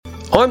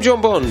I'm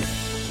John Bond.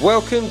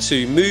 Welcome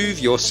to Move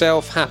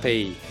Yourself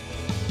Happy.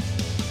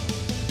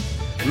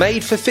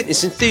 Made for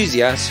fitness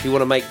enthusiasts who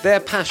want to make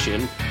their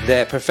passion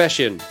their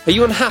profession. Are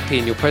you unhappy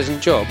in your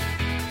present job?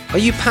 Are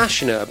you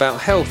passionate about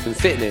health and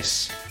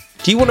fitness?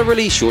 Do you want to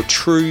release your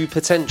true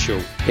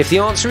potential? If the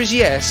answer is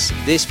yes,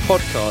 this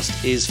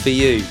podcast is for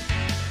you.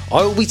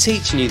 I will be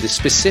teaching you the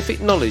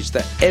specific knowledge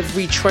that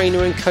every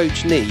trainer and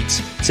coach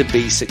needs to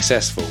be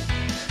successful.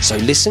 So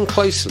listen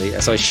closely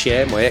as I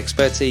share my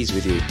expertise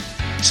with you.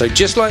 So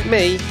just like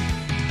me,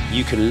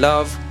 you can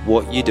love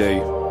what you do.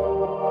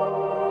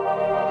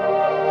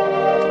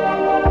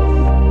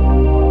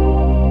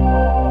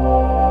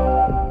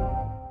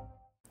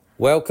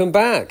 Welcome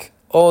back.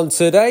 On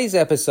today's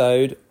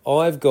episode,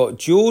 I've got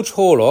George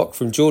Horlock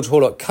from George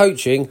Horlock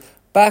Coaching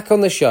back on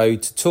the show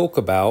to talk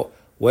about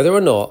whether or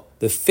not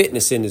the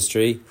fitness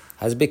industry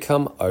has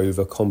become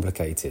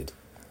overcomplicated.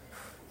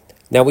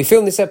 Now, we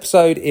filmed this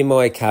episode in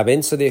my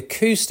cabin, so the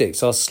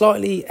acoustics are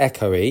slightly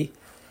echoey,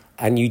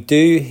 and you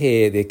do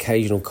hear the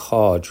occasional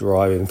car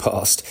driving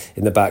past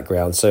in the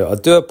background. So I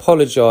do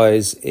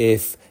apologise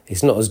if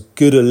it's not as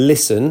good a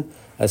listen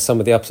as some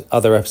of the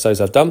other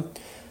episodes I've done.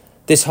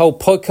 This whole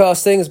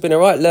podcast thing has been a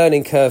right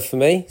learning curve for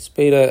me. It's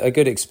been a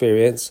good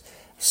experience.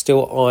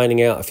 Still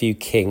ironing out a few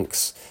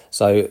kinks.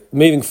 So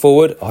moving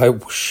forward, I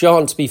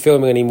shan't be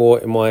filming anymore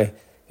in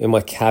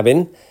my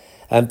cabin.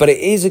 But it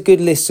is a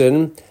good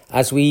listen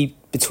as we,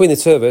 between the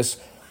two of us,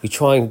 we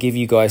try and give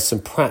you guys some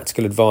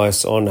practical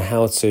advice on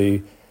how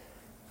to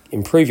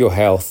improve your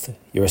health,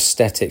 your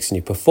aesthetics and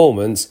your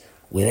performance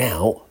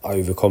without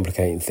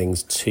overcomplicating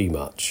things too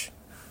much.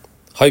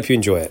 Hope you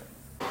enjoy it.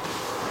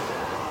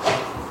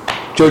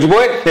 Georgie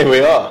boy, here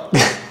we are,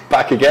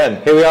 back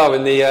again. Here we are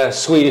in the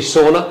Swedish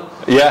sauna.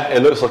 Yeah,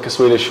 it looks like a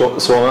Swedish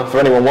sauna. For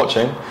anyone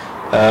watching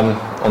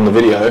on the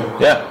video,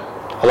 yeah,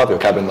 I love your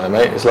cabin though,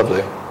 mate. It's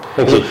lovely.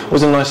 Thank you. It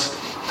was a nice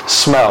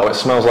smell. It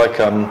smells like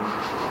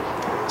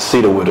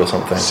cedar wood or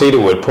something. Cedar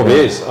wood probably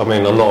is. I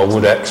mean, I'm not a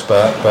wood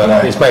expert,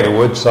 but it's made of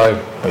wood, so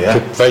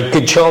very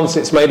good chance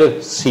it's made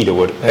of cedar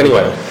wood.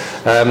 Anyway,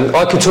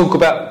 I could talk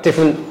about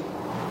different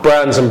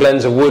brands and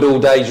blends of wood all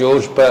day,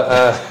 George,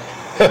 but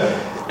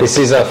this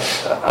is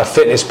a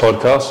fitness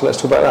podcast, so let's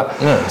talk about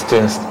that. Yeah, let's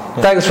do this.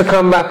 Yeah. Thanks for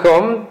coming back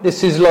on.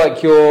 This is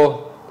like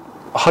your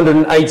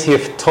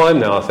 180th time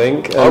now, I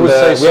think. And, I would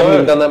say so. We haven't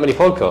even done that many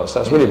podcasts.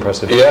 That's really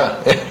impressive.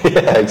 Yeah,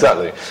 yeah,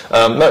 exactly.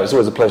 No, it's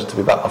always a pleasure to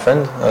be back, my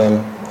friend.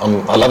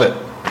 I love it.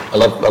 I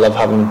love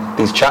having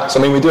these chats. I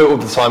mean, we do it all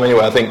the time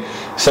anyway. I think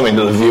something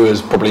that the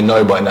viewers probably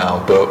know by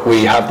now, but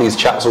we have these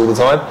chats all the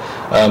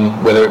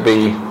time, whether it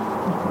be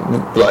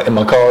like in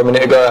my car a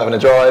minute ago, having a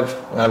drive,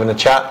 having a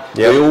chat.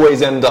 Yep. We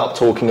always end up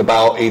talking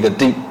about either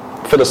deep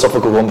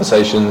philosophical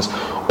conversations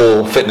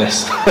or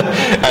fitness.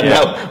 And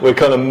now we're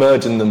kind of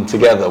merging them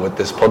together with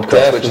this podcast.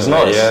 Definitely, which is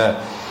nice.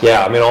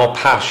 Yeah. I mean, our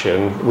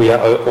passion, we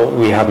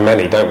have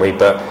many, don't we?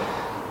 But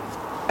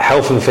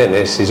health and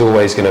fitness is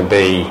always going to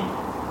be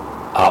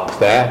up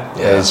there.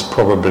 There's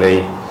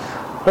probably,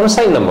 I don't want to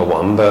say number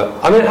one, but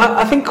I mean,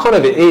 I think kind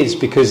of it is,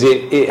 because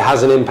it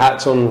has an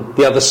impact on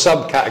the other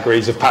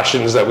subcategories of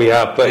passions that we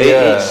have, but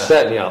it's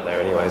certainly up there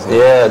anyway, isn't it?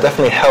 Yeah,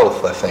 definitely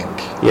health, I think.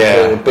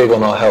 Yeah. We're big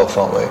on our health,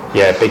 aren't we?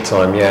 Yeah, big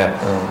time,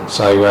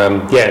 So,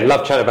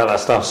 love chatting about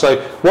that stuff.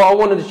 So, what I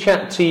wanted to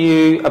chat to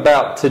you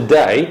about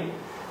today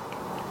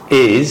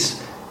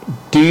is,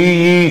 do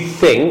you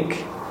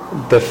think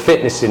the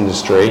fitness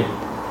industry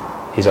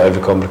is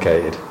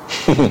overcomplicated?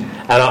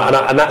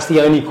 And that's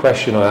the only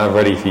question I have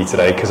ready for you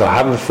today, because I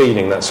have a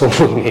feeling that's all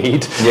we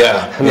need.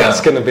 That's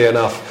going to be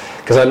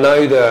enough, because I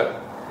know that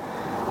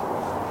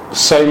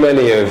so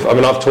many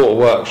I've taught a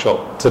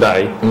workshop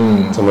today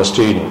to my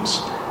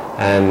students,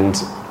 and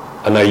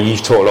I know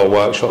you've taught a lot of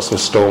workshops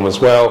with Storm as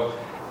well,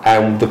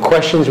 and the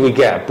questions we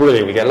get are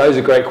brilliant. We get loads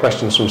of great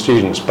questions from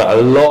students, but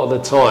a lot of the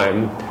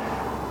time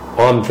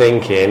I'm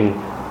thinking,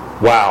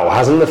 wow,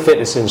 hasn't the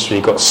fitness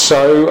industry got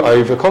so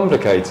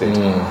overcomplicated?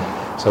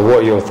 So what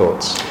are your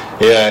thoughts?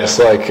 Yeah, it's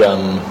like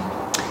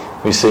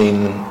we've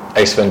seen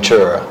Ace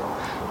Ventura,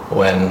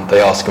 when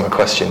they ask him a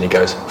question, he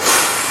goes,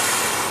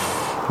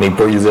 and he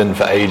breathes in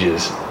for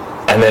ages,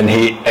 and then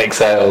he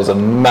exhales a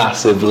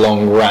massive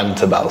long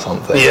rant about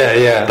something.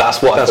 Yeah.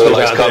 That's what I feel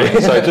like is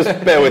coming. So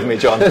just bear with me,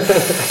 John. Love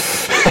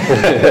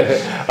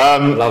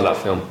that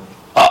film.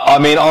 I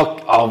mean,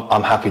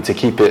 I'm happy to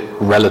keep it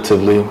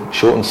relatively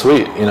short and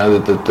sweet. You know,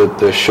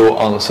 the short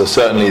answer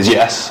certainly is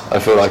yes. I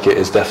feel like it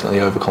is definitely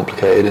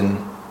overcomplicated in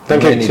Don't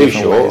get too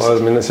short.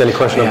 Ways. I mean, that's the only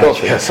question I've got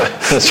for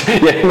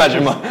you.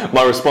 Imagine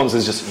my response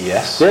is just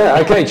yes. Yeah,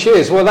 okay,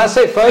 cheers. Well, that's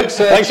it, folks.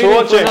 Thanks for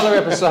watching. Another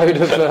episode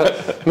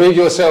of Move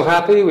Yourself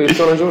Happy with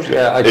John and George.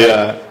 Yeah, okay.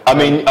 Yeah, I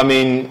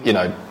mean, you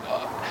know,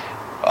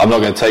 I'm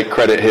not going to take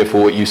credit here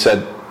for what you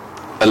said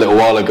a little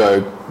while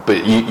ago,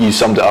 but you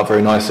summed it up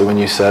very nicely when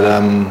you said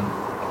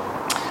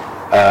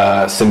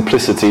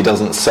simplicity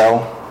doesn't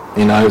sell.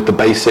 You know, the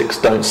basics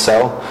don't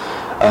sell.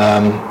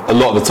 A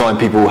lot of the time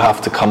people have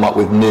to come up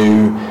with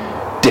new,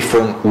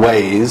 different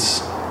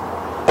ways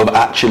of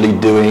actually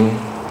doing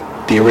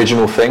the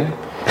original thing.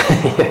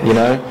 You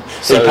know,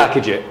 so you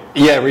package it.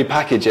 Yeah,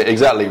 repackage it,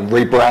 exactly.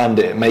 Rebrand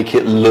it, make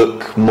it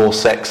look more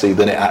sexy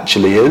than it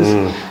actually is.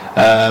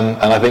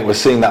 And I think we're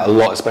seeing that a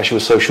lot, especially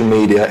with social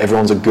media.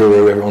 Everyone's a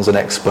guru, everyone's an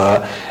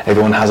expert,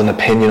 everyone has an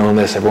opinion on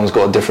this, everyone's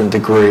got a different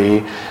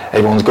degree,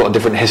 everyone's got a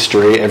different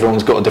history,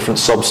 everyone's got a different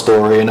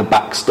sub-story and a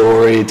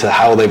backstory to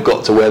how they've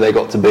got to where they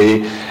got to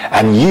be.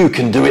 And you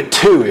can do it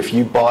too if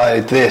you buy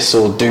this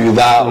or do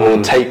that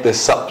or take this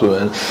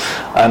supplement.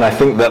 And I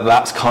think that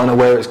that's kind of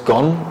where it's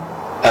gone.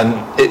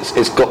 And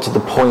it's got to the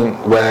point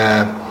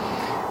where,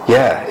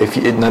 yeah,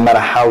 no matter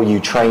how you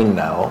train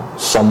now,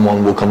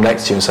 someone will come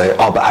next to you and say,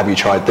 oh, but have you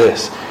tried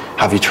this?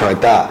 Have you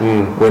tried that?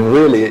 When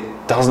really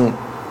it doesn't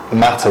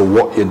matter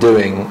what you're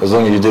doing as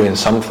long as you're doing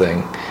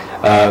something.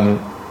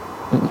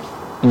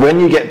 When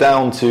you get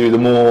down to the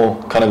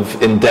more kind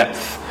of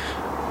in-depth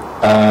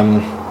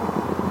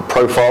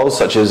profiles,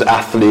 such as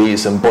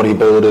athletes and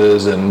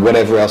bodybuilders and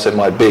whatever else it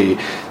might be,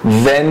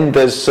 then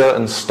there's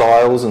certain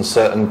styles and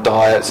certain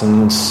diets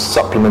and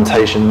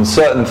supplementation,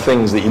 certain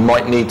things that you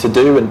might need to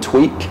do and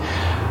tweak.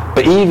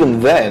 But even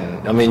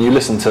then, I mean, you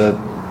listen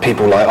to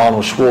people like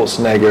Arnold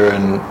Schwarzenegger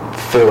and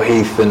Phil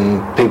Heath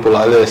and people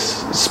like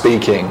this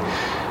speaking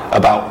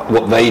about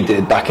what they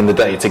did back in the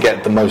day to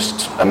get the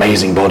most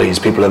amazing bodies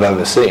people have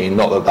ever seen.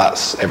 Not that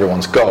that's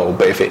everyone's goal,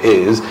 but if it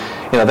is,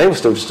 you know, they were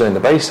still just doing the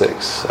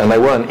basics, and they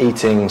weren't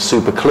eating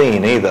super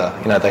clean either.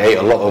 You know, they ate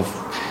a lot of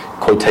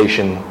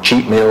quotation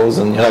cheat meals,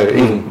 and you know,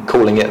 even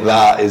calling it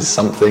that is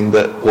something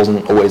that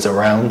wasn't always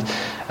around.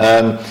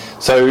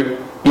 So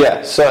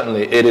yeah,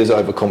 certainly it is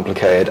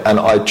overcomplicated, and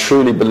I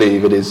truly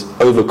believe it is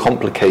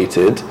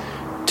overcomplicated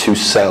to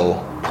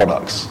sell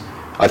products.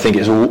 I think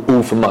it's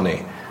all for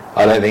money.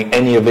 I don't think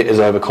any of it is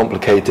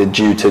overcomplicated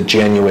due to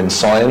genuine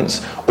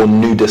science or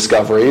new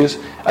discoveries.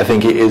 I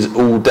think it is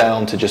all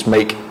down to just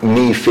make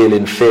me feel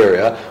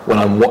inferior when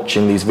I'm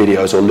watching these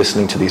videos or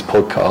listening to these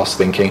podcasts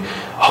thinking,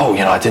 oh,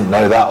 you know, I didn't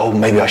know that, oh,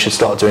 maybe I should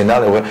start doing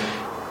that.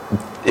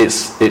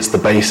 It's the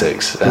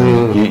basics,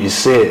 and you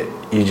see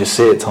it. You just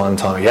see it time and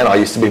time again. I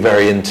used to be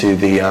very into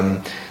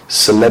the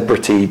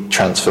celebrity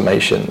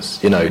transformations,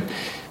 you know,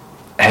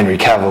 Henry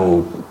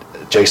Cavill,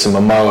 Jason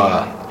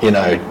Momoa, you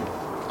know,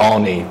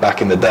 Arnie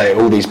back in the day,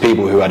 all these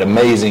people who had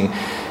amazing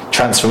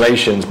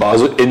transformations, but I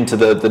was into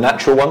the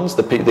natural ones,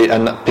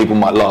 and people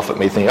might laugh at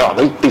me thinking,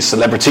 oh, these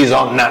celebrities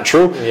aren't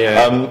natural.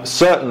 Yeah.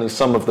 Certainly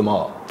some of them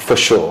are, for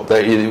sure.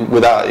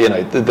 Without, you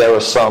know, there are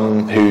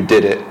some who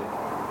did it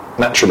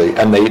naturally,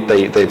 and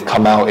they've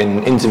come out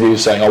in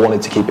interviews saying, I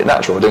wanted to keep it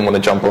natural, I didn't want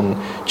to jump on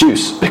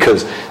juice,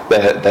 because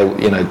they're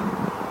you know,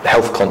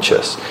 health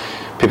conscious.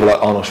 People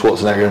like Arnold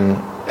Schwarzenegger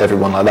and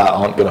everyone like that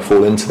aren't going to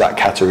fall into that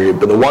category,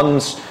 but the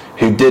ones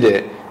who did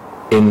it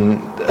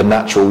in a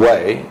natural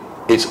way,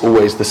 it's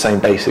always the same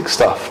basic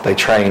stuff. They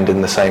trained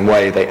in the same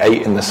way, they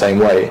ate in the same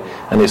way,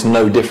 and it's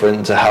no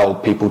different to how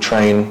people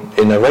train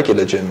in a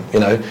regular gym,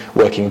 you know,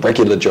 working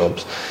regular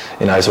jobs,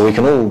 you know. So we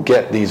can all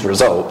get these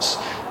results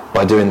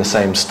by doing the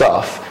same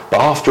stuff,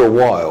 but after a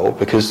while,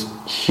 because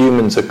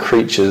humans are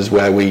creatures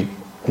where we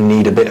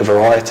need a bit of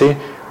variety,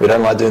 we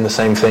don't like doing the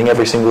same thing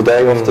every single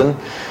day often,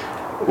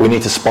 we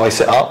need to spice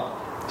it up.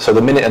 So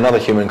the minute another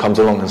human comes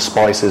along and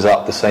spices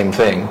up the same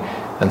thing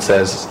and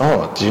says,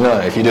 oh, do you know,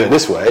 if you do it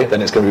this way,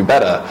 then it's going to be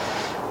better.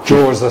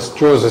 Draws us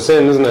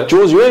in, doesn't it?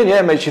 Draws you in,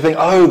 yeah, makes you think,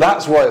 oh,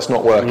 that's why it's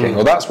not working,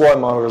 or that's why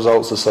my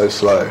results are so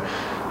slow.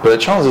 But the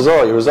chances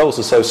are your results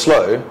are so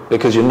slow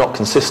because you're not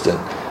consistent.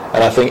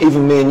 And I think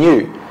even me and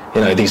you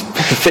know, these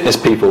fitness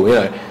people, you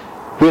know,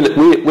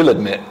 we'll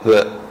admit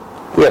that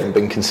we haven't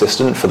been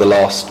consistent for the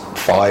last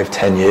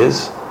 5-10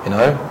 years, you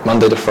know,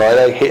 Monday to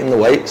Friday, hitting the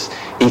weights,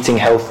 eating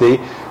healthy.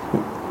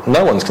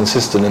 No one's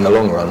consistent in the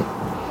long run.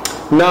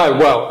 No,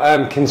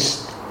 well,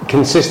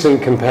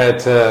 consistent compared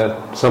to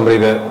somebody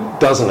that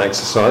doesn't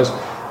exercise.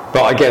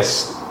 But I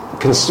guess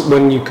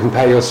when you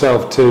compare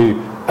yourself to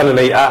an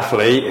elite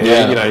athlete who,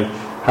 you know,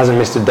 hasn't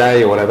missed a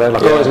day or whatever,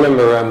 like I always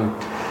remember,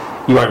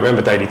 you won't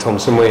remember Daley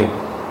Thompson, will you?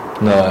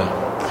 No.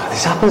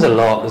 This happens a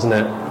lot, doesn't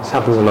it? This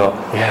happens a lot.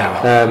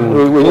 Yeah.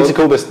 We need to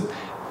call this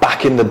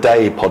Back in the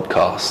Day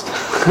podcast.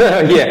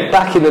 Yeah,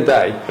 back in the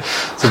day.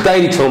 So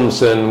Daley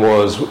Thompson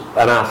was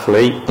an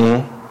athlete,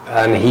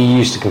 and he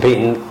used to compete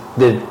in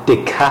the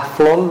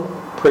decathlon,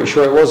 pretty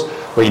sure it was,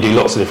 where you do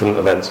lots of different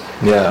events.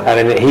 Yeah.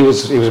 And he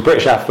was a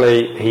British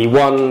athlete. He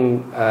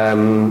won, I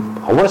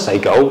want to say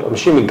gold. I'm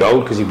assuming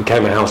gold because he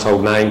became a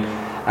household name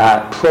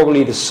at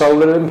probably the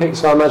Seoul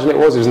Olympics, I imagine it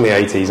was. It was in the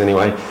 80s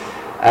anyway.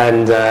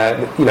 And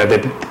you know,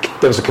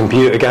 there was a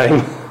computer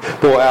game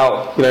brought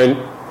out, you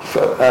know,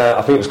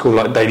 I think it was called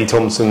like Daley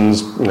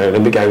Thompson's, you know,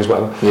 Olympic Games,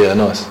 whatever. Yeah,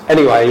 nice.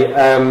 Anyway,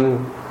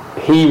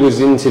 he was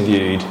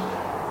interviewed,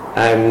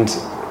 and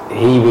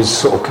he was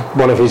sort of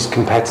one of his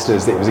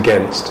competitors that he was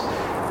against.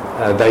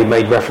 They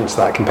made reference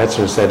to that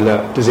competitor and said,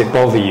 look, does it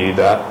bother you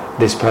that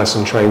this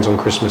person trains on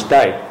Christmas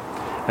Day?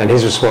 And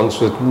his response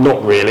was,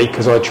 not really,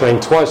 because I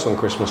trained twice on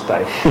Christmas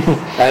Day.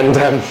 And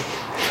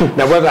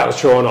now whether that was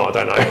true or not,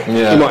 I don't know.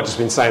 Yeah. He might have just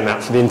been saying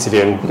that for the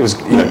interview, and it was,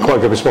 you know, quite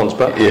a good response.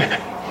 But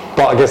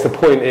but I guess the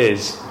point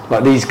is,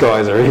 like, these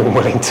guys are even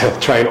willing to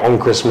train on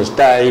Christmas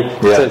Day,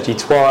 potentially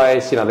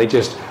twice. You know, they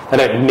just They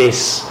don't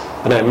miss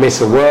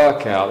a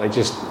workout.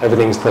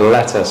 Everything's to the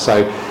letter.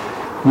 So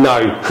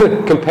no,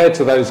 compared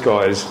to those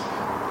guys,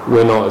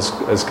 we're not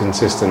as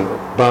consistent.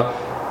 But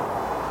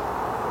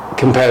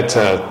compared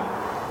to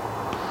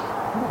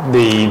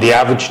the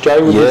average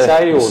Joe, would you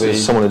say, or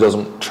someone who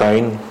doesn't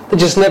train, they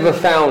just never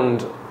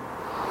found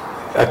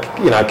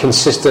a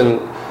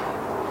consistent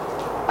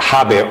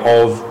habit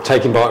of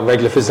taking part in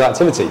regular physical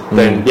activity.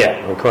 Then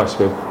of course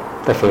we're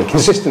definitely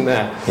consistent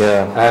there.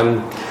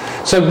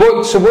 So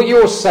what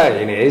you're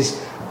saying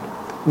is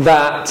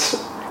that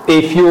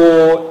if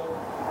you're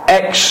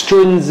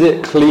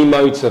extrinsically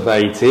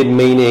motivated,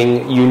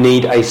 meaning you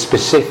need a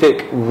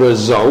specific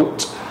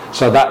result,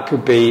 so that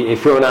could be,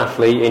 if you're an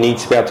athlete, you need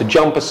to be able to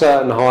jump a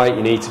certain height,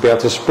 you need to be able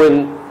to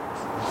sprint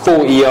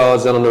 40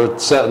 yards in under a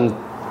certain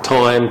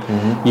time,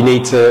 you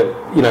need to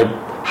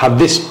have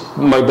this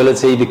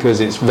mobility because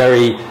it's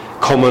very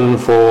common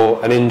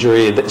for an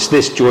injury, it's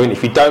this joint.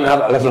 If you don't have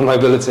that level of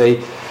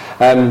mobility,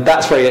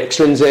 that's very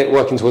extrinsic,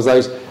 working towards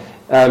those.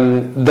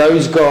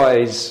 Those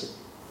guys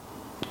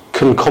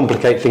can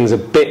complicate things a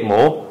bit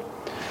more,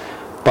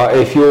 but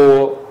if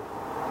you're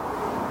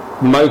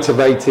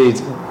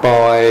motivated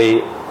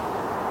by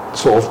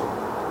sort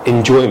of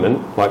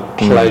enjoyment, like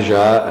pleasure,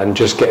 and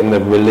just getting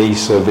the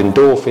release of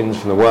endorphins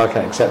from the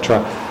workout,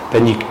 etc.,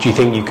 then do you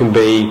think you can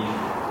be?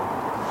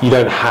 You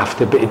don't have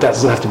to be. It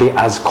doesn't have to be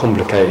as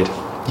complicated.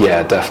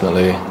 Yeah,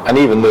 definitely. And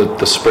even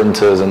the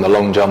sprinters and the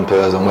long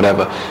jumpers and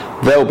whatever,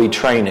 they'll be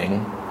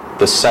training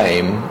the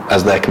same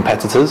as their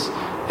competitors.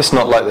 It's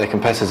not like their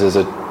competitors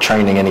are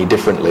training any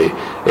differently.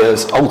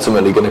 It's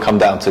ultimately going to come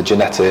down to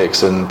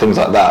genetics and things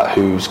like that.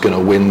 Who's going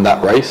to win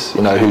that race?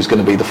 Who's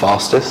going to be the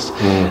fastest?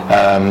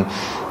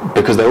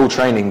 Because they're all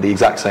training the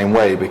exact same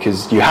way.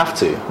 Because you have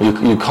to.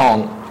 You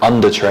can't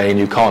undertrain.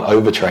 You can't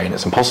overtrain.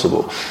 It's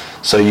impossible.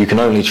 So you can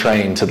only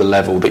train to the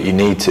level that you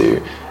need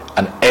to.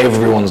 And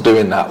everyone's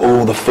doing that.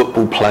 All the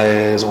football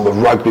players, all the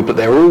rugby, but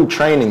they're all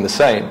training the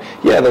same.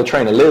 Yeah, they'll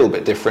train a little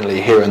bit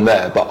differently here and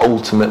there, but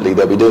ultimately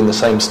they'll be doing the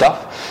same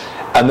stuff.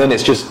 And then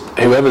it's just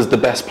whoever's the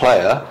best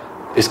player,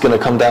 it's going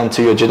to come down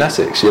to your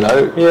genetics,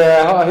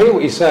 Yeah, I hear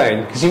what you're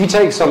saying. Because if you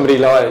take somebody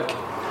like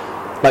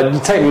you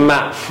take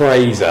Matt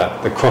Fraser,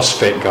 the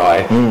CrossFit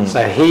guy,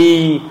 so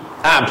he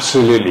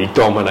absolutely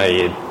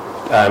dominated.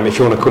 If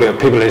you want to call it,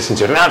 people listen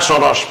to it, that's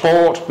not our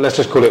sport, let's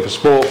just call it for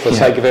sport for the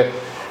sake of it.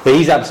 But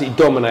he's absolutely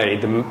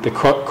dominated the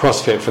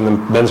CrossFit from the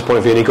men's point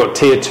of view, and he got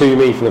tier 2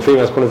 me from the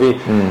female's point of view.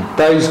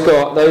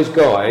 Those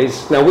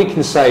guys, now we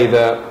can say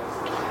that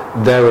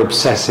they're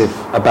obsessive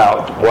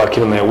about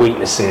working on their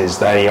weaknesses,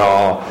 they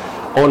are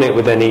on it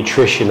with their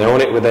nutrition, they're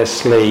on it with their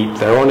sleep,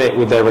 they're on it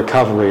with their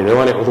recovery, they're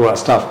on it with all that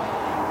stuff.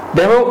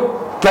 They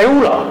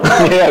all are.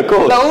 Yeah, of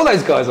course. All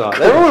those guys are.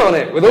 They're all on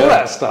it with all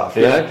that stuff,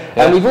 you know.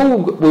 And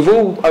we've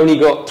all only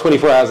got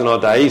 24 hours in our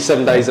day,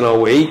 7 days in our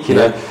week, you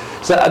know.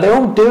 So they're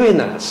all doing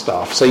that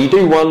stuff. So you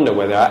do wonder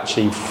whether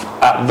actually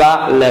at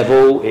that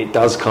level it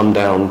does come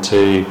down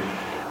to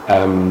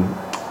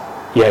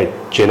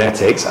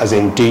genetics, as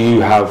in, do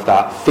you have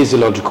that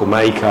physiological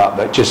makeup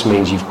that just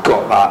means you've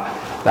got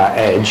that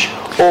edge,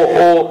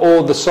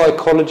 or the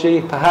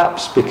psychology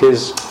perhaps,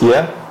 because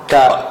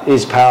that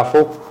is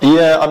powerful.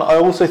 Yeah, and I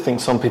also think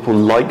some people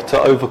like to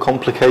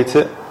overcomplicate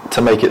it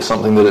to make it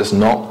something that it's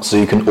not, so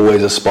you can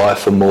always aspire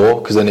for more,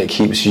 because then it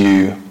keeps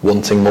you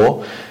wanting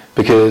more.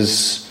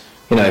 Because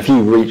if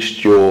you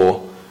reached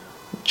your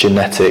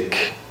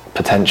genetic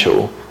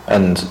potential,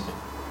 and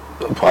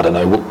I don't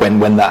know,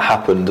 when that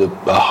happened,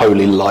 a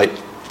holy light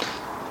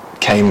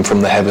came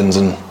from the heavens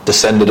and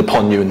descended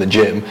upon you in the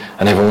gym,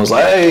 and everyone was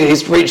like, "Hey,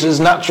 he's reached his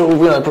natural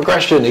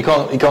progression. He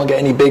can't get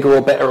any bigger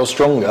or better or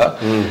stronger."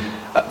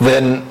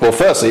 Then, well,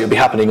 firstly, it would be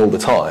happening all the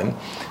time,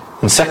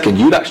 and second,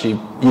 you'd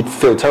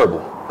feel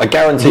terrible. I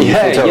guarantee you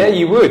feel terrible. Yeah,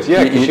 you would.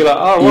 Yeah, because you're like,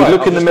 oh, right. You'd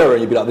look in the mirror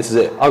and you'd be like, "This is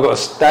it. I've got to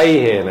stay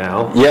here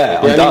now."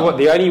 Yeah,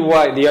 the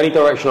only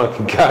direction I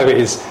can go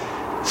is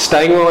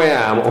staying where I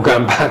am or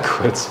going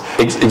backwards.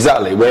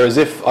 Exactly. Whereas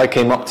if I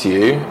came up to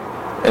you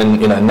and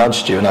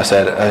nudged you and I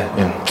said,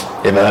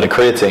 "You ever heard of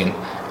creatine?"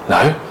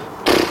 "No."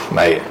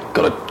 "Mate,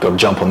 got to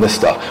jump on this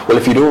stuff." Well,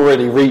 if you'd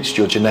already reached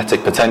your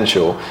genetic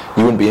potential,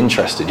 you wouldn't be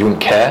interested. You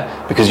wouldn't care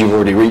because you've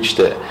already reached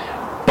it.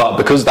 But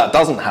because that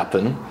doesn't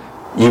happen,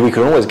 we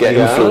can always get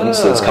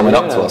influencers coming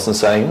up to us and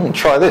saying,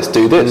 "Try this,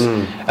 do this,"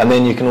 and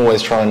then you can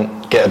always try and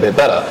get a bit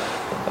better.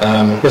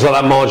 It's like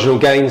that marginal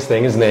gains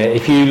thing, isn't it?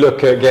 If you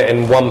look at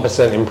getting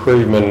 1%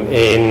 improvement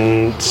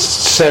in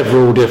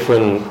several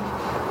different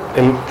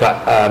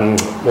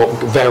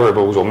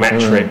variables or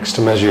metrics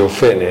to measure your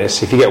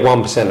fitness, if you get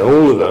 1% of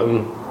all of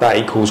them, that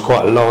equals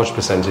quite a large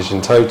percentage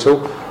in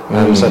total,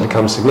 so it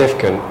becomes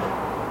significant.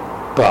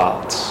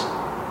 But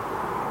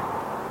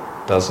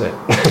does it?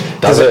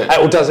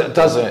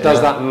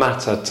 Does that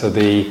matter to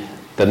the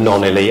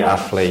non-elite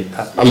athlete?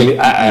 I mean,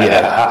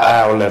 at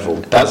our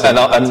level.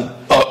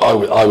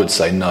 I would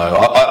say no.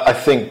 I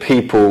think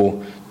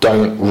people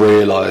don't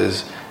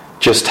realise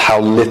just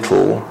how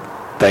little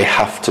they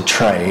have to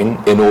train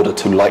in order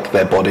to like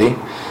their body.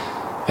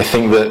 I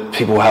think that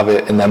people have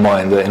it in their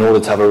mind that in order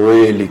to have a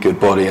really good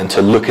body and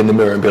to look in the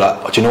mirror and be like,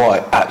 oh, do you know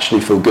what, I actually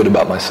feel good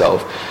about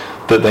myself,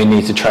 that they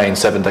need to train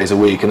 7 days a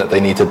week and that they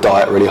need to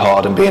diet really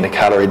hard and be in a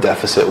calorie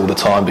deficit all the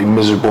time, be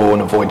miserable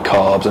and avoid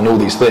carbs and all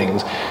these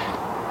things.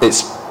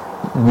 It's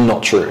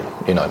not true,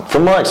 you know.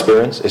 From my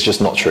experience, it's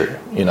just not true,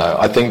 you know.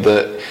 I think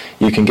that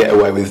you can get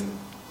away with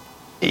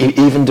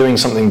even doing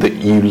something that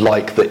you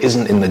like that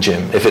isn't in the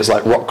gym. If it's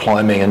like rock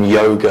climbing and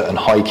yoga and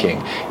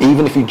hiking,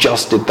 even if you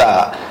just did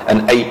that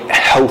and ate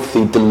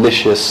healthy,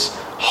 delicious,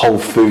 whole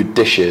food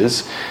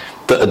dishes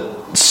that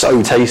are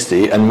so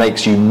tasty and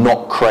makes you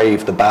not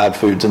crave the bad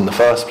foods in the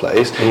first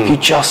place, if you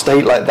just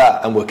ate like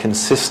that and were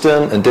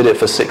consistent and did it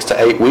for 6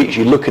 to 8 weeks,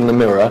 you look in the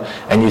mirror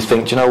and you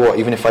think, do you know what,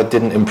 even if I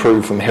didn't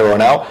improve from here on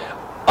out,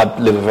 I'd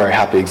live a very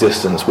happy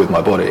existence with my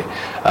body.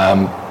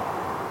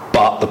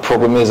 But the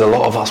problem is a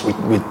lot of us,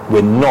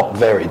 we're not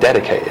very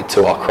dedicated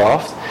to our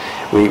craft.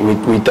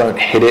 We don't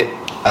hit it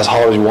as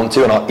hard as we want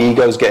to, and our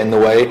egos get in the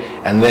way.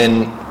 And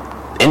then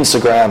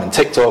Instagram and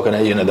TikTok,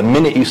 and you know, the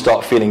minute you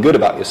start feeling good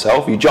about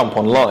yourself, you jump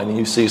online and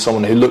you see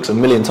someone who looks a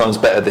million times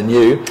better than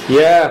you.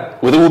 Yeah.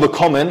 With all the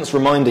comments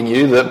reminding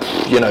you that,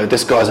 you know,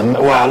 this guy's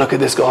wow, look at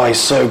this guy, he's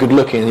so good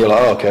looking, and you're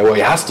like, oh, okay, well,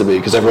 he has to be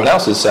because everyone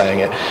else is saying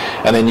it.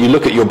 And then you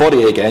look at your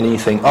body again and you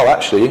think, oh,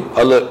 actually,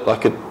 I look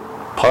like a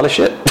pile of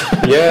shit.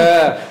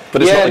 Yeah.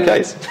 But it's not the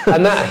case.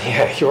 And that,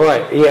 yeah, you're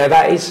right. Yeah,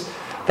 that is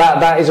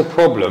a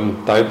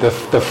problem, though,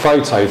 the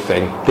photo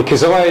thing.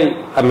 Because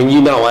I mean,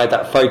 you know, I had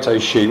that photo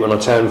shoot when I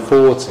turned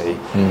 40,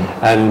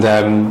 and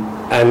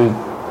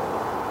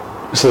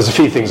so there's a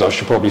few things I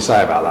should probably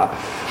say about that.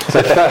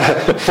 So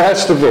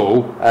first of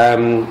all,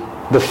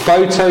 the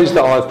photos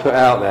that I've put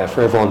out there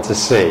for everyone to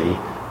see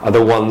are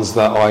the ones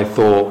that I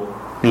thought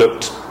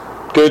looked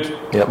good,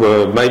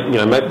 were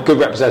made good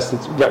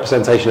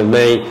representation of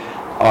me.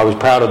 I was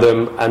proud of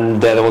them,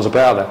 and they're the ones I put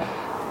out there.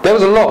 There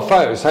was a lot of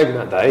photos taken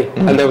that day,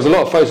 and there was a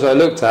lot of photos I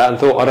looked at and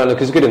thought, I don't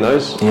look as good in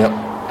those. Yep.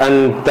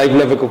 And they've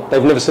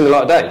never seen the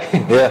light of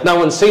day. Yeah. No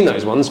one's seen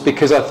those ones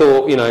because I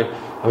thought, you know,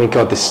 I mean,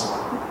 God, this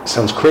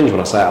sounds cringe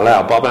when I say it out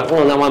loud, but I'm like,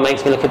 well, that one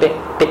makes me look a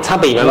bit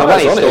tubby. You know, no,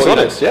 it's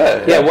honest,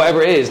 yeah,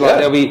 whatever it is. Like,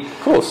 there'll be, of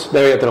course. I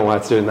don't know why I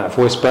had to do in that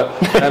voice, but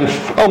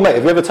oh, mate,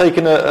 have you ever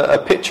taken a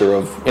picture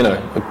of, you know,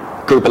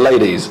 a group of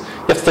ladies?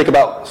 You have to take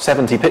about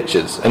 70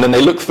 pictures, and then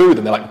they look through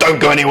them, they're like, don't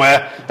go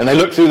anywhere, and they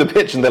look through the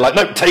picture and they're like,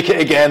 nope, take it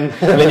again,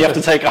 and then you have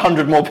to take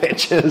 100 more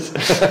pictures.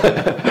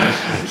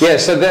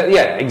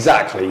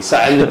 Exactly. So,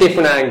 and the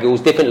different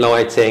angles, different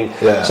lighting.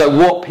 Yeah. So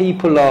what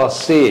people are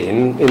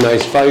seeing in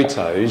those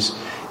photos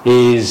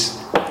is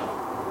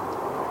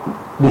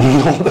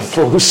not the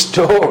full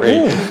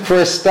story. For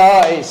a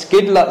start, it's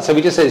good light. So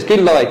we just said it's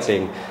good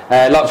lighting.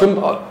 Like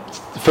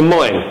from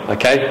mine,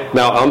 okay.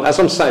 Now, as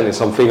I'm saying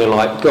this, I'm feeling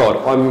like, God,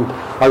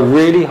 I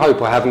really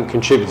hope I haven't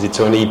contributed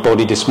to any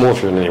body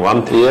dysmorphia in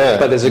anyone. Yeah.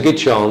 But there's a good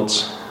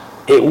chance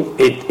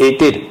it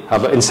did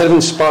have. Instead of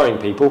inspiring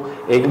people,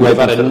 it may have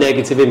had a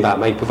negative impact.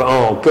 Make people,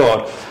 oh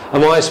God,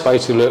 am I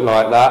supposed to look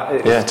like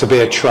that to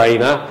be a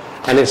trainer?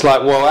 And it's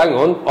like, well, hang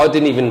on, I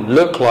didn't even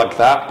look like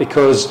that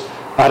because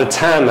I had a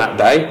tan that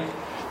day.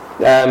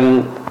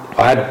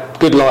 I had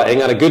good lighting,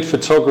 I had a good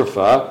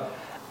photographer,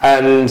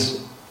 and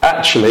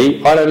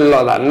actually I don't look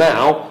like that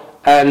now,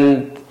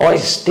 and I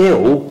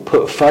still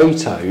put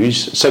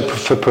photos, so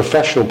for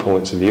professional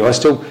points of view, I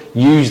still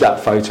use that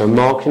photo in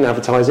marketing,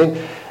 advertising,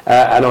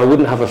 and I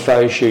wouldn't have a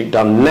photo shoot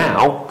done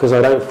now because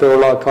I don't feel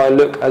like I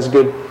look as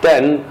good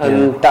then,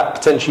 and that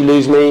potentially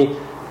lose me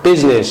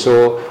business,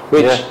 or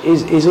which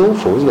is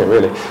awful, isn't it,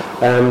 really?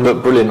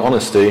 But brilliant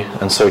honesty,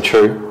 and so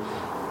true.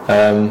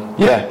 I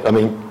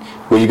mean,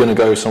 were you going to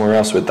go somewhere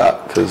else with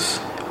that? Because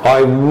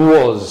I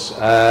was,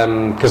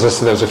 because I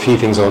said there was a few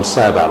things I would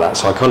say about that,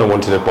 so I kind of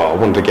wanted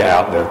to get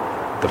out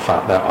the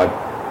fact that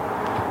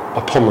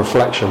upon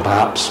reflection,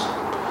 perhaps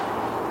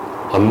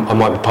I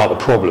might be part of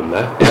the problem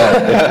there.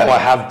 I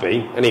have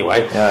been,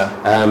 anyway. So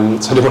I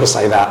didn't want to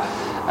say that.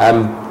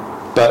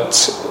 But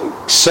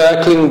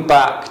circling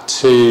back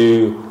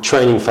to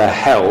training for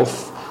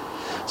health,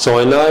 so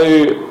I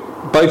know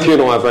both you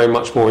and I are very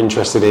much more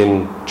interested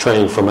in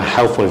training from a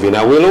health point of view.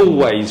 Now, we'll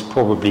always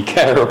probably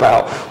care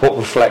about what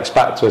reflects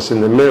back to us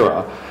in the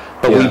mirror,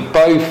 but we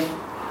both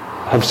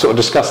have sort of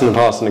discussed in the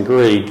past and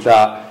agreed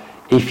that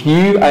if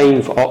you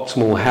aim for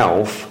optimal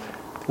health,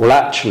 well,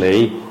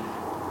 actually,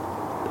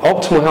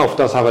 optimal health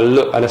does have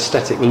an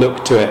aesthetic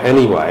look to it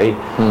anyway.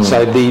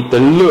 So the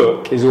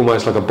look is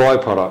almost like a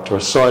byproduct or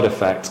a side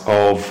effect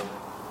of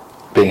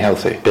being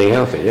healthy.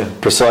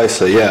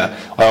 Precisely, yeah.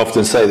 I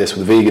often say this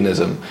with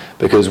veganism,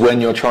 because when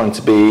you're trying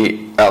to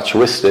be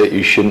altruistic,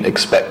 you shouldn't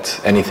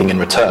expect anything in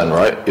return,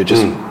 right? You're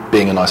just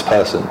being a nice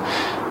person.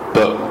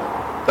 But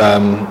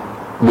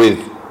with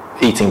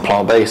eating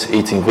plant-based,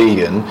 eating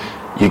vegan,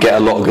 you get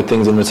a lot of good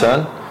things in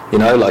return. You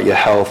know, like your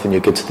health, and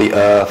you're good to the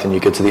earth, and you're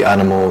good to the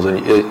animals,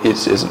 and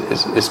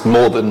it's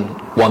more than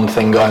one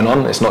thing going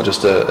on. It's not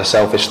just a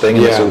selfish thing,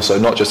 and it's also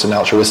not just an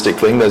altruistic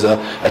thing. There's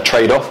a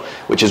trade-off,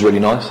 which is really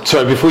nice.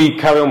 So before you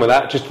carry on with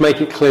that, just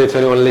make it clear to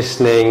anyone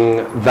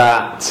listening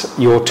that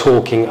you're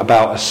talking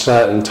about a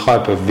certain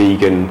type of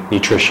vegan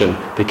nutrition,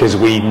 because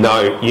you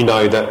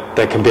know that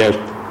there can be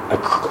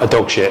a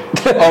dog shit.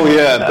 Oh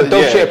yeah, a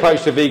dog shit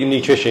approach to vegan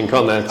nutrition,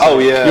 can't there? So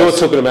you're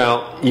talking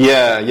about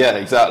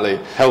exactly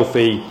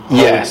healthy.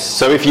 Yes.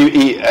 So if you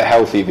eat a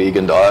healthy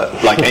vegan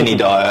diet, like any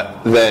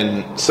diet,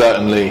 then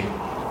certainly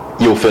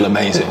you'll feel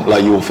amazing.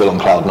 Like you will feel on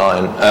cloud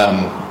nine.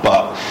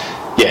 But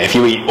yeah, if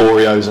you eat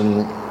Oreos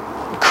and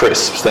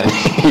crisps, then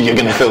you're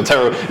going to feel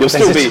terrible.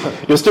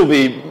 You'll still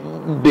be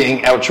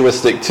being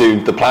altruistic to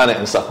the planet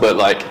and stuff, but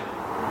like,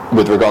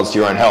 with regards to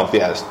your own health,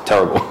 it's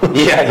terrible.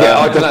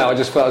 I don't know. I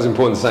just felt it was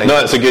important to say. No,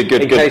 it's a good.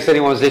 In case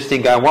anyone's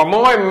listening, going, well,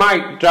 my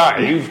mate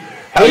Dave,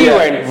 he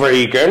went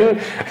vegan,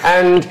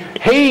 and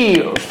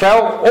he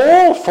felt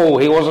awful.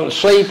 He wasn't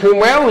sleeping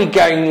well. He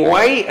gained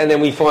weight, and then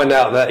we find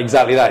out that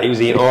exactly that he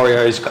was eating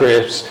Oreos,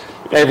 crisps,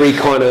 every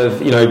kind of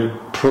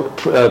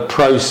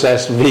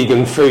processed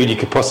vegan food you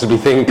could possibly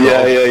think of.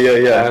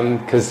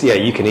 Because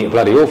you can eat a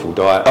bloody awful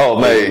diet. Oh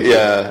mate,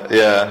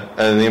 yeah.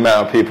 And the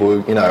amount of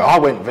people, I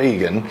went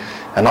vegan,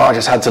 and I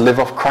just had to live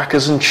off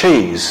crackers and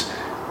cheese.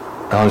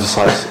 And I was just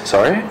like,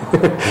 sorry?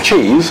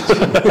 Cheese?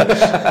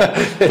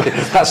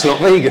 That's not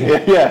vegan.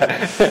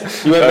 Yeah.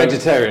 You went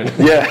vegetarian.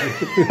 Yeah.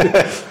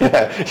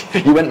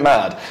 You went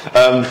mad.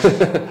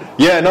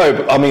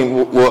 But I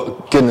mean,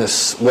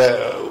 goodness,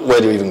 where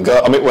do you even go?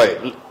 I mean,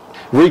 wait,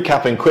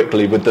 recapping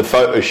quickly with the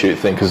photo shoot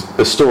thing, because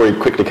the story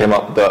quickly came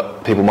up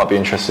that people might be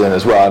interested in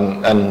as well,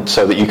 and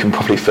so that you can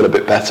probably feel a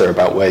bit better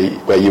about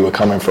where you were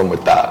coming from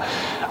with that.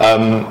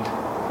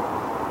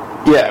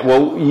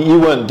 Well, you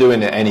weren't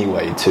doing it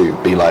anyway to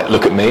be like,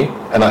 look at me.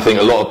 And I think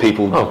a lot of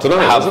people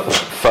have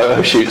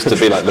photo shoots to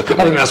be like, look at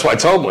me. I think that's what I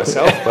told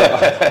myself.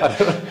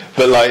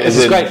 But like,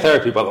 it's great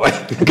therapy, by the way.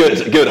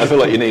 Good. I feel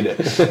like you need it.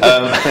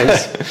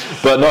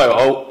 But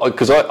no,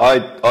 because I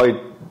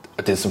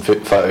did some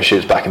photo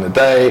shoots back in the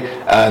day,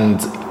 and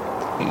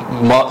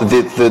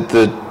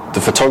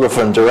the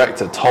photographer and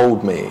director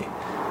told me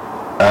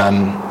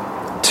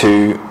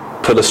to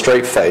put a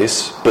straight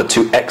face, but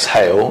to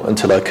exhale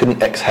until I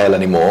couldn't exhale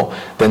anymore,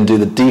 then do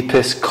the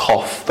deepest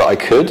cough that I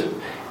could,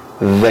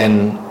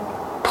 then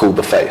pull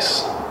the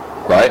face,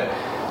 right?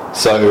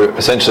 So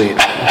essentially,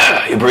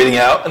 you're breathing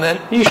out, and then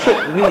you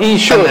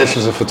sure this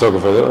was a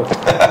photographer?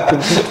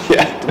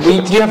 Yeah.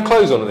 Did you have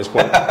clothes on at this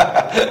point?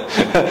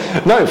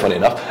 No, funny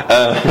enough.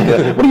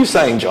 What are you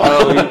saying, John?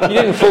 Oh, you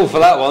didn't fall for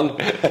that one.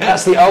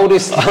 That's the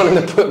oldest one in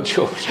the book,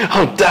 George.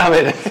 Oh, damn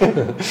it.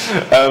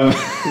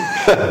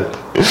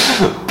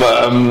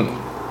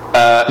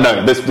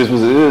 No, this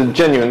was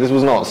genuine. This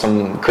was not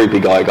some creepy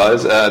guy,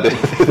 guys.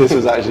 This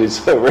was actually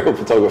a real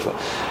photographer.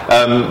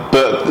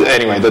 But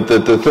anyway,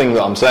 the thing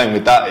that I'm saying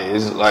with that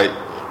is, like,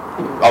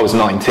 I was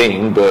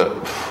 19,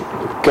 but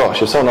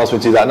gosh, if someone asked me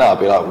to do that now, I'd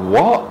be like,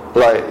 what?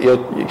 Like,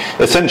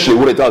 essentially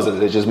what it does is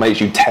it just makes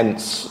you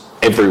tense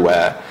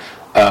everywhere.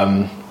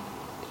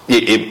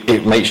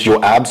 It makes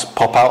your abs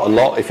pop out a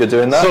lot if you're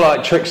doing that. So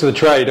like tricks of the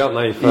trade, aren't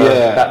they, for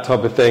that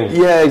type of thing?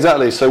 Yeah,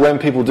 exactly. So when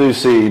people do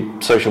see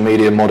social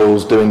media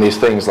models doing these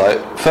things, like,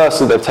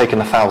 firstly, they've taken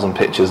 1,000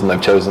 pictures and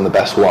they've chosen the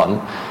best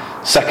one.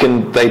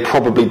 Second, they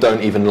probably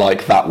don't even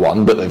like that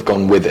one, but they've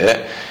gone with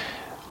it.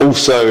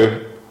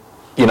 Also,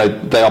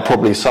 they are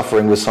probably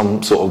suffering with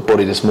some sort of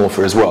body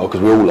dysmorphia as well, because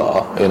we all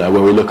are,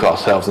 when we look at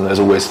ourselves, and there's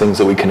always things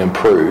that we can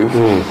improve.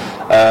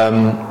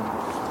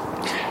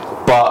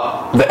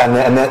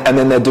 And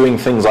then they're doing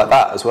things like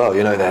that as well.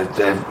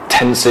 They're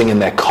tensing, and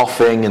they're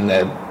coughing, and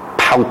they're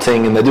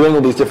pouting, and they're doing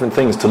all these different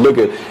things to look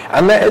good.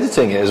 And they're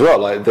editing it as well.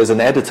 Like, there's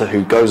an editor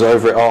who goes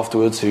over it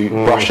afterwards, who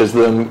brushes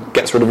them,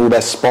 gets rid of all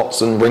their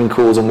spots and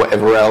wrinkles and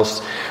whatever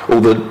else,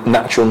 all the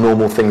natural,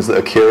 normal things that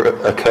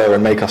occur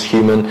and make us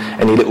human.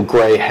 Any little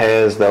grey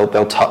hairs, they'll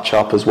touch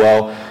up as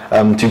well,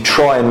 to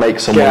try and make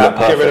someone look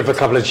perfect. Get rid of a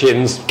couple of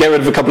chins. Get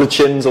rid of a couple of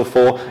chins or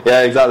 4.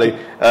 Yeah, exactly.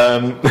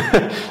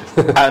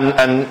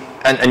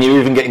 And you're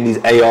even getting these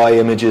AI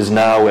images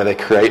now where they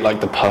create like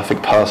the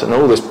perfect person,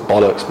 all this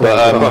bollocks. But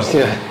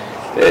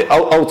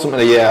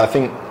ultimately, I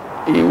think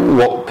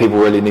what people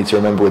really need to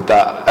remember with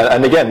that,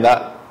 and again,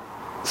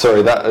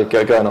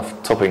 going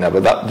off topic now,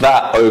 but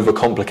that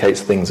overcomplicates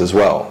things as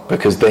well,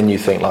 because then you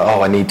think like,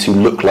 I need to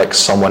look like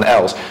someone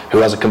else who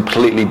has a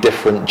completely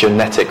different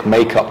genetic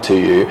makeup to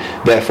you.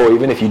 Therefore,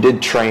 even if you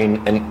did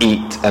train and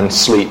eat and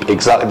sleep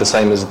exactly the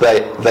same as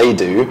they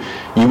do,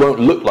 you won't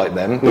look like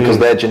them, because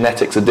their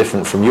genetics are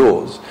different from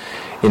yours.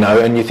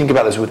 And you think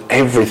about this with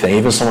everything,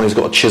 even someone who's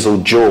got a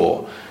chiseled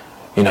jaw.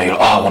 You're like,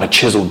 I want a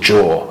chiseled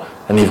jaw.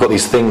 And you've got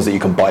these things that you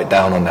can bite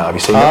down on now. Have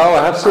you seen them? Oh,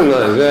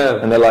 absolutely, yeah.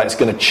 And they're like, it's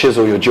going to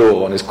chisel your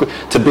jaw. And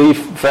to be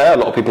fair, a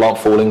lot of people aren't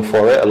falling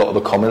for it. A lot of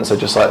the comments are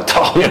just like,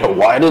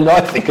 why didn't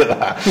I think of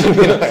that?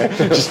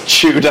 Just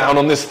chew down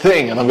on this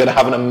thing, and I'm going to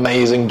have an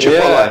amazing jaw.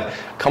 Yeah. Like,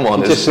 come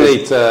on.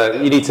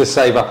 You need to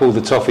save up all the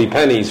toffee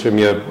pennies from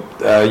your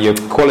your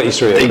quality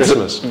street at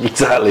Christmas.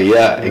 Exactly,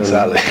 yeah,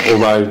 exactly.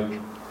 Although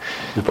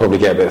you'd probably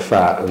get a bit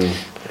fat and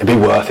it'd be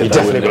worth it. You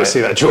definitely got to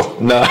see that jaw.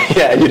 No,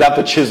 yeah, you'd have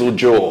the chiseled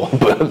jaw,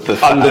 but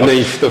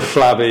underneath the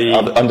flabby,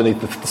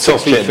 underneath the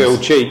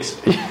toffee-filled cheeks.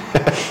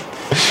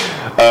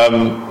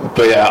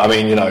 But yeah, I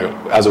mean,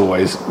 as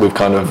always, we've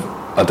kind of,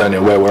 I don't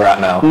know where we're at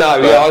now. No,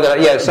 yeah, I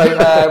don't. Yeah, so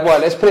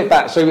let's put it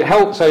back. So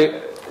health.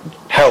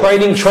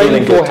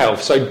 Training for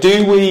health. So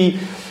do we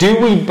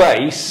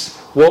base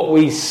what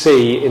we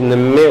see in the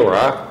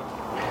mirror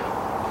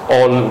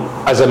on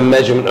as a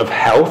measurement of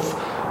health,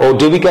 or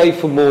do we go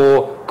for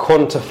more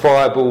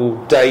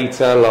quantifiable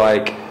data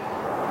like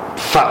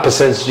fat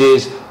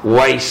percentages,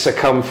 waist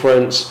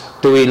circumference?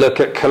 Do we look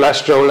at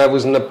cholesterol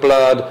levels in the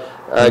blood,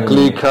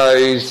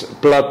 glucose,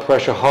 blood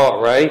pressure,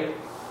 heart rate,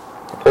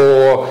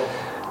 or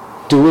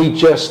do we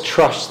just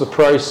trust the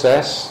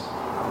process?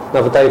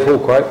 Another Dave Hall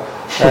quote.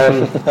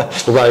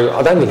 Although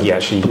I don't think he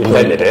actually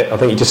invented it. I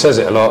think he just says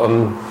it a lot.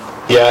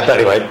 Yeah. But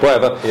anyway,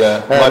 whatever.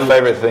 Yeah. My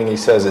favourite thing he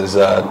says is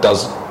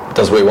does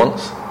what he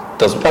wants.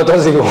 Does he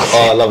want?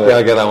 Oh, I love it. Yeah,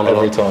 I get that one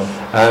every time.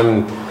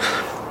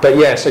 But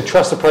yeah, so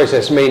trust the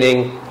process,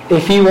 meaning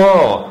if you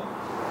are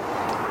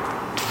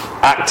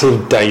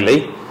active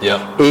daily,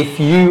 if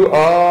you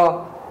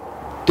are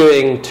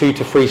doing 2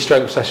 to 3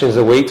 strength sessions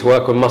a week to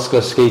work on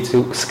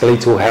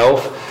musculoskeletal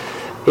health,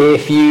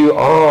 if you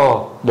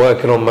are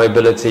working on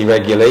mobility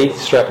regularly,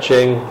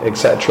 stretching,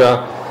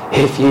 etc.,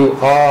 if you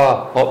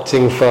are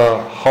opting for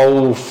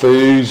whole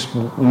foods,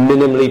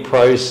 minimally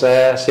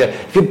processed,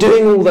 if you're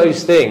doing all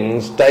those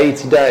things day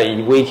to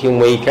day, week in,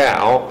 week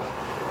out,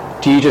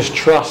 do you just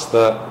trust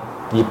that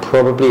you're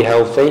probably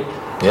healthy?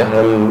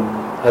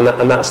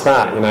 And that's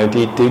that.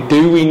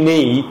 Do we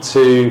need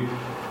to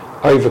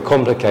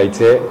overcomplicate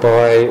it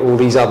by all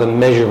these other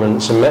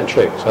measurements and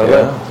metrics?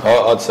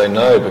 I'd say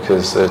no,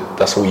 because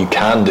that's all you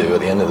can do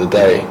at the end of the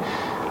day.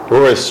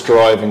 We're always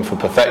striving for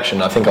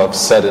perfection. I think I've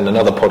said in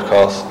another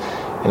podcast,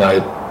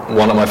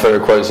 one of my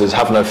favourite quotes is,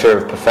 have no fear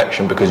of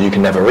perfection because you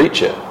can never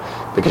reach it,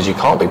 because you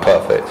can't be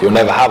perfect. You'll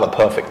never have a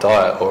perfect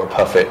diet or a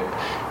perfect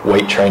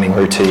weight training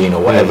routine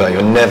or whatever.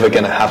 You're never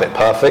going to have it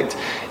perfect.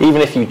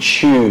 Even if you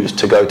choose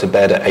to go to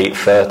bed at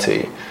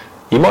 8:30,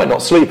 you might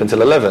not sleep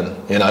until 11,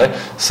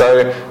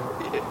 So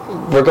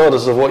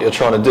regardless of what you're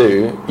trying to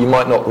do, you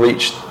might not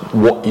reach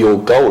what your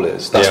goal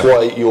is. That's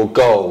why your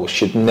goal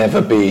should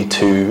never be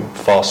too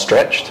far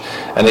stretched.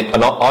 And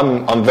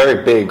I'm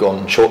very big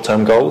on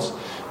short-term goals.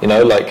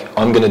 Like,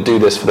 I'm going to do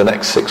this for the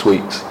next 6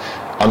 weeks.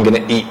 I'm going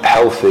to eat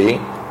healthy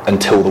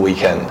until the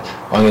weekend.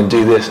 I'm going to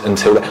do this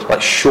until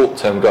like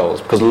short-term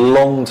goals, because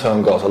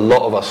long-term goals, a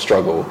lot of us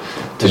struggle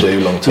to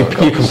do long-term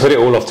goals. You can put it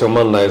all off till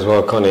Monday as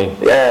well, can't you?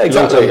 Yeah,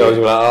 exactly. Long-term goals,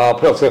 you're like, I'll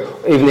put it off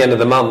till even the end of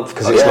the month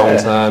because it's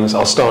long-term. So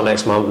I'll start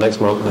next month.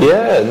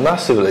 Yeah,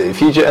 massively.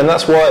 And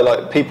that's why,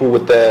 like, people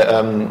with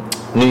their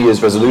New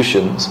Year's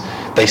resolutions,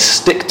 they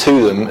stick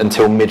to them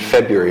until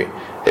mid-February.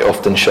 It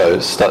often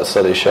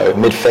studies show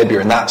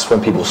mid-February, and that's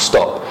when people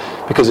stop,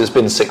 because it's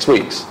been 6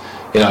 weeks.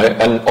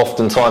 And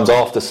oftentimes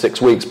after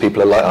 6 weeks,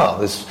 people are like,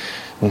 this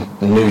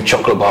new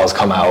chocolate bars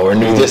come out, or a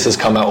new this has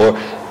come out, or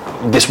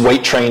this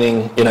weight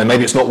training,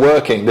 maybe it's not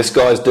working. This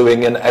guy's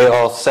doing an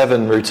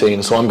AR7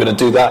 routine, so I'm going to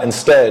do that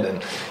instead.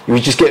 And we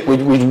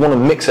want to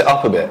mix it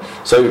up a bit.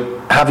 So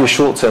have your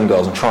short-term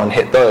goals and try and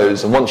hit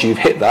those. And once you've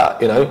hit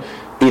that,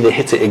 either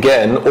hit it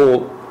again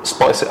or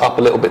spice it up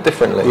a little bit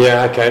differently.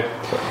 Yeah, okay.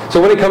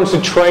 So when it comes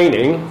to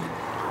training,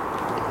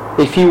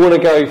 if you want to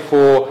go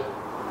for...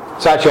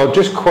 So actually, I'll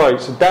just quote.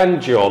 So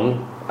Dan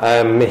John,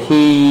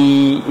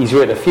 he's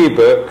written a few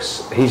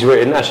books. He's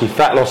written, actually,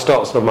 Fat Loss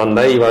Starts on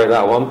Monday. He wrote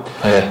that one.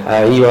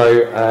 He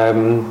wrote...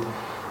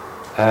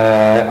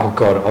 I've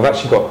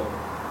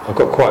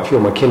got quite a few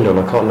on my Kindle.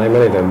 I can't name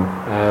any of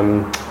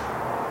them.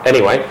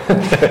 Anyway,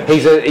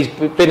 he's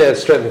been a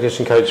strength and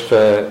conditioning coach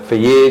for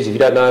years. If you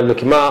don't know him,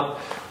 look him up.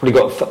 Probably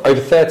got over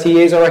 30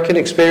 years, I reckon,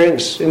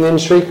 experience in the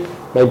industry,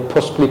 maybe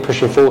possibly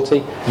pushing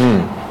 40.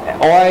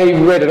 I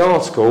read an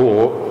article,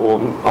 or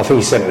I think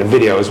he sent it in a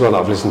video as well that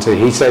I've listened to.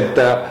 He said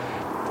that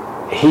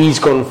he's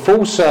gone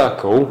full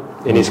circle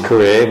in his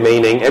career,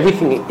 meaning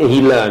everything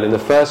he learned in the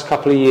first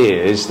couple of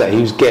years that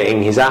he was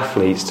getting his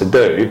athletes to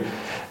do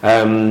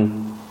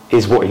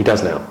is what he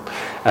does now.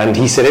 And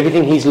he said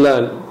everything he's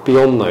learned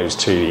beyond those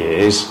 2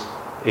 years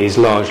is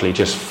largely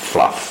just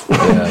fluff.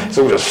 It's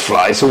all just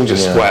fluff, it's all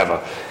just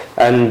whatever.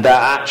 And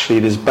that actually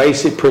there's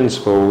basic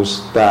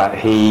principles that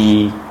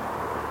he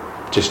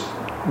just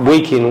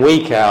week in,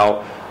 week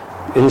out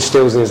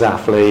instills in his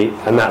athlete,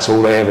 and that's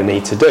all they ever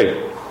need to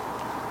do.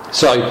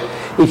 So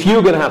if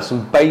you're going to have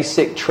some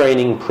basic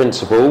training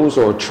principles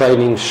or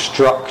training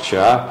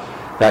structure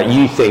that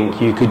you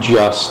think you could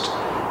just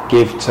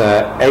give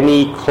to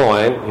any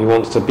client who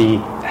wants to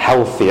be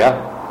healthier,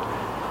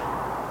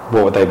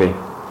 what would they be?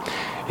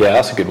 Yeah,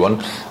 that's a good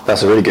one.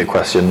 That's a really good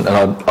question,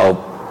 and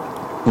I'll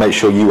make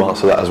sure you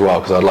answer that as well,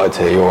 because I'd like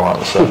to hear your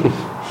answer.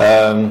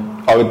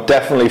 I would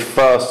definitely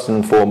first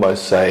and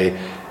foremost say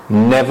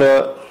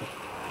never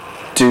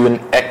do an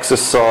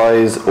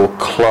exercise or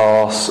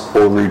class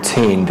or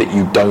routine that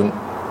you don't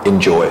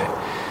enjoy.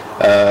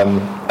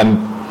 And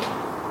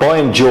by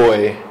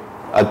enjoy,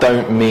 I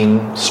don't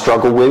mean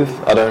struggle with.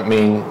 I don't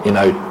mean,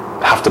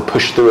 have to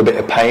push through a bit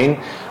of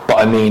pain. But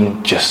I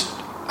mean just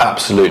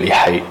absolutely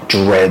hate,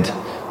 dread,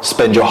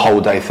 spend your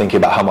whole day thinking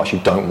about how much you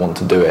don't want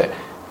to do it.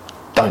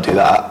 Don't do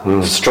that.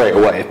 Straight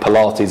away. If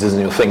Pilates isn't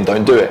your thing,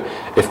 don't do it.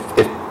 If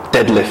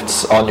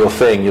deadlifts aren't your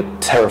thing, you're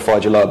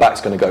terrified your lower back's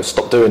going to go,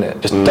 stop doing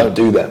it. Just don't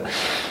do them.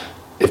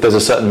 If there's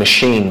a certain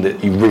machine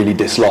that you really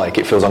dislike,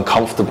 it feels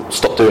uncomfortable,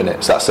 stop doing it.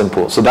 It's that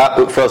simple. So that,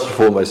 first and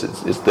foremost,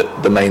 is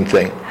the main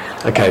thing.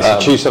 Okay, so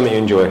choose something you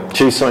enjoy.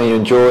 Choose something you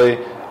enjoy.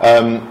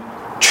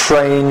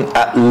 Train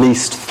at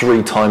least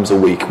 3 times a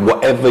week.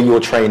 Whatever your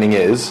training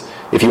is,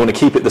 if you want to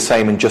keep it the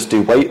same and just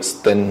do weights,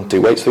 then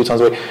do weights 3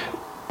 times a week.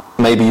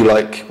 Maybe you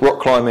like rock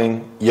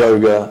climbing,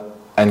 yoga,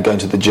 and going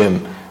to the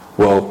gym.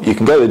 Well, you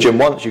can go to the gym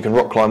once, you can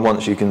rock climb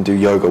once, you can do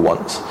yoga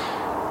once.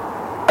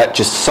 At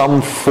just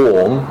some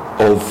form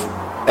of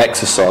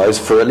exercise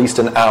for at least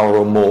an hour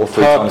or more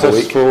 3 times a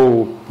week.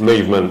 Purposeful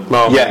movement.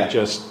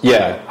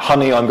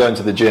 Honey, I'm going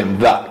to the gym.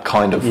 That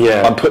kind of.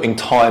 Yeah. I'm putting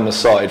time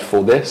aside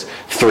for this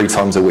 3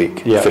 times a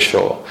week for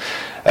sure.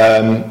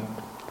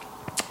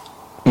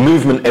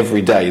 Movement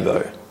every day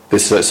though.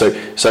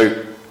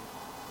 So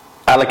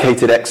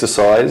allocated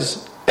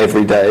exercise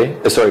every day.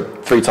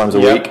 3 times a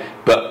week.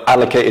 But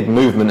allocated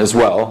movement as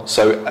well,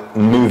 so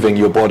moving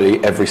your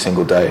body every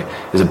single day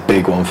is a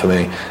big one for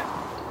me.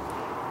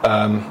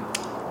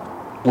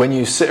 When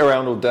you sit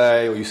around all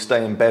day or you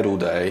stay in bed all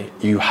day,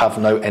 you have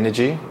no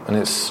energy, and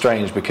it's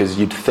strange because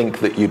you'd think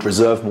that you'd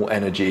reserve more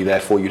energy,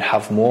 therefore you'd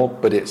have more,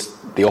 but it's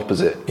the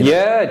opposite.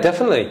 Yeah,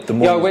 definitely.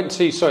 I went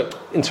to, sorry,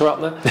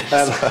 interrupt there.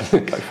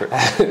 Go for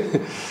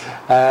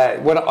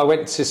it. When I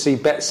went to see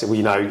Betsy,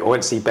 I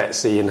went to see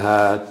Betsy in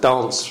her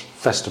dance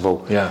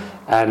festival. Yeah.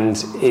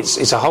 And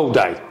it's a whole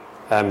day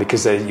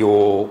because you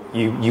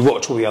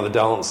watch all the other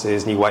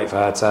dances and you wait for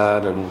her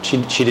turn, and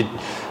she did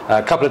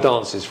a couple of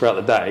dances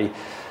throughout the day.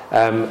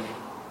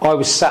 I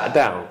was sat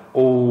down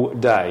all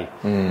day,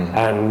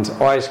 and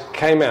I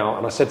came out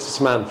and I said to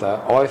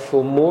Samantha, I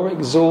feel more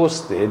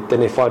exhausted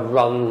than if I'd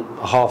run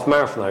a half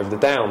marathon over the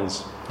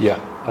Downs. Yeah.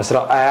 I said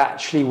I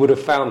actually would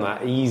have found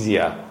that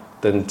easier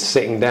than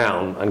sitting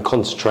down and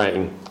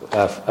concentrating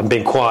and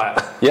being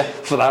quiet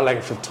for that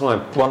length of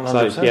time.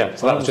 100%.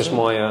 So that was just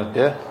my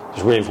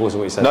just reinforcing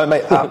what you said. No,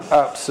 mate,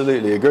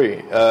 absolutely agree.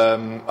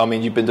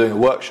 You've been doing a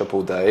workshop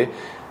all day.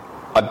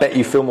 I bet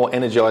you feel more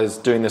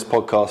energised doing this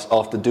podcast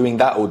after doing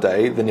that all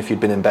day than if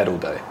you'd been in bed all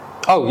day.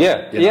 Oh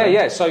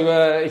yeah. So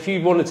if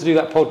you wanted to do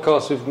the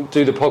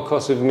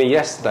podcast with me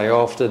yesterday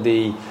after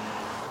the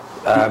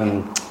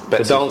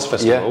dance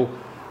festival,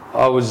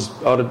 I don't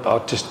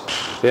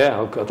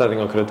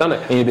think I could have done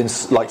it. And you've been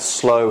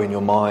slow in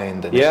your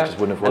mind, and it just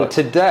wouldn't have worked.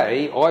 And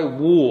today I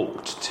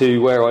walked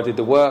to where I did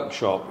the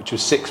workshop, which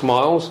was 6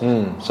 miles.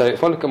 So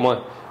if I look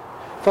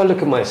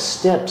at my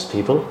steps,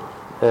 people.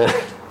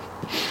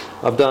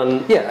 I've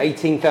done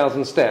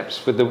 18,000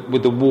 steps with the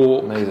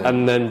walk. Amazing.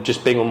 And then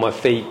just being on my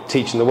feet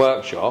teaching the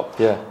workshop.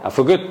 Yeah, I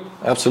feel good.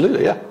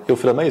 Absolutely, yeah, you'll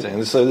feel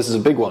amazing. So this is a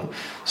big one.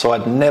 So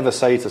I'd never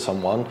say to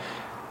someone,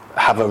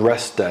 have a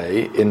rest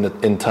day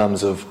in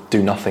terms of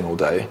do nothing all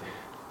day.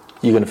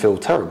 You're going to feel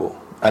terrible,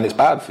 and it's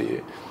bad for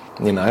you.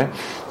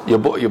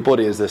 Your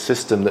body is the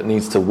system that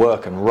needs to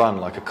work and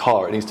run like a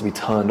car. It needs to be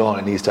turned on.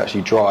 It needs to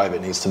actually drive.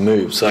 It needs to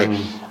move. So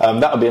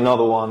that would be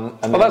another one.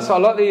 And I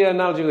like the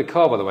analogy of the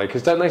car, by the way,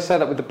 because don't they say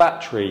that with the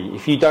battery?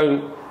 If you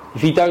don't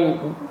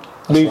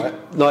move,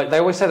 right. Like they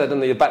always say that, don't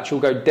they? The battery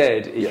will go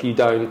dead if you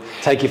don't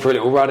take it for a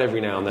little run every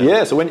now and then.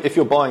 Yeah. So if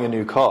you're buying a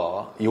new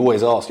car, you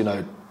always ask,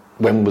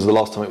 when was the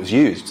last time it was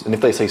used? And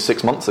if they say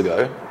 6 months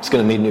ago, it's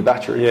going to need a new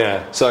battery.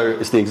 Yeah. So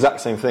it's the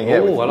exact same thing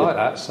here. Oh, I like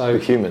that. So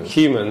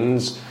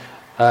humans.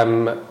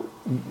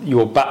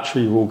 Your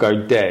battery will go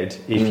dead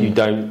if you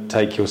don't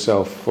take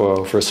yourself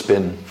for a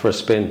spin.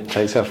 Take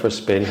yourself for a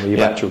spin, or your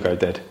battery will go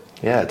dead.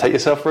 Yeah, take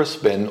yourself for a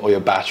spin, or your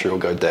battery will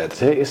go dead.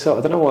 Take yourself.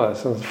 I don't know why. I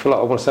feel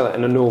like I want to say that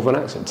in a northern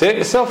accent. Take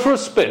yourself for a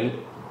spin,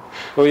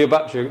 or your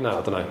battery. No,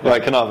 I don't know.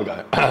 Right, can I have a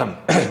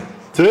go?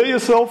 Take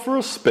yourself for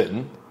a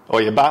spin,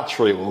 or your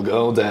battery will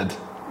go dead.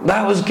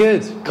 That was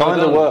good. Kind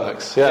of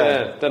works.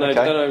 Yeah. Don't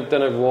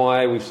know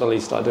why we've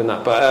suddenly started doing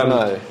that, but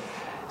no.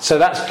 So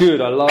that's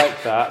good. I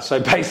like that. So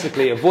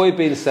basically, avoid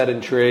being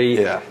sedentary.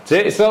 Yeah.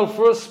 Take yourself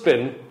for a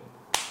spin,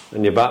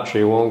 and your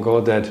battery won't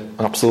go dead.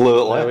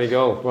 Absolutely. There we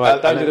go.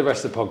 Right. Don't do the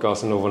rest of the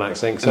podcast in northern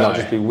accent, because that'll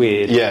just be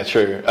weird. Yeah,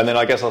 true. And then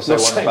I guess I'll say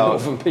one about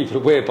northern people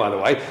are weird, by the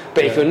way.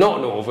 But if you're not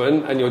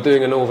northern and you're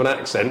doing a northern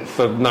accent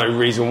for no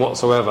reason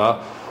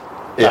whatsoever,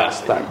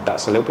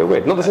 that's a little bit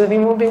weird. Not that there's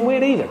anything wrong with being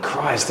weird either.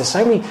 Christ, there's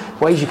so many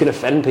ways you can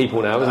offend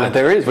people now, isn't there?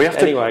 There is. We have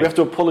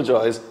to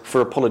apologise for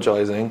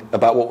apologising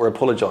about what we're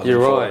apologising for. You're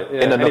right.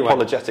 Yeah. In an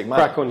apologetic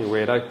manner. Crack on, you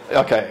weirdo.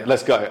 Okay,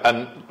 let's go.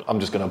 And I'm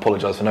just going to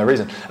apologise for no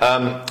reason.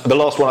 The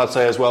last one I'd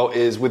say as well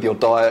is with your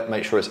diet,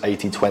 make sure it's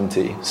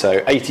 80-20. So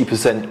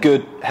 80%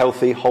 good,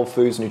 healthy, whole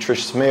foods,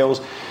 nutritious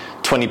meals,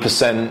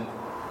 20%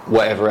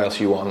 whatever else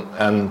you want.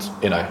 And,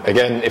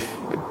 again, if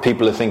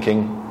people are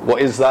thinking,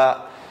 what is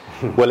that?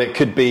 Well, it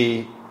could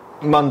be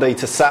Monday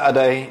to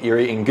Saturday, you're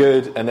eating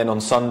good, and then on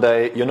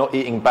Sunday, you're not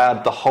eating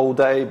bad the whole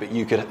day, but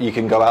you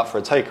can go out for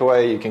a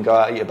takeaway, you can go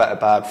out, eat a bit of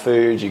bad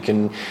food, you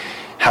can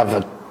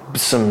have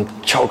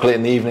some chocolate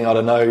in the evening, I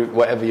don't know,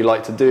 whatever you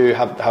like to do,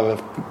 have a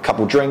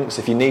couple drinks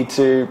if you need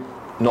to.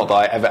 Not that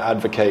I ever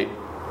advocate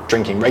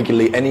drinking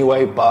regularly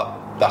anyway,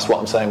 but that's what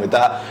I'm saying with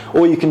that.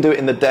 Or you can do it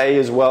in the day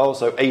as well,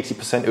 so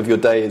 80% of your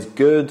day is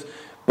good,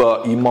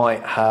 but you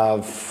might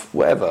have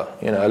whatever,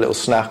 a little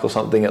snack or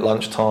something at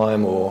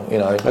lunchtime, or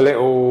a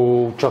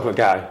little chocolate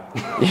guy.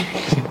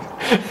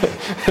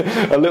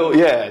 A little,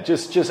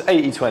 just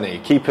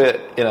 80-20. Keep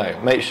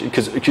it, make sure,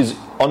 because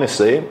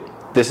honestly,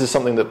 this is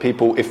something that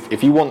people,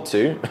 if you want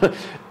to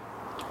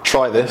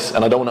try this,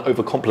 and I don't want to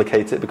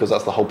overcomplicate it because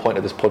that's the whole point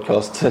of this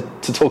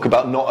podcast, to talk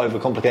about not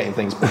overcomplicating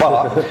things,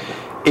 but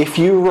if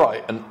you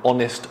write an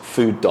honest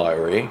food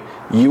diary,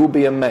 you will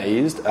be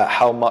amazed at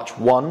how much,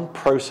 one,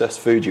 processed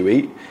food you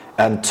eat,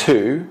 and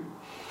two,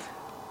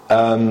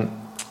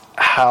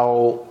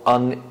 how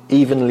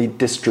unevenly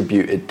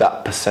distributed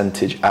that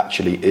percentage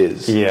actually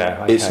is.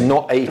 Yeah, okay. It's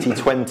not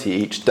 80-20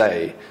 each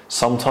day.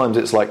 Sometimes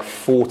it's like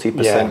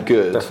 40%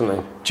 good.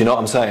 Definitely. Do you know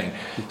what I'm saying?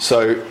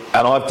 So,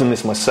 and I've done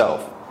this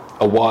myself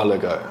a while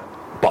ago,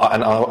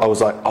 and I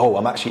was like,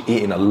 I'm actually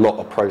eating a lot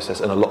of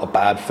processed and a lot of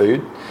bad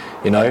food,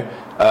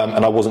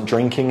 and I wasn't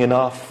drinking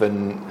enough,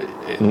 and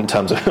in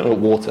terms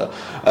of water,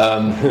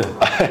 but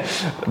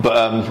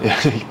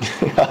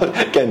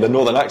again, the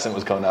northern accent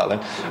was coming out then.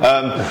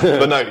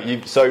 But no, the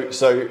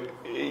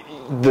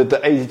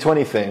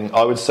 80-20 thing,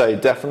 I would say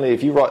definitely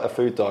if you write a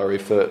food diary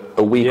for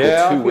a week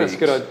or 2 weeks,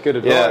 that's good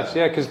advice.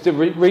 Yeah, because the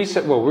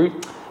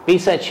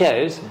research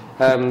shows.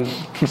 I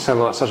sound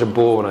like such a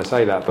bore when I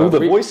say that. But all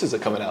the voices are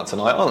coming out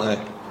tonight, aren't they?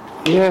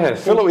 Yeah. I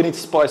feel like we need to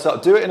spice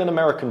up. Do it in an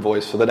American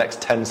voice for the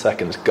next 10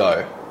 seconds.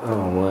 Go.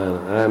 Oh,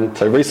 man.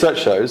 So research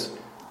shows.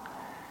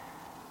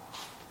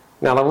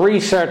 Now, the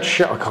research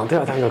shows... I can't do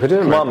it. I don't think I could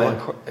do it. Come on, man.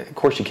 Of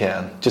course you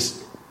can.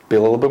 Just be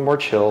a little bit more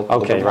chill.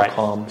 Okay, right.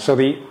 Calm. So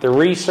the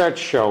research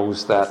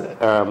shows that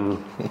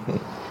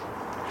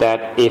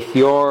that if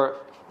you're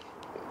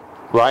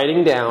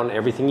writing down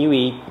everything you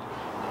eat,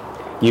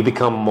 you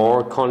become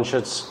more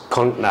conscious.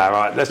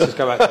 Let's just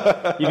go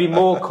back. You be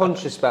more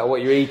conscious about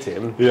what you're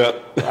eating. Yeah.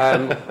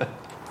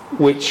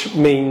 Which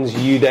means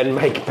you then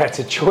make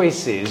better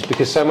choices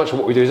because so much of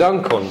what we do is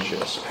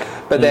unconscious.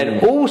 But then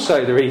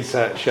also the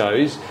research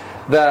shows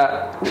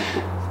that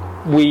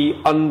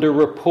we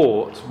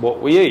underreport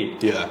what we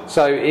eat. Yeah.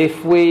 So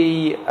if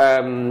we,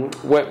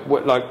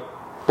 like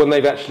when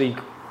they've actually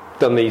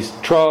done these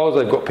trials,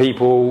 they've got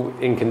people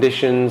in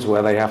conditions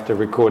where they have to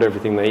record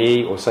everything they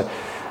eat, or so.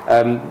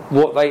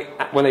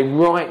 When they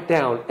write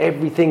down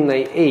everything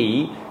they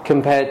eat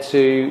compared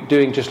to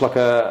doing just like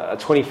a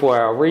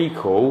 24-hour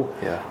recall,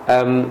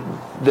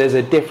 there's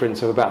a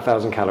difference of about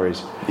 1,000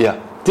 calories. Yeah.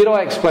 Did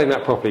I explain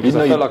that properly? Because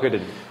I felt like I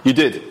didn't. You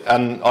did,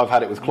 and I've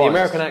had it with clients. The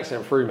American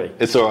accent threw me.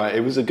 It's all right.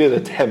 It was a good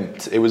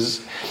attempt. It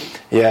was,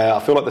 I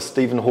feel like the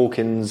Stephen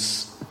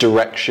Hawking's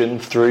direction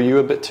threw you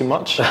a bit too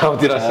much. Oh,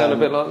 did I sound a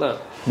bit like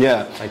that?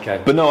 Yeah.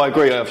 Okay. But no, I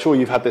agree. I'm sure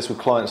you've had this with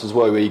clients as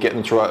well, where you get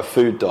them to write a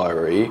food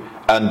diary,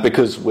 and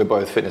because we're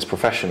both fitness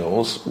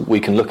professionals,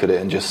 we can look at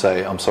it and just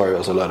say, I'm sorry, it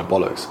was a load of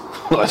bollocks.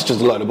 It's just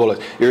a load of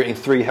bollocks. You're eating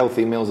 3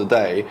 healthy meals a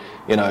day,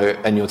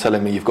 and you're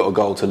telling me you've got a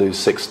goal to lose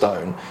 6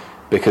 stone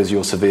because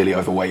you're severely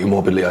overweight, you're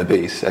morbidly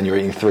obese, and you're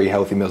eating 3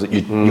 healthy meals.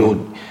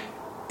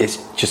 It's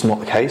just not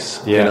the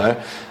case,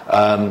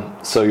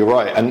 So you're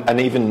right.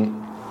 And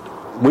even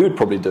we would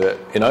probably do it,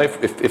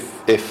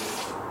 if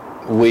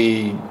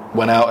we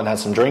went out and had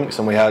some drinks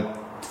and we had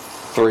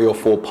 3 or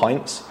 4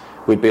 pints,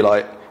 we'd be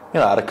like,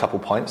 I had a couple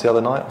pints the other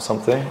night or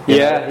something.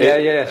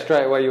 Yeah.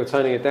 Straight away you're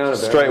toning it down a bit.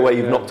 Straight away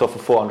you've knocked off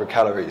 400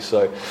 calories.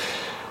 So,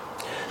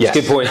 yes.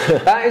 Good point.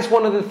 That is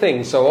one of the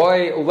things. So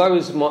although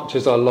as much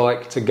as I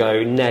like to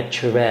go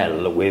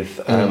naturel with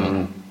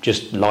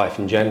just life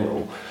in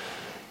general,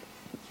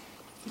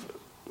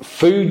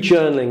 food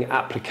journaling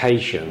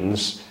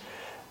applications,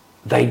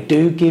 they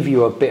do give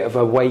you a bit of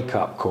a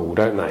wake-up call,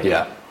 don't they?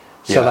 Yeah.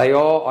 So they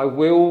are, I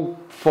will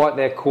fight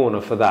their corner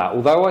for that.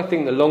 Although I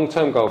think the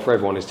long-term goal for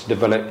everyone is to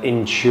develop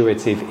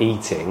intuitive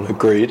eating.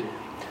 Agreed.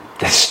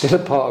 There's still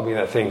a part of me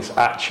that thinks,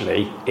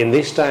 actually, in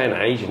this day and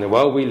age, in the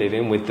world we live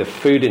in, with the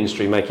food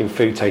industry making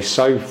food taste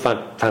so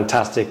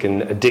fantastic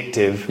and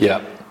addictive,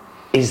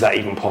 is that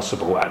even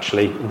possible,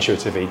 actually,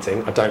 intuitive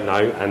eating? I don't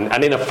know.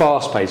 And in a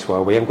fast-paced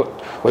world, we haven't got,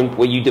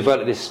 where you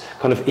develop this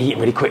kind of eating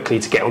really quickly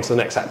to get onto the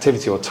next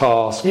activity or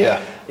task,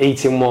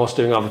 eating whilst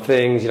doing other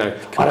things, I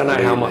don't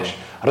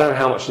know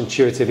how much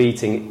intuitive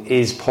eating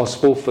is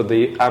possible for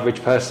the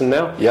average person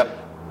now.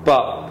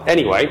 But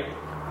anyway,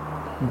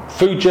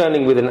 food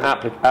journaling with an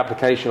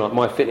application like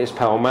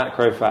MyFitnessPal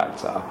Macro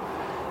Factor,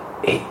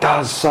 it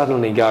does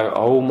suddenly go,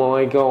 oh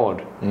my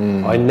God,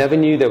 I never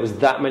knew there was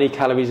that many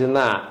calories in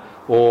that.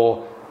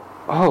 Or,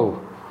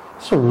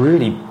 it's a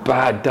really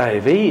bad day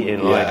of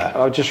eating.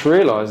 I just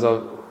realised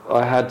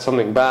I had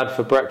something bad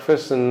for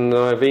breakfast and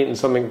I've eaten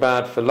something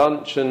bad for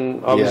lunch,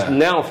 and I was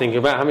now thinking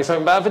about having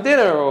something bad for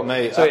dinner.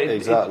 Mate, so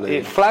exactly.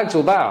 It flags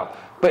all that out.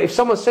 But if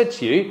someone said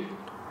to you,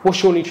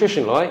 what's your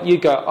nutrition like? You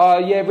go, oh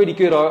yeah, really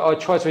good. I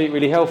try to eat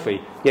really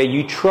healthy. Yeah,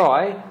 you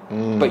try,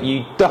 but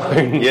you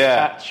don't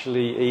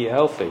actually eat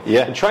healthy.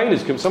 Yeah. And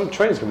some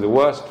trainers can be the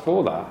worst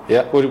for that.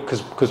 Yeah. Well,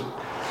 because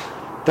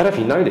I don't know if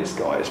you know this,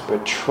 guys,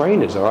 but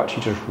trainers are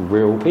actually just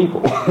real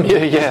people.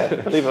 yeah.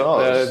 Believe it or not.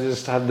 They're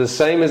just have the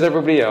same as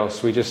everybody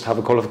else. We just have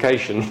a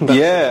qualification.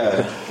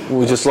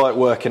 We just like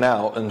working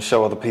out and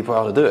show other people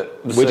how to do it.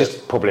 We're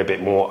just probably a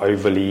bit more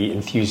overly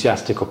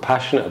enthusiastic or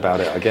passionate about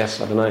it, I guess.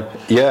 I don't know.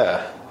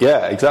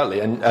 Yeah,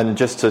 exactly. And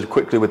just to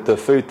quickly with the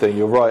food thing,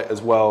 you're right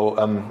as well.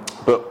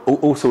 But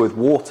also with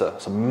water,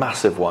 it's a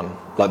massive one.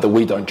 Like that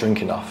we don't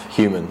drink enough,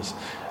 humans.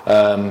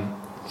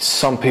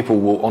 Some people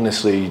will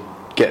honestly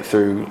get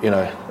through,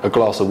 a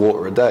glass of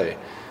water a day,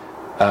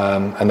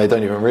 and they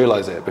don't even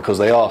realise it because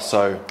they are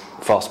so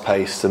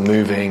fast-paced and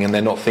moving, and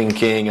they're not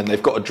thinking, and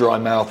they've got a dry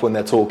mouth when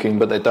they're talking,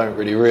 but they don't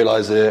really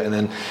realise it, and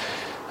then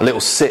a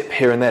little sip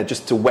here and there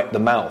just to wet the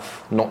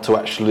mouth, not to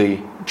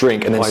actually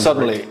drink, and then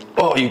suddenly,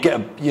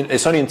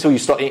 it's only until you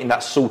start eating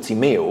that salty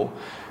meal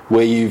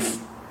where you've,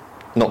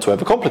 not to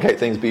overcomplicate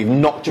things, but you've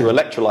knocked your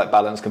electrolyte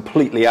balance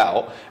completely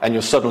out and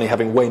you're suddenly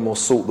having way more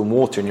salt than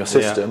water in your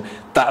system.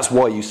 That's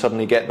why you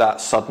suddenly get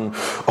that sudden,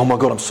 oh my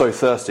God, I'm so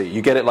thirsty.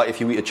 You get it like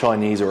if you eat a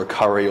Chinese or a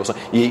curry or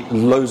something, you eat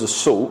loads of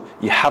salt,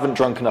 you haven't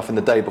drunk enough in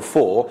the day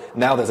before,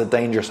 now there's a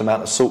dangerous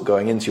amount of salt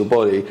going into your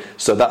body,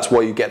 so that's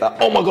why you get that,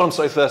 oh my God, I'm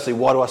so thirsty,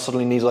 why do I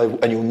suddenly need low,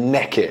 and you'll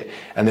neck it,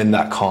 and then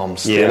that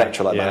calms the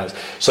electrolyte balance.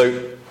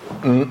 So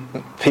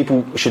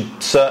people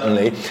should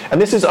certainly, and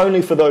this is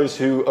only for those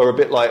who are a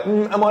bit like,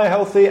 am I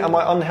healthy, am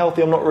I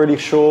unhealthy, I'm not really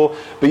sure,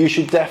 but you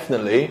should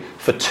definitely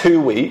for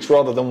 2 weeks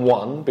rather than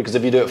one, because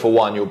if you do it for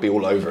one you'll be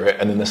all over it,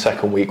 and then the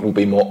second week will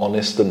be more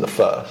honest than the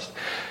first.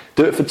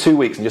 Do it for 2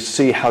 weeks and just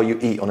see how you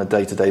eat on a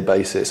day-to-day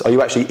basis. Are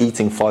you actually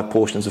eating 5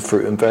 portions of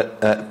fruit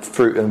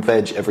and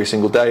veg every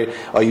single day?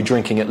 Are you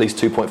drinking at least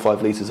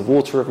 2.5 litres of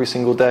water every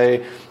single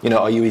day?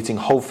 Are you eating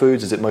whole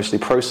foods? Is it mostly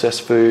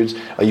processed foods?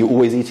 Are you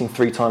always eating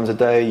 3 times a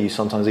day? Are you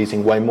sometimes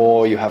eating way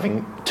more? Are you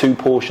having 2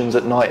 portions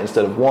at night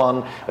instead of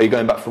 1? Are you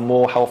going back for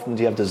more? How often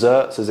do you have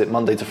desserts? Is it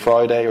Monday to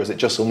Friday, or is it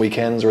just on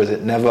weekends, or is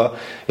it never?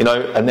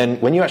 And then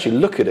when you actually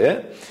look at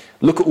it,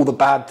 look at all the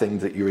bad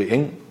things that you're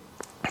eating,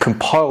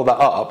 compile that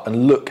up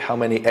and look how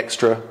many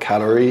extra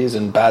calories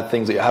and bad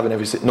things that you're having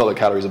not that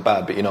calories are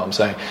bad, but you know what I'm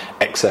saying,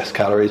 excess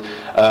calories,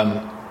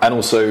 and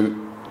also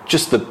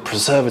just the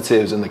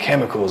preservatives and the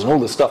chemicals and all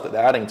the stuff that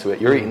they're adding to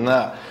it. You're eating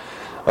that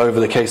over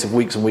the case of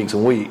weeks and weeks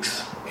and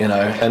weeks, and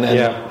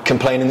then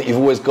complaining that you've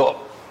always got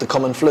the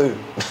common flu.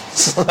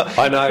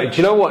 I know. Do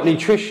you know what?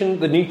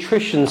 The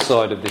nutrition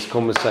side of this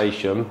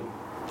conversation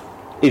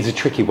is a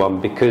tricky one,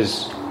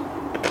 because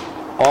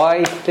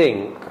I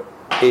think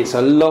it's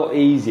a lot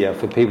easier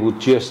for people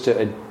just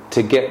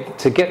to get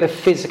the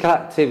physical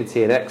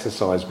activity and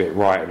exercise bit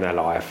right in their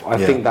life.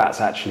 I think that's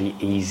actually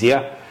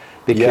easier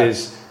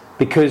because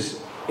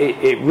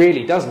it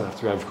really doesn't have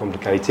to be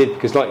overcomplicated.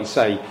 Because, like you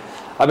say,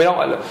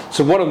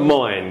 so one of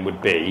mine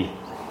would be,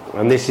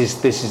 and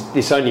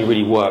this only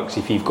really works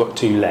if you've got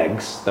 2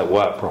 legs that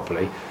work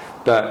properly.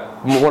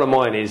 But one of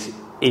mine is,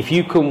 if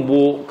you can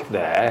walk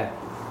there,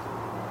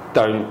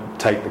 don't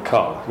take the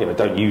car,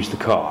 don't use the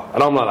car.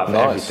 And I'm like that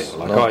for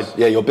everything. Nice.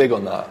 You're big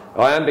on that.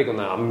 I am big on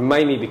that,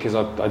 mainly because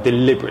I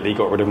deliberately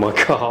got rid of my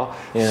car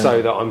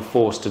so that I'm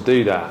forced to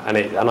do that,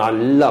 and I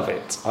love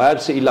it. I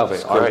absolutely love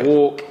it. I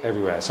walk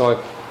everywhere,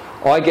 so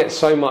I get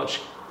so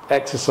much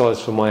exercise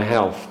for my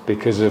health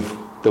because of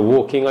the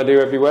walking I do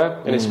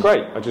everywhere, and it's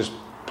great. I just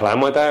plan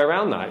my day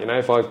around that.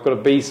 If I've got to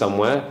be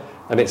somewhere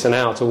and it's an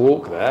hour to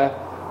walk there,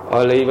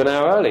 I leave an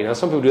hour early. Now,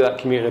 some people do that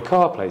commute in a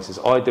car places.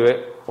 I do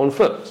it on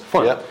foot. It's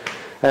fine.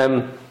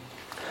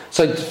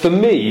 So for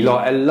me,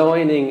 like,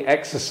 aligning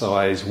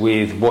exercise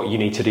with what you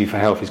need to do for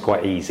health is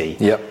quite easy.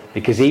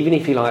 Because even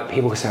if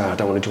people say, I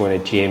don't want to join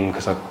a gym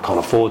because I can't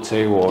afford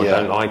to, or I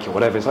don't like it,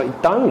 whatever. It's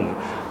like, don't.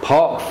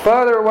 Park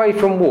further away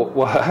from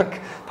work.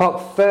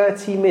 Park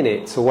 30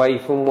 minutes away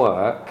from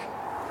work.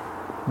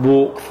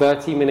 Walk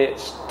 30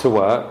 minutes to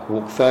work.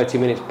 Walk 30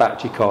 minutes back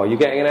to your car. You're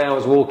getting an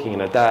hour's walking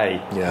in a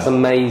day. It's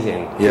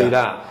amazing. Do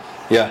that.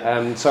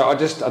 So I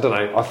don't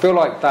know. I feel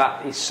like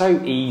that is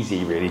so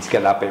easy, really, to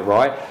get that bit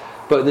right.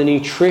 But the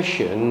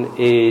nutrition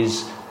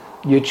is,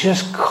 you're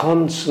just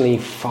constantly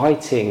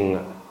fighting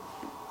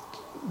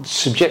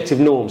subjective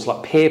norms,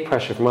 like peer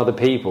pressure from other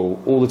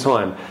people all the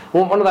time.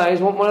 Want one of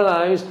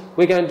those,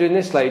 we're going doing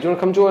this later, do you want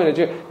to come join?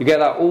 You get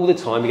that all the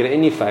time, you get it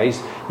in your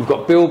face. You've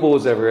got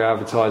billboards everywhere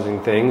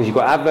advertising things, you've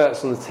got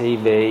adverts on the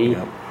TV.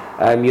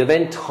 You're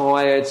then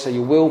tired, so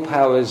your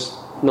willpower's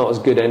not as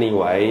good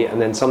anyway, and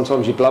then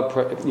sometimes your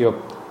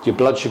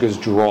blood sugars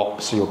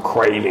drop, so you're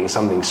craving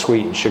something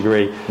sweet and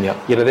sugary.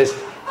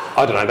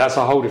 I don't know, that's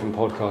a whole different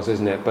podcast,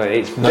 isn't it? But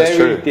it's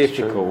very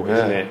difficult,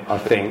 isn't it, I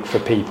think, for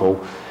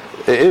people.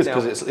 It is,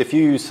 because if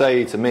you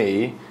say to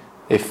me,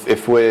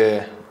 if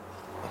we're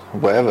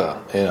whatever,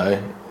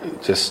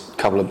 just a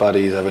couple of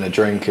buddies having a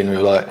drink, and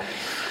we're like,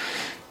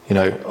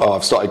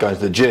 I've started going to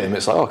the gym,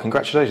 it's like, oh,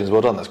 congratulations,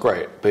 well done, that's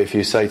great. But if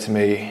you say to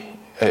me,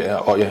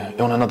 oh yeah, you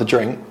want another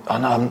drink? Oh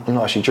no, I'm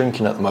not actually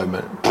drinking at the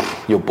moment.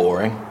 You're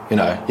boring. You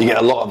get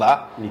a lot of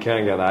that. You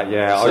can get that,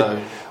 yeah.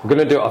 I'm going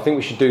to do. I think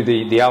we should do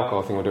the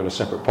alcohol thing. We're doing a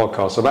separate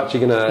podcast. So I'm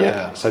actually going to.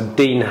 Yeah. So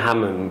Dean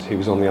Hammond, who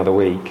was on the other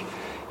week,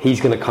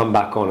 he's going to come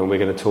back on, and we're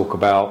going to talk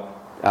about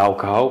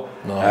alcohol.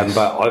 Nice.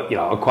 But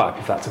I'm quite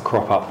happy for that to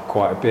crop up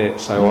quite a bit.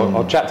 So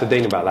I'll chat to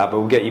Dean about that. But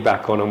we'll get you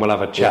back on, and we'll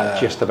have a chat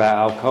just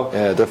about alcohol.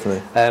 Yeah,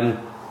 definitely.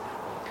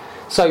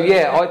 So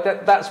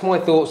yeah, that's my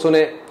thoughts on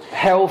it.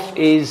 Health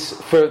is,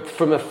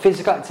 from a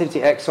physical activity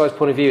exercise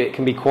point of view, it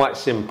can be quite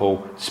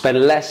simple.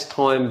 Spend less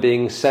time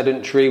being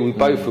sedentary. We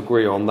both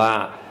agree on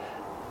that.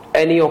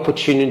 Any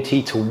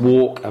opportunity to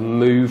walk and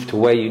move to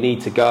where you need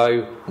to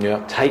go,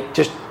 take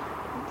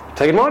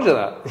advantage of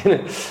that.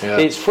 Yeah.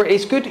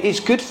 It's good.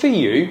 It's good for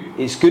you.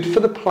 It's good for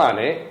the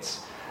planet.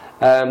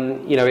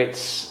 It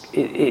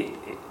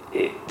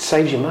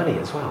saves you money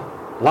as well.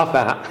 Love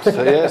that.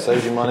 So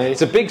saves you money.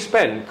 It's a big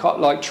spend,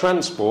 like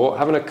transport,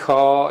 having a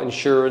car,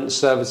 insurance,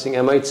 servicing,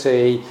 MOT.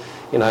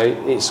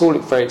 It's all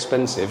very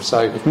expensive.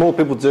 So if more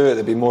people do it,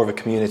 there'd be more of a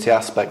community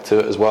aspect to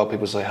it as well.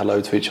 People say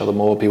hello to each other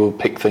more. People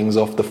pick things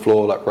off the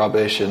floor like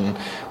rubbish and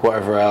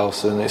whatever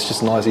else, and it's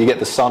just nice. You get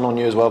the sun on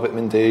you as well,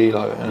 vitamin D.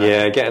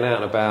 Yeah, getting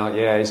out and about.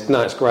 Yeah,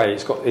 it's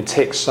great. It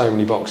ticks so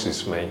many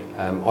boxes for me.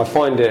 I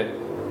find it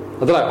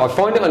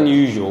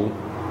unusual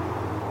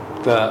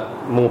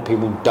that more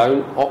people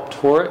don't opt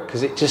for it,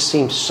 because it just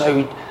seems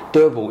so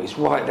doable. It's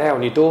right there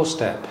on your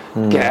doorstep.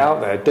 Get out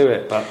there, do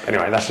it. But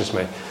anyway, that's just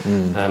me.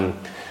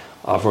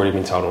 I've already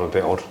been told I'm a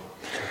bit odd.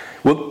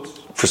 Well,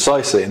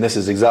 precisely, and this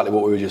is exactly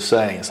what we were just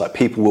saying. It's like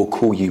people will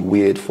call you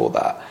weird for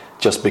that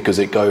just because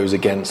it goes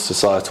against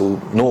societal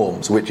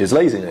norms, which is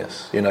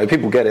laziness.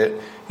 People get it.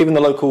 Even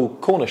the local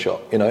corner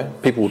shop,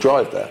 people will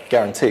drive there,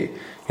 guarantee.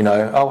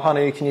 Oh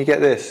honey, can you get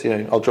this?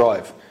 I'll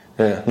drive.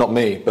 Yeah, not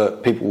me,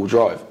 but people will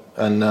drive.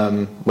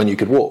 And when you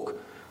could walk,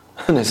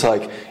 and it's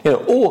like,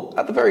 or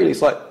at the very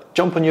least, like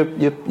jump on your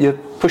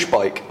push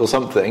bike or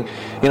something,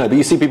 but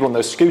you see people on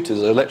those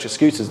scooters, electric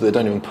scooters, that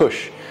don't even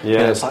push.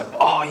 It's like,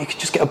 oh, you could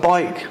just get a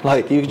bike,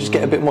 like you could just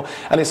get a bit more.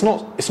 And it's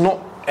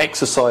not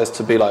exercise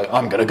to be like,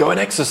 I'm going to go and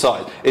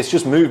exercise. It's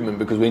just movement,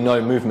 because we know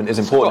movement is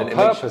important. It's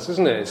got purpose,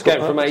 isn't it? It's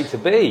getting from A to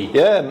B.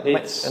 Yeah, and it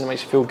makes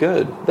you feel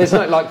good. There's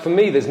for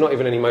me, there's not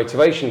even any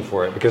motivation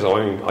for it, because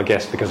I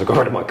guess because I got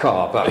rid of my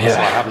car, but I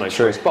have no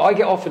choice. But I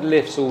get offered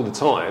lifts all the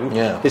time.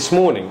 Yeah. This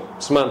morning,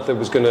 Samantha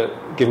was going to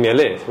give me a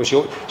lift. Well,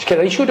 she kept,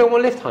 are you sure you don't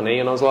want a lift, honey?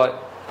 And I was like,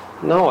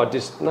 I'm all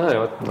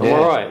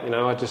right.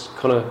 I just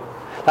kind of.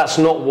 That's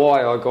not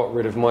why I got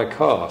rid of my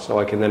car, so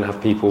I can then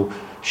have people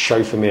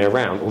chauffeur me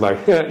around. Although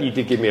you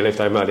did give me a lift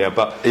home earlier,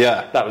 but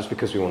that was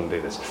because we want to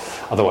do this.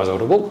 Otherwise, I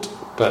would have walked.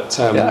 But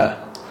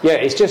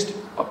it's just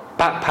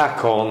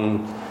backpack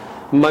on.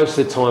 Most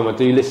of the time, I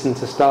do listen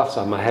to stuff, so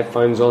I have my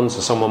headphones on.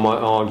 So someone might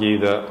argue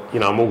that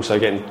I'm also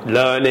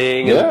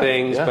learning and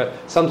things, but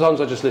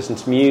sometimes I just listen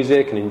to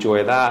music and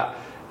enjoy that.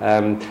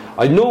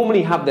 I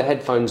normally have the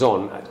headphones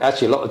on.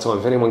 Actually, a lot of the time,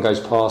 if anyone goes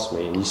past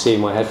me and you see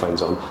my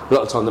headphones on, a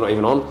lot of the time they're not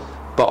even on.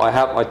 But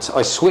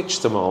I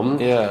switch them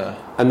on,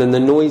 and then the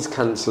noise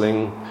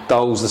cancelling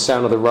dulls the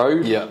sound of the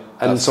road,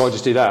 and so I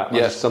just do that.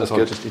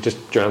 Sometimes it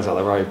just drowns out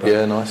the road.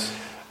 But, nice.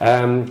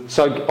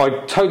 So I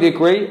totally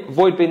agree.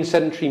 Avoid being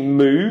sedentary.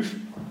 Move.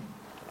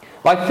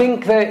 I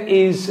think there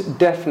is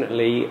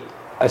definitely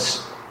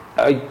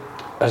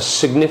a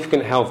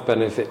significant health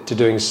benefit to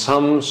doing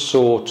some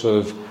sort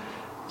of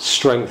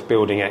strength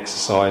building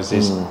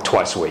exercises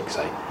twice a week,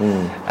 say.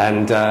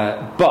 And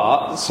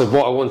so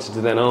what I wanted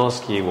to then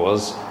ask you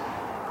was,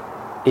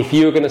 if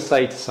you were going to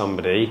say to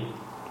somebody,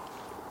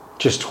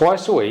 just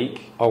twice a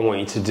week, I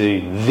want you to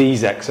do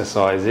these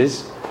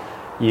exercises.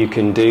 You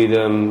can do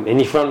them in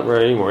your front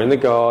room or in the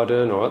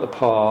garden or at the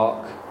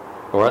park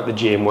or at the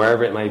gym,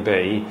 wherever it may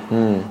be.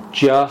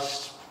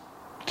 Just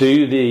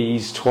do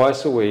these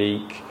twice a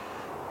week,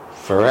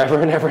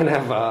 forever and ever and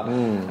ever,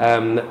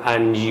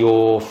 and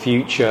your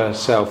future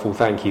self will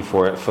thank you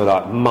for it, for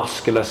that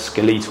muscular,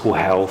 skeletal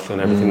health and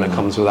everything that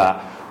comes with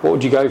that. What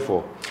would you go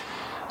for?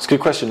 It's a good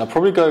question. I'd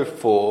probably go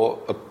for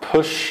a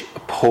push,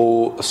 a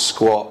pull, a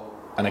squat,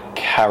 and a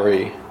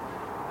carry,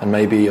 and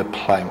maybe a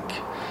plank.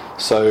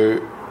 So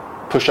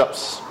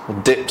push-ups,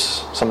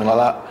 dips, something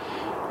like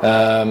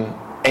that.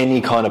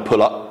 Any kind of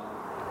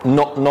pull-up,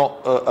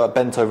 not a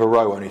bent-over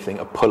row or anything.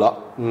 A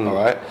pull-up, all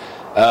right.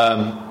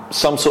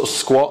 Some sort of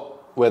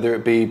squat, whether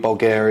it be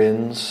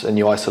Bulgarians and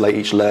you isolate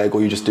each leg,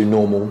 or you just do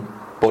normal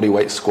body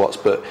weight squats,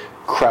 but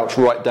crouch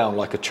right down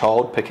like a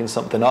child picking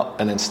something up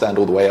and then stand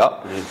all the way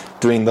up,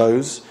 doing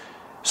those.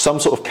 Some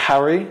sort of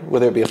carry,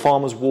 whether it be a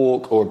farmer's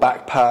walk or a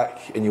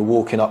backpack and you're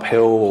walking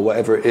uphill or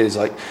whatever it is,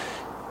 like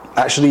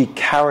actually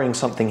carrying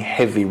something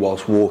heavy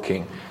whilst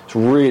walking. It's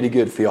really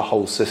good for your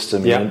whole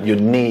system, your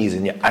knees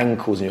and your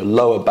ankles and your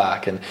lower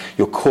back and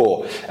your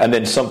core. And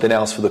then something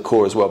else for the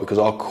core as well, because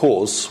our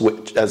cores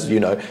switch, as you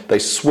know, they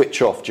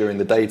switch off during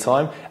the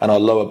daytime, and our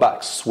lower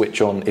backs switch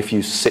on if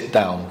you sit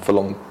down for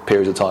long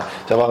periods of time.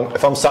 So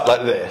if I'm sat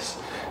like this,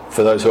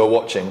 for those who are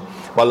watching,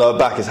 my lower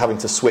back is having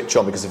to switch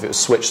on, because if it was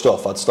switched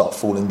off, I'd start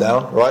falling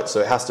down, right?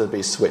 So it has to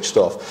be switched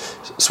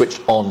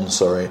on,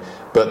 sorry.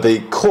 But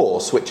the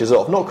core switches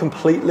off, not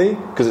completely,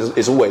 because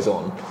it's always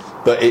on,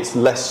 but it's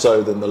less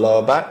so than the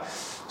lower back.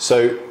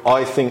 So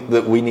I think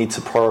that we need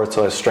to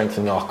prioritise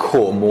strengthening our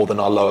core more than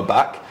our lower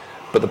back.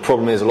 But the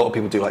problem is, a lot of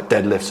people do like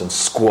deadlifts and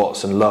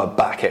squats and lower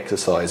back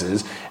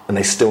exercises, and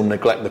they still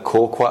neglect the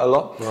core quite a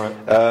lot. Right.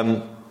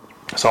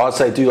 So I'd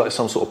say do like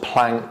some sort of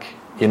plank,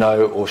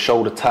 or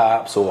shoulder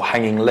taps or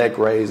hanging leg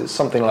raises,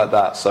 something like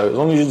that. So as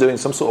long as you're doing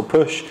some sort of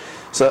push,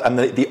 and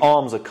the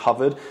arms are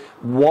covered,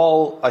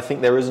 while I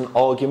think there is an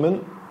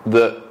argument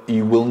that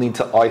you will need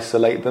to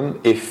isolate them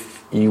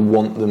if you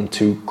want them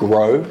to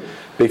grow.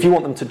 But if you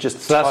want them to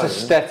just that's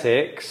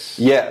aesthetics,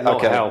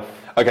 not health.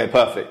 Okay,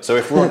 perfect. So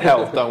if we're on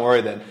health, don't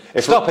worry then.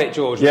 Stop it,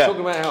 George. We're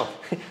talking about health.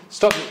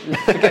 Stop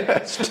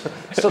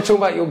talking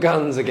about your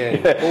guns again.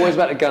 Yeah. Always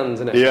about the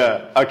guns, isn't it?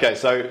 Yeah. Okay,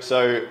 so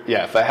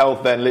for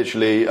health then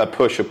literally a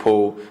push, a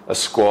pull, a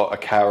squat, a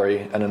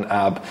carry and an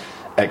ab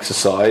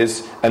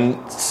exercise.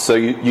 And so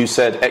you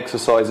said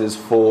exercises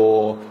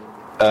for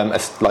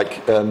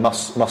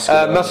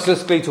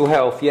musculoskeletal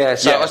health, yeah.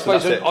 So I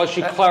suppose I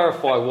should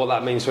clarify what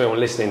that means for anyone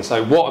listening.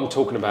 So what I'm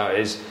talking about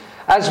is,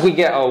 as we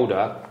get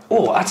older...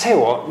 Oh, I tell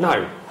you what,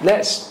 no,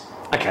 let's...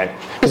 Okay.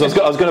 Because I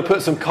was going to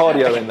put some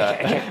cardio in there.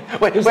 Okay.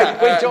 Wait,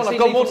 John, I've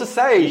got more to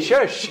say.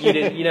 Shush.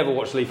 You never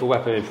watched Lethal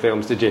Weapon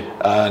films, did you?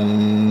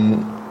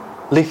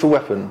 Lethal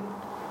Weapon?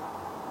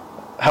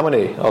 How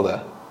many are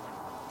there?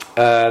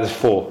 There's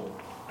 4.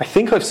 I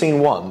think I've seen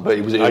one, but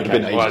it been ages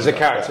ago. There's a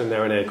character in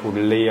there called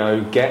Leo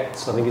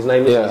Getz, I think his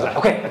name is. Yeah.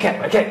 Like,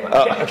 okay.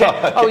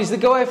 Oh, he's the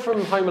guy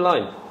from Home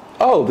Alone.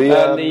 Oh, the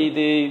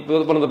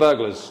one of the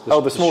burglars.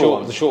 The small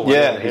one. The short one.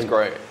 Yeah, he's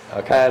great.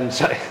 Okay.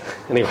 So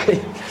anyway,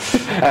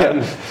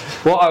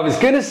 what I was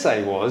going to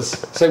say was,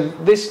 so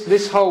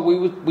this whole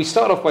we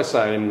started off by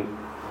saying,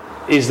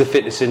 is the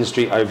fitness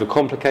industry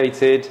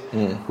overcomplicated?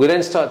 We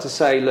then start to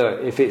say, look,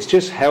 if it's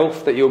just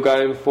health that you're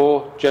going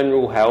for,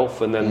 general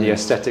health, and then the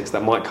aesthetics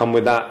that might come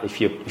with that,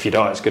 if your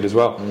diet's good as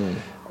well,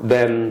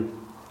 then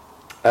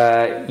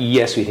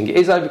yes, we think it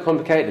is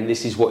overcomplicated, and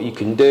this is what you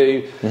can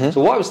do. So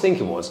what I was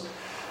thinking was,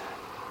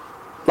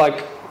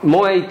 like,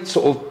 my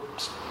sort of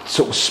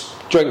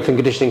strength and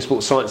conditioning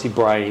sports sciencey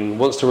brain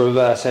wants to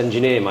reverse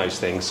engineer most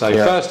things. So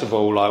first of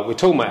all, like, we're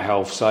talking about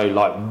health, so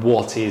like,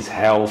 what is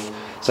health?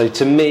 So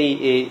to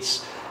me,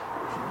 it's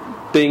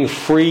being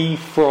free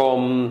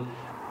from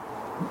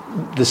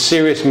the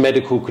serious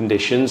medical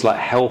conditions like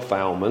health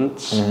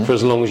ailments for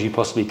as long as you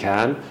possibly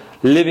can,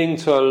 living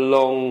to a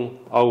long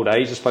old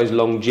age, I suppose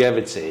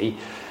longevity,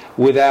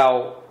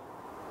 without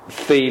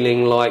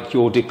feeling like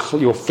your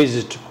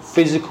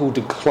physical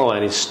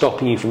decline is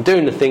stopping you from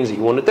doing the things that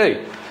you want to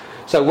do.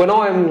 So when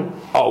I'm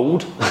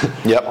old,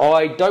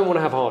 I don't want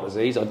to have heart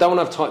disease, I don't want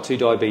to have type 2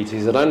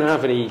 diabetes, I don't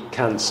have any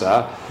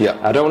cancer,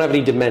 I don't want to have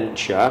any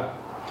dementia,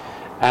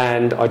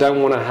 and I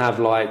don't want to have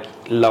like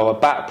lower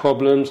back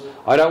problems.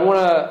 I don't want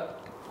to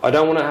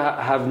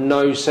have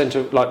no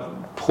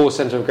poor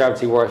centre of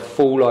gravity where I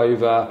fall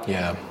over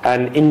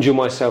and injure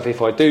myself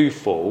if I do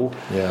fall.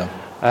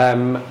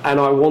 And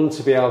I want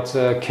to be able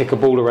to kick a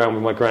ball around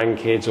with my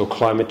grandkids or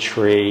climb a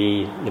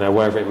tree,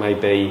 wherever it may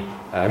be.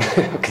 I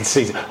can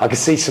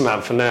see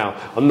Samantha now.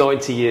 I'm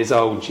 90 years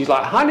old. She's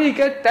like, honey,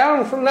 get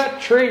down from that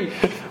tree.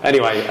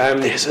 Anyway.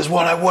 This is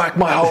what I worked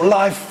my whole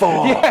life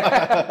for.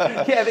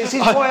 This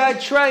is why I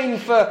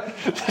trained for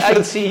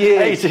 80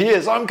 years. 80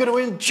 years, I'm going to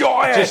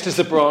enjoy it. Just as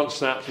the branch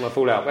snaps and I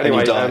fall out. But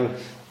anyway. At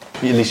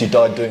least you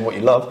died doing what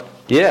you loved.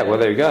 Yeah, well,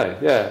 there you go.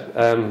 Yeah.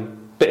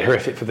 Bit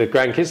horrific for the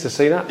grandkids to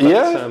see that.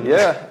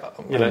 But,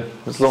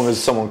 as long as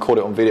someone caught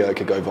it on video, it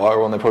could go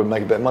viral and they probably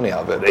make a bit of money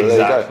out of it. But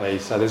exactly.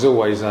 So there's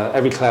always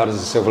every cloud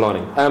has a silver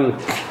lining.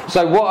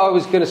 So what I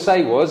was going to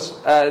say was,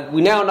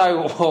 we now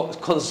know what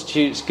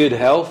constitutes good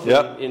health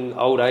in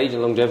old age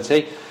and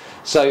longevity.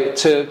 So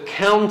to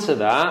counter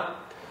that,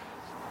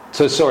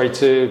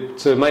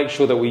 to make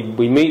sure that we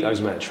meet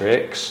those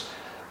metrics,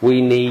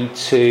 we need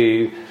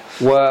to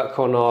work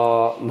on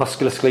our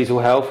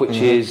musculoskeletal health, which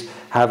is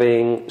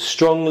having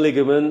strong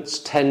ligaments,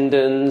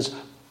 tendons,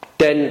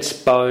 dense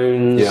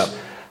bones,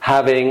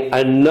 having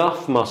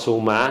enough muscle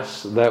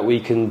mass that we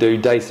can do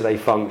day-to-day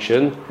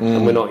function,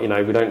 and we're not,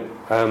 we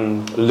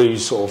don't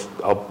lose sort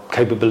of our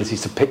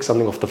capabilities to pick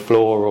something off the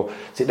floor or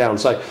sit down.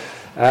 So,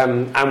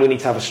 and we need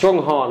to have a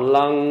strong heart and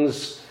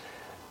lungs,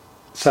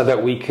 so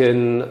that we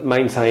can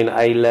maintain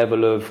a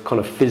level of kind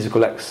of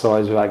physical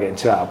exercise without getting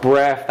too out of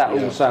breath. That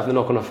will also have the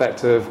knock-on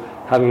effect of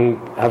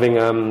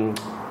having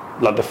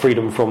like the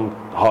freedom from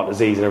heart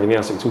disease and everything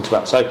else that we talked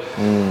about. So.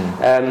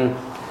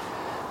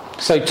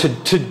 So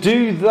to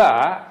do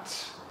that,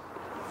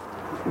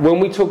 when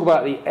we talk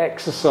about the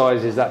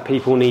exercises that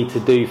people need to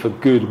do for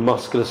good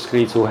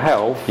musculoskeletal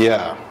health,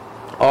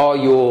 are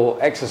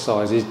your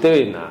exercises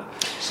doing that?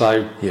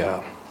 So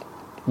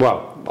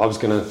well, I was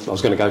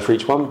gonna go for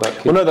each one,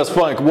 but no, that's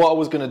fine. What I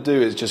was going to do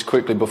is just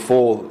quickly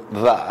before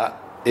that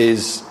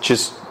is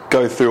just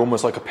go through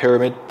almost like a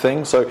pyramid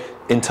thing. So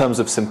in terms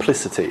of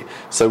simplicity.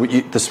 So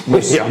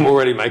I'm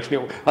already making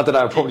it. I don't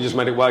know. I probably just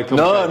made it way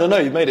complicated. No.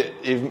 You've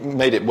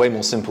made it way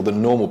more simple than a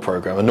normal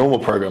program. A normal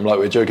program, like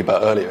we were joking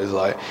about earlier, is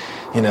like,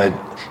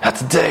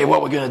 today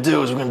what we're going to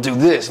do is we're going to do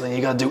this, and then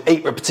you got to do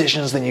 8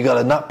 repetitions, then you got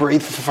to not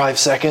breathe for 5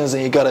 seconds,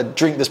 then you got to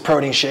drink this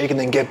protein shake, and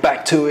then get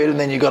back to it, and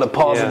then you got to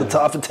pause at the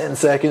top for 10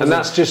 seconds. And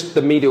that's just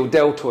the medial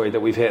deltoid that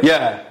we've hit.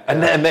 Yeah,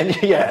 and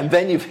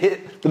then you've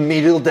hit the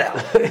medial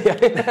delt.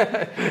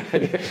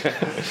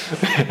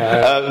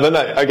 But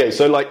no, okay.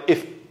 So like,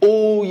 if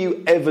all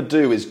you ever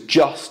do is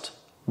just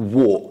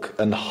walk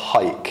and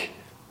hike,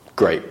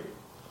 great.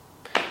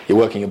 You're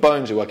working your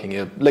bones, you're working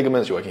your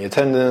ligaments, you're working your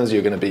tendons,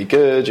 you're going to be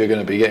good, you're going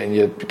to be getting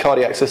your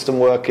cardiac system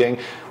working.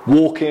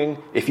 Walking,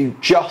 if you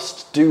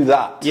just do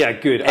that,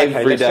 good.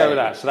 Okay, let's go with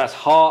that. So that's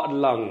heart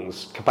and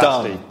lungs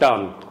capacity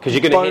done. Because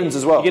you're going to hit,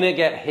 as well. You're going to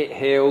get hit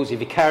heels.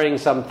 If you're carrying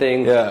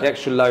something, the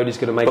extra load is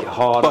going to make it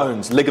harder.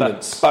 Bones,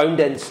 ligaments, bone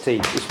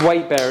density. It's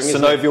weight bearing.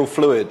 Synovial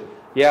fluid.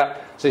 Yeah.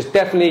 So it's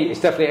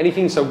definitely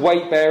anything. So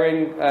weight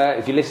bearing.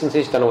 If you listen to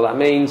this, don't know what that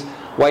means.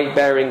 Weight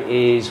bearing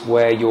is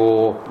where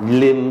your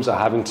limbs are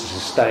having to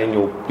sustain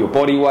your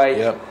body weight.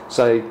 Yep.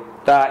 So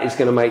that is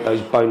going to make those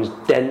bones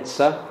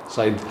denser.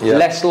 So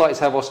less likely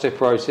to have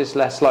osteoporosis,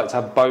 less likely to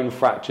have bone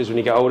fractures when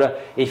you get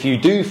older. If you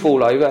do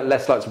fall over,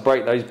 less likely to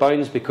break those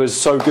bones because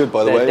so good,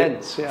 by the way.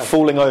 Dense. Yeah.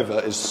 Falling over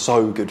is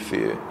so good for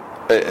you.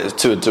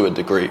 To a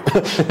degree,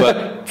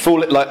 but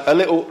like a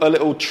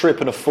little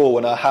trip and a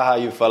fall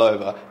and you fell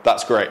over,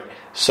 that's great.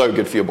 So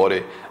good for your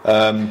body.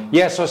 So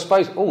I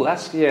suppose.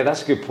 That's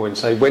a good point.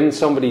 So when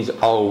somebody's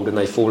old and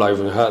they fall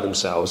over and hurt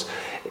themselves,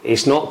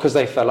 it's not because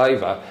they fell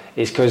over.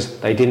 It's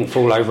because they didn't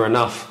fall over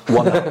enough.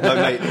 No,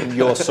 mate,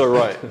 you're so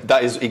right.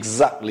 That is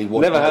exactly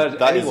what. Never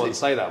heard anyone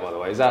say that. By the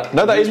way, is that?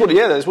 No, that is what.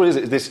 Yeah, that's what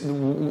it is.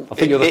 I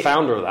think you're the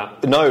founder of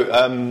that.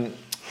 No.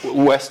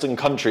 Western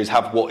countries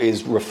have what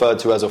is referred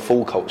to as a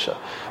fall culture,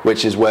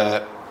 which is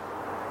where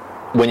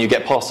when you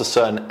get past a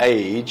certain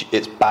age,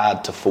 it's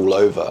bad to fall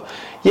over.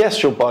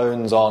 Yes, your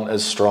bones aren't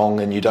as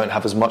strong and you don't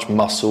have as much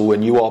muscle,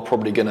 and you are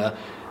probably going to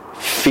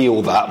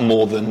feel that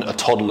more than a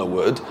toddler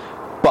would,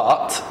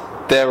 but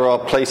there are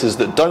places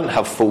that don't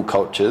have fall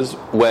cultures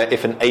where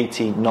if an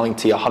 80,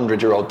 90,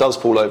 100-year-old does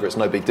fall over, it's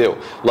no big deal,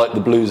 like the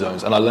blue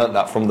zones. And I learnt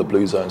that from the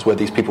blue zones, where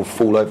these people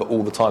fall over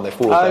all the time. They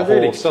fall off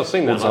their horse. I've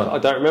seen that. I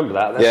don't remember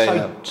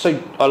that.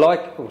 So I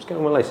like... what's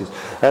going on my laces?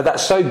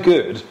 That's so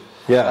good.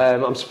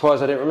 Yeah. I'm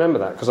surprised I didn't remember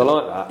that, because I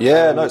like that.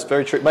 Yeah, no, it's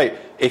very true. Mate,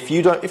 if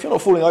you're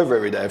not falling over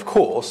every day, of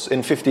course,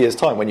 in 50 years'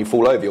 time, when you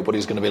fall over, your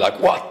body's going to be like,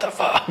 what the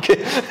fuck?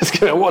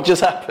 What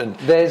just happened?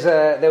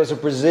 There was a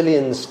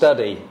Brazilian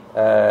study.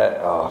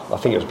 I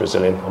think it was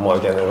Brazilian. I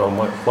might get it wrong.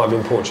 Might have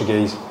been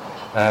Portuguese.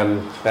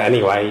 But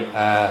anyway,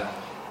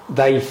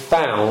 they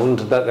found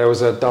that there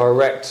was a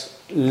direct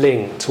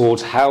link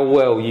towards how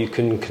well you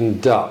can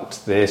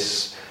conduct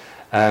this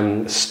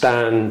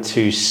stand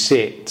to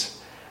sit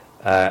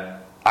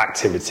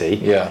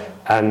activity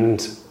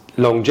and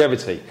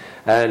longevity.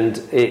 And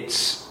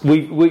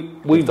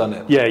we've done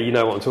it. Yeah, you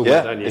know what I'm talking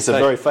about, don't you? It's a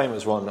very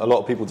famous one. A lot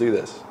of people do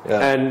this. Yeah.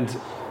 And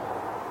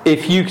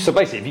if you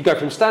go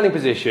from standing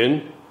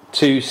position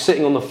to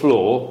sitting on the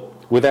floor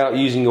without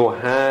using your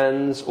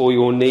hands or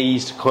your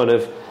knees to kind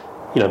of,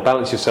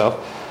 balance yourself,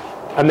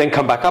 and then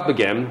come back up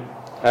again,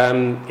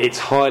 it's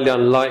highly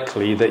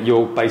unlikely that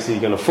you're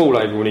basically going to fall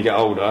over when you get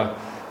older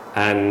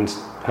and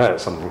hurt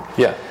something.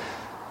 Yeah.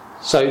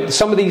 So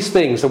some of these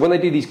things, so when they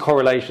do these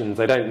correlations,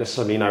 they don't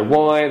necessarily know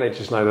why, they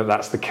just know that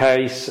that's the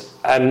case.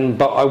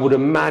 But I would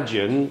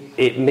imagine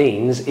it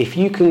means if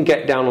you can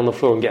get down on the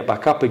floor and get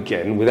back up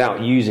again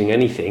without using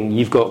anything,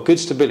 you've got good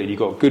stability, you've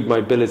got good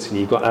mobility, and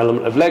you've got an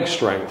element of leg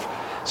strength.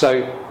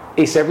 So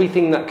it's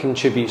everything that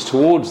contributes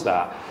towards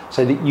that.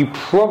 So that you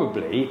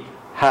probably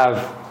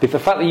have, if the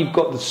fact that you've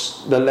got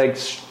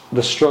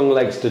the strong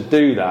legs to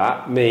do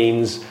that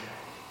means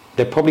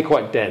they're probably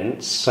quite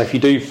dense. So if you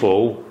do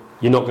fall,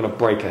 you're not going to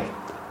break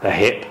a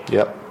hip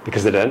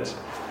because they're dense.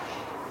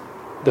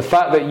 The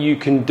fact that you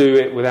can do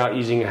it without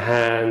using your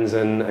hands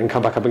and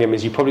come back up again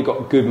means you've probably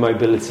got good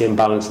mobility and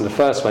balance in the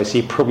first place, so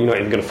you're probably not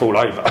even going to fall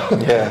over.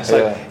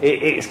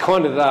 It's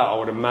kind of that, I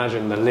would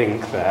imagine, the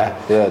link there.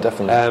 Yeah,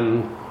 definitely.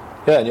 And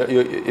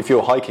if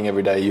you're hiking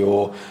every day,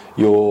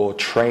 you're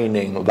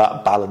training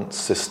that balance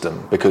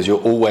system, because you're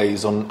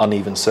always on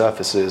uneven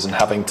surfaces and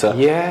having to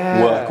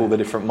work all the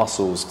different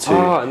muscles to...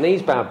 and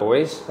these bad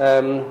boys...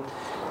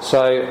 So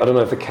I don't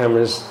know if the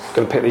camera's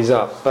going to pick these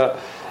up, but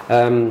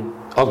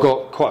I've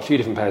got quite a few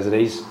different pairs of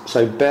these.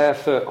 So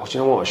barefoot. Do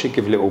you know what? I should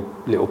give a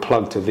little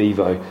plug to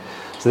Vivo.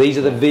 So these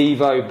are the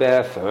Vivo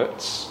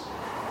barefoots,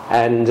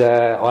 and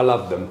I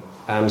love them.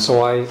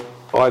 So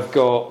I've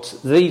got,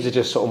 these are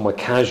just sort of my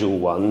casual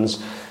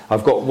ones.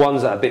 I've got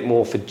ones that are a bit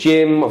more for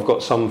gym. I've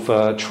got some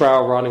for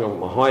trail running. I've got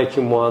my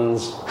hiking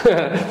ones.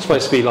 It's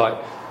supposed to be like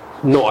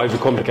not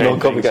overcomplicated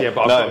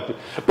things,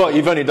 but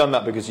you've only done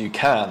that because you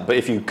can. But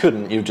if you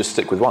couldn't, you'd just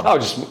stick with one. I'll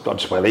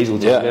just wear these all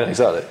the time. Yeah,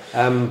 exactly.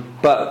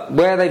 But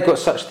where they've got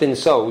such thin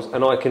soles,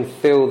 and I can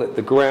feel that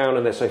the ground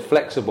and they're so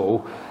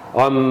flexible,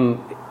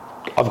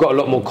 I've got a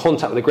lot more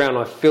contact with the ground.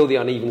 I feel the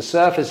uneven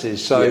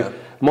surfaces. So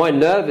my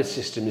nervous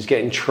system is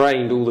getting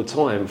trained all the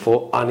time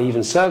for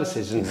uneven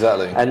surfaces.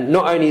 And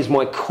not only is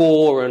my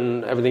core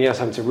and everything else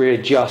having to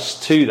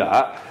readjust to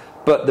that,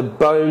 but the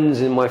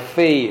bones in my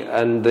feet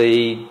and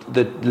the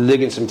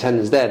ligaments and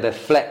tendons they're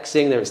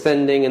flexing, they're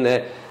extending, and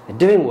they're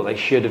doing what they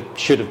should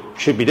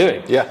be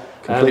doing. Yeah,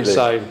 completely.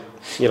 So,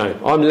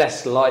 I'm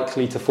less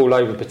likely to fall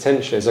over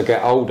potentially as I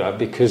get older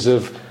because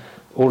of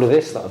all of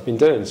this that I've been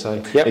doing. So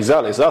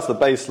exactly. So that's the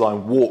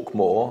baseline: walk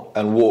more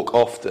and walk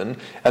often.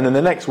 And then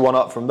the next one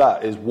up from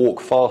that is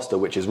walk faster,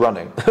 which is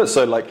running.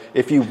 So like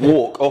if you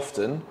walk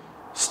often,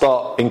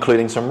 start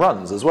including some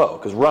runs as well,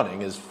 because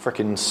running is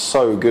freaking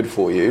so good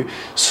for you,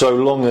 so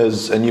long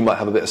as, and you might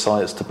have a bit of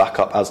science to back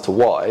up as to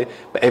why,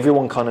 but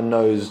everyone kind of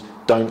knows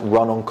don't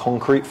run on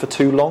concrete for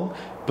too long,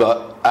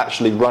 but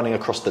actually running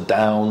across the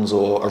downs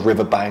or a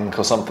riverbank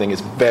or something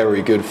is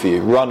very good for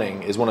you.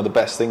 Running is one of the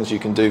best things you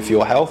can do for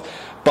your health.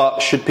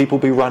 But should people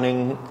be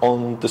running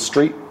on the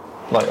street,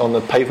 like on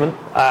the pavement?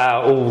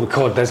 Oh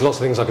God, there's lots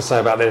of things I could say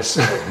about this.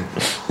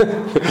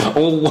 He's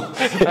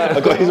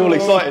all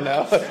excited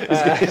now.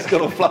 He's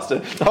got all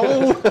flustered.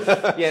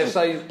 Yeah.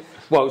 So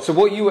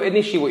what you're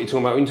talking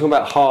about when you're talking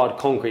about hard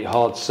concrete,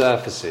 hard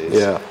surfaces.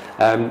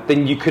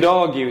 Then you could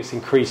argue it's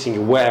increasing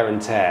your wear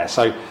and tear.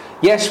 So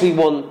yes, we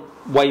want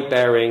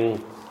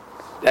weight-bearing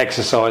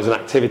exercise and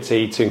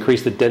activity to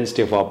increase the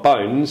density of our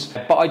bones,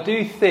 but I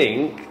do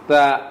think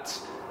that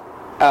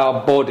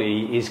our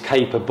body is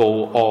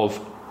capable of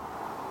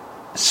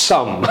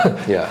some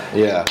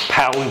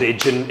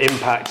poundage and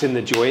impact in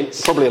the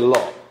joints. Probably a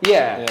lot.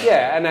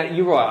 And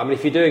you're right. I mean,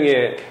 if you're doing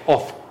it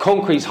off,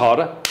 concrete's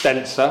harder,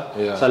 denser.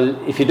 So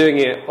if you're doing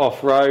it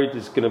off road,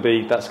 that's going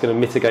to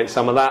mitigate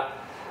some of that.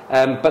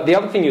 But the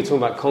other thing you're talking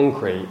about,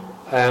 concrete.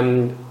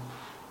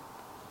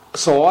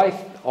 So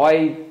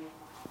I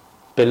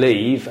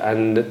believe,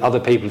 and other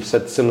people have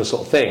said similar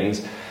sort of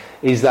things,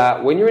 is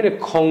that when you're in a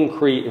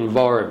concrete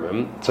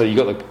environment, so you've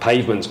got the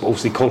pavements, but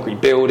also concrete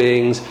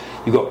buildings,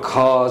 you've got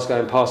cars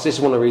going past. This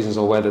is one of the reasons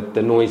I wear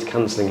the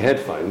noise-cancelling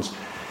headphones,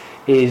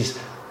 is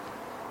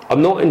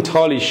I'm not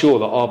entirely sure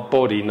that our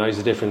body knows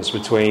the difference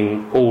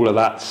between all of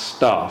that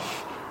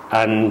stuff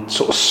and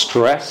sort of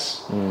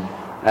stress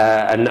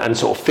and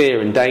sort of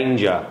fear and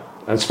danger.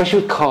 And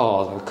especially with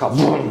cars,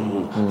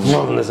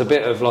 there's a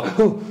bit of like,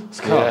 it's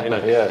a car,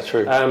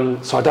 true.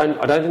 So I don't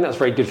think that's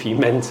very good for you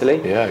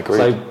mentally. Yeah, agreed.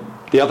 So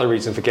the other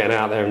reason for getting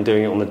out there and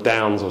doing it on the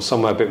downs or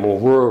somewhere a bit more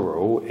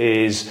rural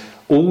is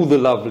all the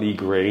lovely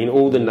green,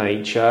 all the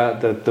nature,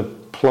 the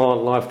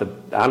plant life, the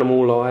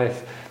animal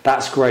life.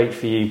 That's great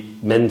for you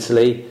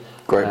mentally.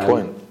 Great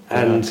point.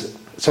 And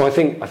so I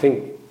think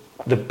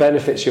the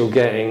benefits you're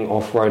getting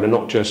off road are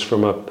not just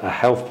from a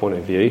health point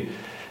of view.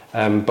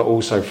 But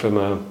also from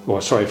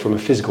a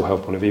physical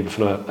health point of view, but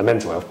from a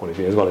mental health point of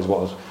view as well, is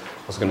what I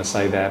was going to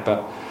say there.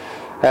 But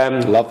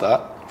love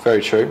that.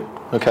 Very true.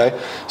 Okay,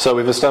 so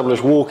we've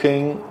established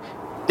walking.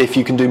 If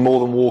you can do more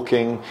than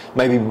walking,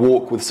 maybe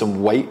walk with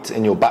some weight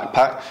in your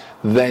backpack,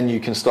 then you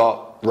can start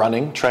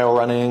running, trail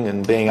running,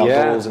 and being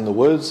outdoors in the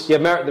woods. Yeah,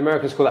 the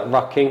Americans call that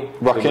rucking.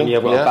 Rucking,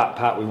 you've got a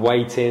backpack with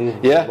weight in.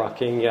 Yeah.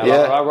 Rucking,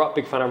 I'm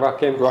big fan of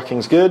rucking.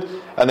 Rucking's good.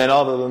 And then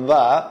other than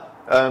that,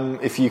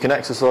 if you can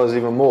exercise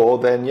even more,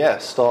 then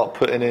start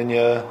putting in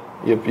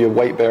your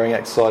weight-bearing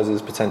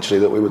exercises potentially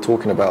that we were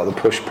talking about, the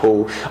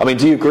push-pull. I mean,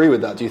 do you agree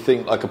with that? Do you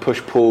think like a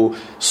push-pull,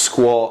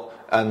 squat,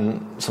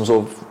 and some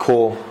sort of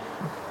core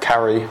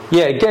carry?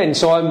 Yeah, again,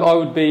 so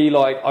I'd be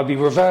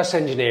reverse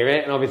engineer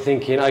it, and I'd be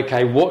thinking,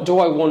 okay, what do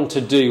I want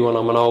to do when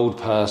I'm an old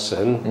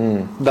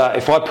person that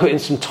if I put in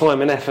some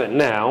time and effort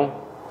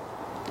now,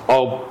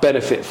 I'll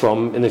benefit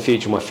from in the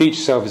future. My future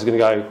self is going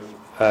to go,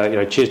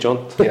 cheers,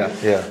 John. Yeah.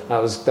 That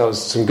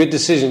was some good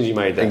decisions you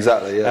made there.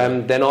 Exactly. Yeah.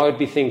 Then I would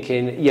be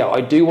thinking,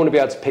 I do want to be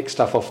able to pick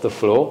stuff off the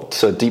floor.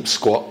 So deep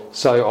squat.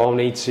 So I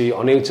need to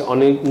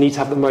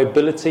have the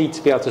mobility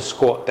to be able to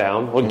squat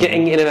down, or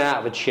getting in and out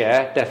of a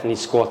chair. Definitely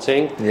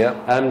squatting.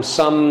 Yeah.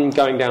 Some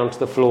going down to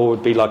the floor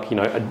would be like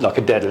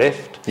a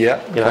deadlift.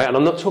 Yeah. And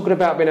I'm not talking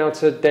about being able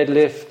to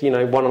deadlift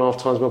 1.5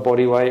 times my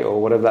body weight or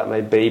whatever that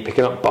may be,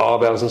 picking up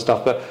barbells and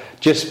stuff, but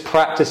just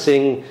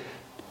practicing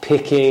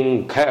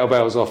picking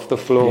kettlebells off the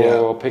floor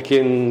or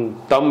picking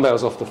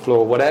dumbbells off the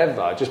floor,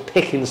 whatever, just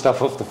picking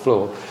stuff off the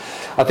floor.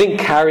 I think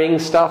carrying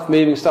stuff,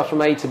 moving stuff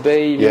from A to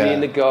B, maybe in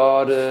the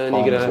garden,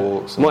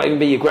 might even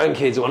be your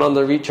grandkids or one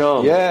under each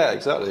arm. Yeah,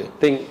 exactly.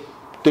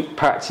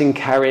 Practicing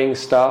carrying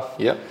stuff.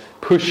 Yeah.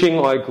 Pushing,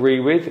 I agree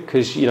with,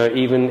 because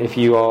even if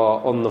you are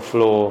on the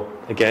floor,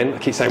 again, I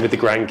keep saying with the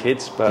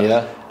grandkids, but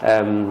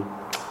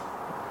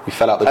you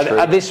fell out the tree.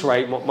 At this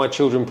rate, my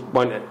children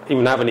won't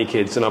even have any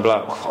kids, and I'll be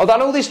like, I've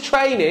done all this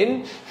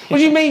training. What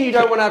do you mean you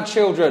don't want to have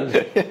children?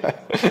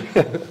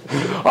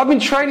 I've been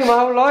training my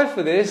whole life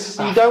for this.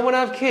 You don't want to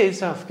have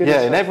kids? Oh, for goodness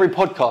sake. In every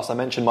podcast I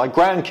mention my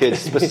grandkids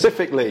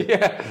specifically.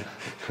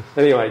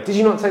 Anyway, did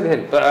you not take the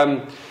hint?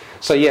 But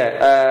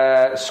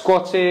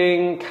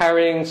squatting,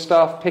 carrying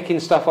stuff, picking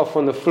stuff off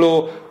from the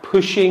floor,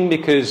 pushing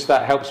because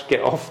that helps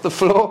get off the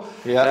floor.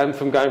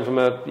 From going from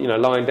a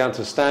lying down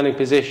to a standing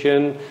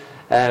position.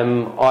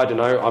 I don't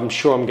know, I'm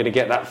sure I'm going to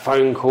get that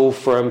phone call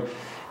from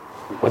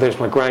whether it's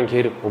my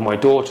grandkid or my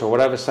daughter or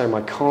whatever, saying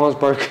my car's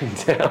broken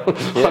down.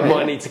 I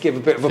might need to give a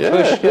bit of a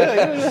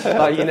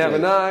push. You never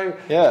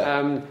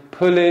know.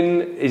 Pulling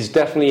is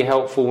definitely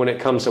helpful when it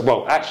comes to,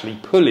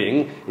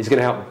 pulling is going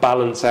to help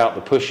balance out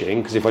the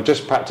pushing, because if I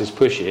just practice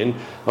pushing,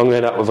 I'm going to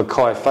end up with a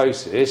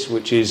kyphosis,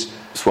 which is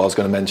that's what I was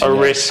going to mention, a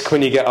risk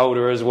when you get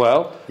older as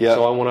well.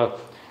 So I want to...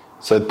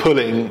 So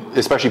pulling,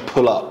 especially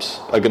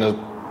pull-ups, are going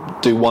to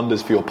do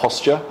wonders for your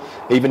posture,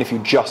 even if you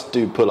just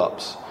do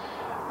pull-ups.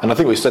 And I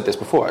think we've said this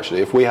before,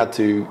 actually. If we had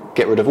to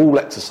get rid of all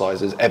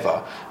exercises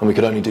ever, and we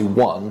could only do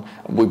one,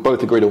 we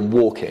both agreed on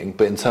walking,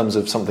 but in terms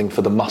of something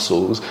for the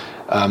muscles,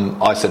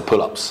 I said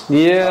pull-ups.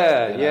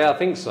 I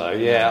think so.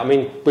 I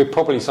mean,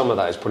 some of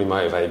that is probably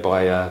motivated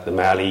by the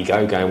male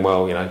ego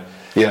going,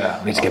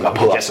 I need to get my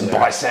pull-ups, get some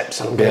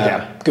biceps, and I'm going to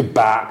get a good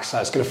back, so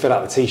it's going to fill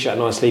out the t-shirt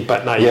nicely.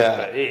 But no,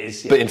 but it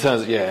is. But in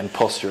terms of and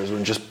posture as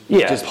well, just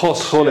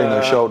posture, pulling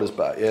those shoulders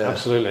back.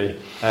 Absolutely.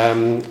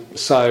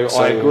 So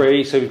I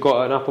agree. So we've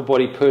got an upper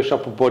body push,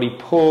 upper body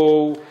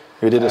pull.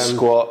 We did a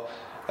squat.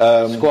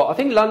 I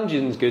think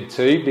lunging's good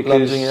too,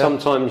 because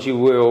sometimes you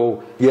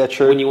will,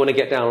 when you want to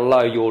get down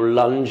low, you'll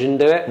lunge and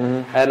do it.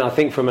 And I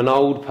think from an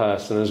old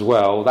person as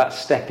well, that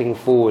stepping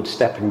forward,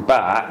 stepping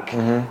back,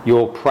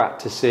 you're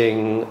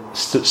practicing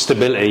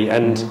stability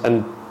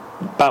and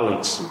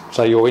balance.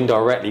 So you're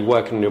indirectly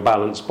working on your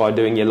balance by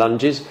doing your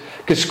lunges.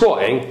 Because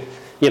squatting,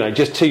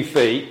 just 2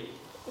 feet,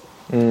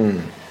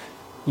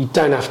 you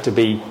don't have to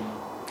be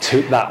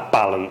that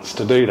balance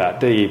to do that,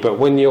 do you? But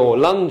when you're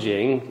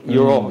lunging,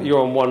 you're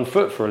on 1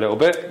 foot for a little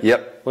bit.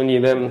 When you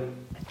then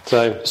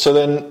so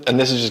then, and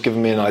this has just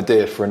given me an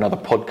idea for another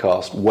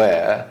podcast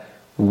where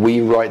we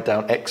write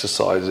down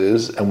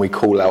exercises and we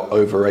call out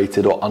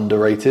overrated or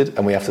underrated,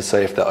 and we have to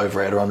say if they're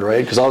overrated or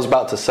underrated. Because I was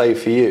about to say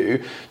for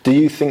you, do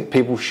you think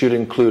people should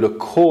include a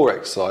core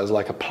exercise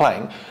like a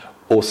plank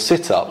or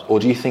sit-ups, or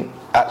do you think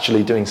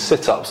actually doing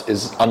sit-ups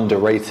is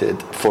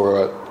underrated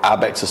for an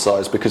ab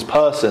exercise? Because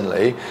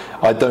personally,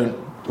 I don't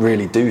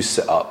really do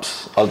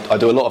sit-ups. I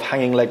do a lot of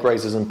hanging leg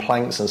raises and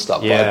planks and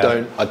stuff,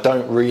 but I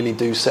don't really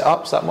do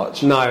sit-ups that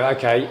much. No,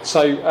 okay.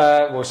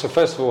 So, so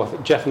first of all, I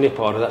think Jeff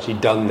Nippard has actually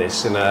done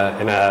this in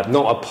a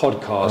not a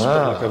podcast,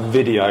 but like a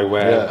video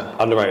where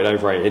underrated,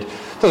 overrated.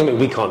 Doesn't mean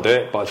we can't do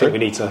it, but I think we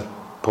need to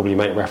probably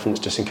make reference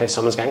just in case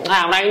someone's going,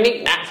 they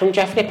nicked that from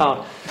Jeff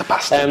Nippard. The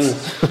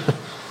bastards.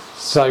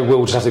 So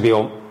we'll just have to be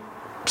on.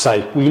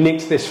 Say we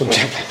nicked this from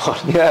Jeff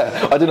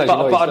Nippard. I don't know.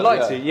 But I'd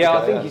like to.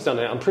 I think he's done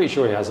it. I'm pretty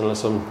sure he has,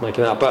 unless I'm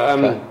making that up.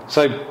 But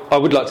so I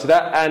would like to do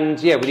that.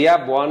 And with the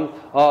ab one,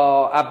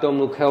 are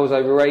abdominal curls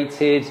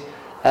overrated?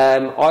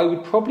 I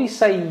would probably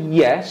say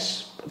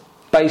yes,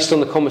 based on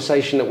the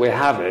conversation that we're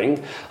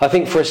having. I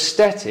think for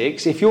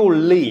aesthetics, if you're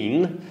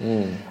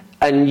lean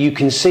and you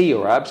can see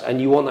your abs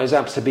and you want those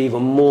abs to be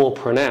even more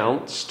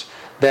pronounced,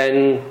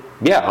 then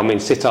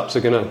sit-ups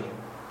are going to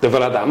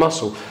develop that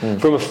muscle.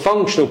 From a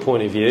functional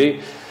point of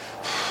view,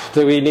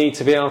 do we need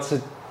to be able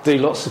to do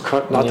lots of... I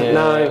don't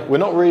know. We're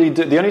not really...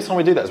 the only time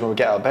we do that is when we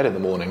get out of bed in the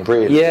morning,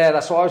 really. Yeah,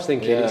 that's what I was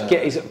thinking.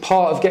 It's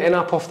part of getting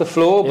up off the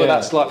floor, but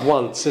that's like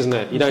once, isn't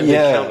it? You don't do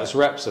countless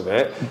reps of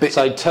it.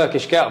 So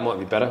Turkish get-up might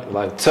be better.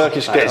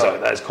 Turkish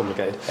get-up. That is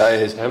complicated. That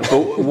is.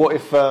 But what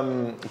if...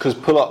 because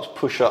pull-ups,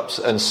 push-ups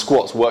and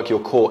squats work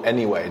your core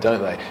anyway,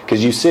 don't they?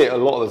 Because you see it a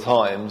lot of the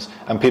times,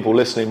 and people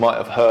listening might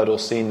have heard or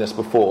seen this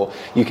before.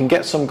 You can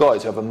get some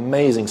guys who have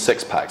amazing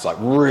six-packs, like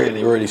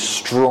really, really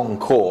strong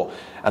core,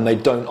 and they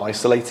don't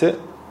isolate it.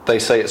 They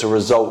say it's a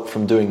result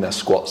from doing their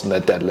squats and their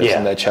deadlifts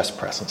and their chest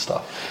press and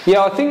stuff.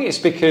 Yeah, I think it's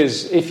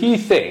because if you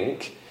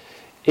think,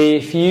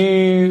 if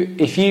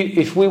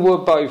we were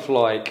both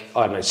like,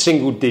 I don't know,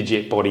 single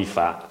digit body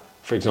fat,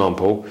 for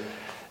example,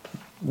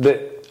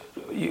 that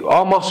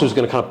our muscles are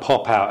going to kind of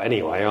pop out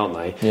anyway, aren't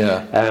they?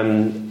 Yeah.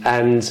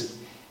 And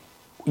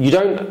you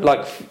don't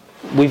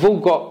we've all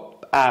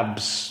got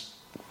abs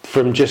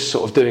from just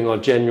sort of doing our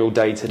general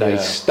day-to-day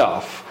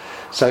stuff.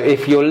 So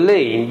if you're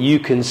lean, you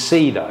can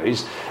see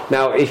those.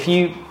 Now,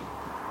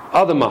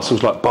 other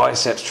muscles like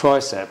biceps,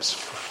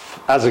 triceps,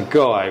 as a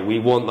guy, we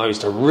want those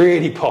to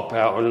really pop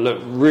out and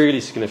look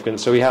really significant.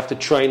 So we have to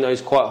train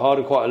those quite hard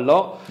and quite a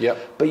lot.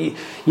 Yep. But you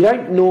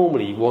don't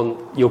normally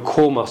want your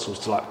core muscles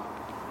to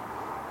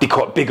be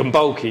quite big and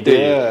bulky, do you?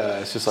 Yeah,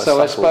 it's just like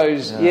so supple. I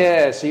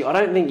suppose, so I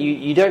don't think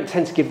you don't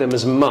tend to give them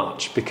as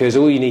much, because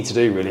all you need to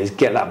do really is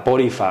get that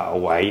body fat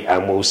away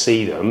and we'll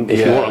see them. If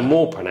you want them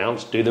more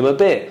pronounced, do them a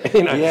bit,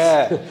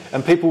 Yeah,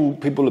 and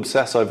people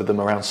obsess over them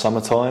around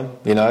summertime,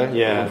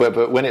 Yeah.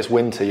 But when it's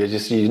winter,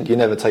 you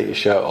never take your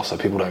shirt off, so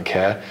people don't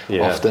care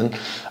often.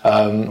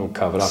 All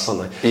covered up,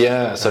 aren't they?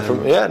 Yeah, so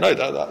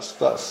that's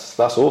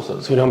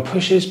awesome. So we've done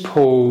pushes,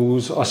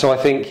 pulls. So I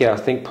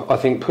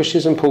think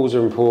pushes and pulls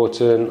are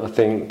important. I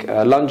think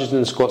lunges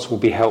and squats will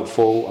be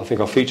helpful. I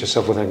think I'll feature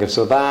yourself with focus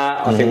on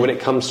that. I think when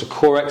it comes to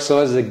core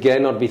exercises,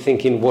 again, I'd be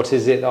thinking, what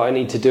is it that I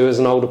need to do as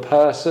an older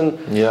person?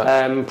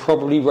 Yeah.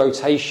 Probably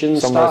rotation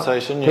stuff.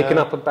 Picking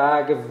up a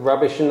bag of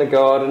rubbish in the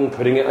garden,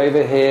 putting it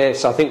over here.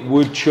 So I think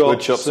wood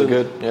chops are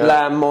good. Yeah.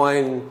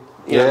 Landmine,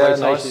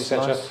 rotation,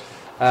 etc.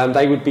 Nice.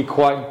 They would be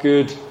quite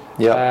good.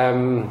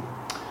 Yeah.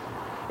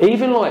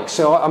 Even like,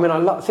 so I mean, I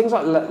love things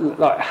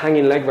like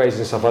hanging leg raises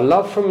and stuff. I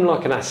love from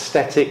like an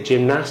aesthetic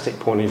gymnastic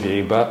point of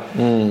view, but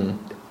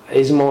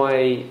is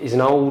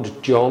an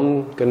old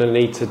John going to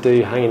need to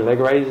do hanging leg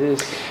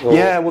raises? Or?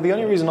 Yeah, well, the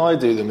only reason I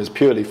do them is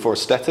purely for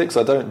aesthetics.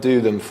 I don't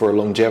do them for a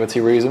longevity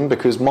reason,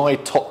 because my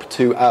top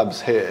 2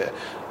 abs here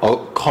are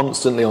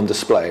constantly on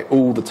display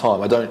all the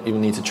time. I don't even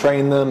need to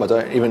train them.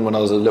 Even when I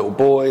was a little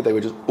boy, they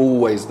were just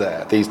always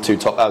there. These 2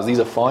 top abs, these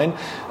are fine.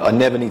 I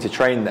never need to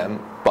train them,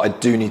 but I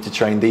do need to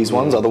train these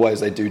ones, otherwise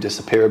they do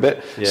disappear a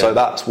bit. Yeah. So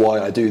that's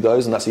why I do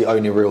those, and that's the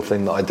only real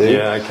thing that I do.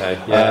 Yeah, okay.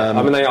 Yeah.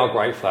 I mean, they are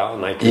great for that,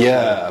 aren't they?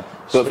 Yeah.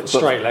 But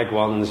straight leg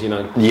ones,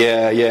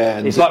 Yeah.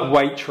 It's like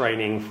weight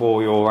training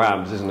for your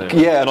abs, isn't it?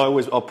 Yeah, and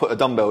I'll put a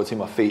dumbbell between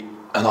my feet,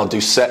 and I'll do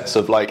sets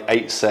of like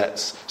 8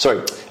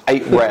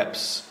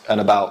 reps and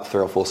about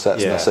 3 or 4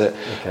 sets, and that's it.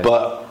 Okay.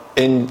 But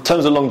in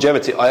terms of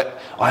longevity, I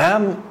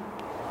am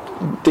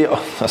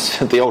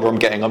the older I'm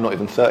getting. I'm not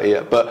even 30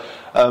 yet, but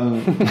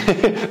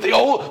the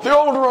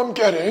older I'm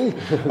getting,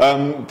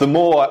 the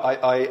more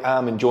I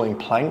am enjoying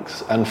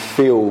planks and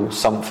feel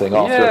something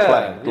after a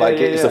plank. Like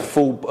it's a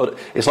full.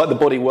 It's like the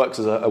body works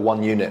as a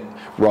one unit,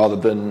 rather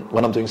than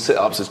when I'm doing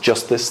sit-ups, it's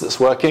just this that's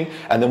working.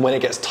 And then when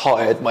it gets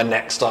tired, my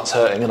neck starts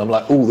hurting, and I'm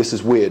like, oh, this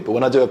is weird. But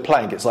when I do a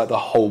plank, it's like the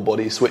whole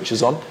body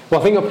switches on.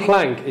 Well, I think a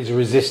plank is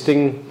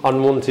resisting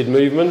unwanted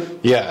movement.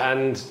 Yeah.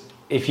 And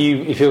if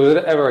it was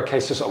ever a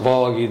case to sort of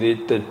argue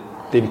the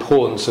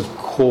importance of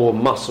core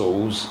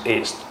muscles,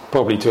 it's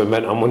probably to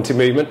prevent unwanted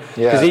movement.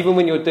 Because even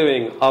when you're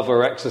doing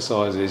other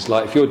exercises,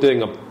 like if you're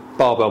doing a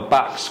barbell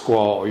back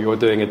squat or you're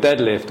doing a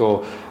deadlift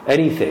or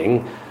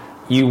anything,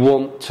 you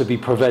want to be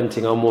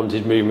preventing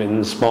unwanted movement in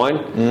the spine.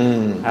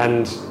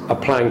 And a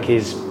plank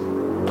is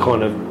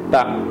kind of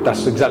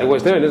that's exactly what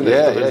it's doing, isn't it?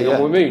 It's preventing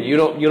unwanted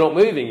movement. You're not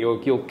moving,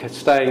 you're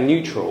staying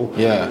neutral.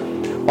 Yeah. Do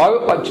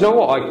you know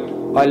what?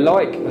 I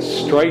like a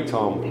straight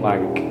arm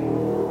plank.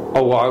 I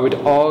would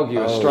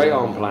argue a straight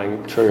arm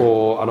plank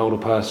for an older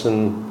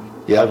person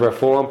over a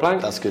forearm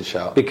plank. That's a good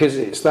shout. Because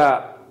it's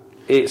a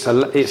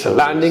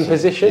landing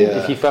position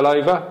if you fell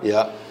over.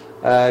 Yeah.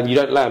 You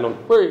don't land on.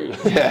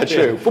 Yeah,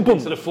 true.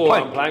 Into the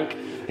forearm plank.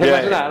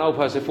 Imagine that, an old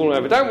person falling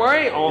over. Don't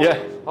worry,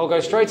 I'll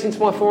go straight into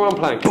my forearm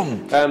plank.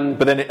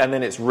 But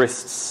then it's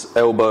wrists,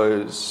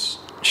 elbows,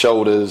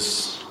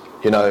 shoulders.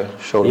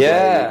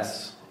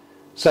 Blades.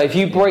 So if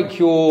you break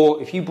your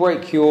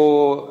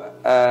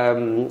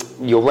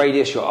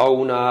radius, your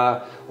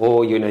ulnar,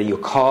 or your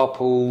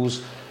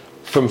carpals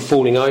from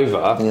falling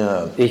over,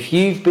 if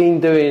you've been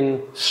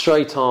doing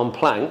straight arm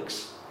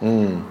planks,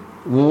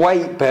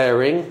 weight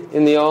bearing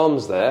in the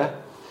arms there,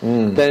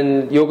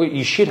 then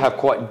you should have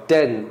quite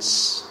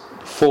dense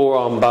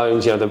forearm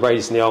bones. The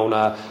radius and the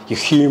ulnar, your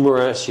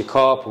humerus, your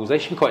carpals, they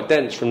should be quite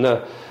dense from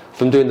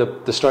doing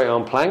the straight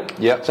arm plank.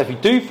 Yep. So if you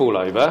do fall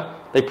over,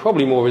 they're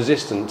probably more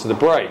resistant to the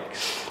break.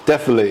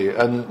 Definitely.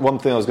 And one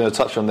thing I was going to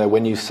touch on there,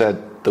 when you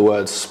said the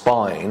word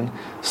spine,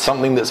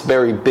 something that's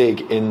very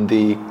big in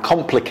the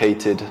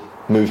complicated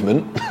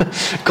movement,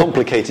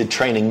 complicated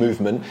training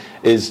movement,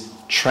 is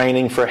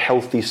training for a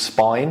healthy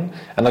spine.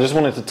 And I just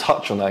wanted to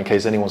touch on that in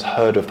case anyone's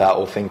heard of that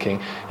or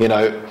thinking, you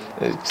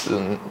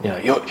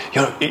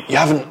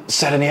haven't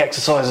said any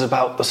exercises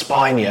about the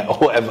spine yet or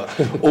whatever.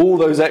 All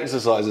those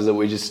exercises that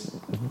we just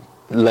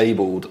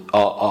labelled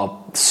are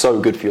so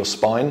good for your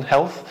spine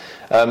health.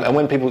 And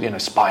when people,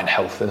 spine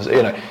health,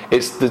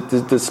 it's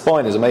the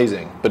spine is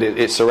amazing, but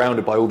it's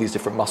surrounded by all these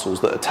different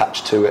muscles that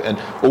attach to it, and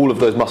all of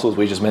those muscles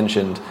we just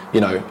mentioned,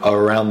 are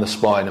around the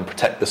spine and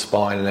protect the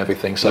spine and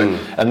everything. So,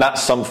 and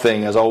that's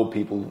something as old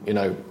people,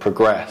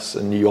 progress,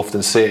 and you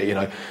often see it,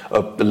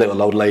 a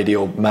little old lady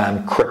or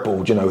man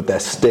crippled, with their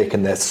stick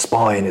and their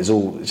spine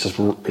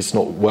it's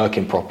not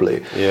working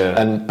properly.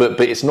 Yeah. But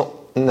it's not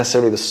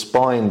necessarily the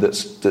spine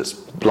that's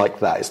like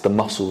that, it's the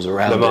muscles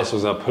around it. The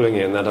muscles are pulling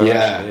it in that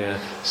direction. Yeah.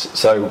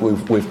 So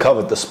we've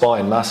covered the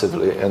spine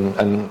massively,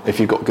 and if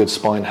you've got good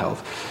spine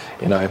health,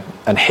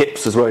 and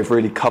hips as well, you've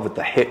really covered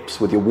the hips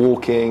with your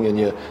walking and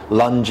your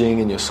lunging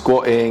and your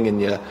squatting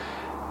and your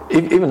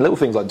even little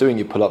things like doing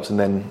your pull-ups and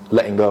then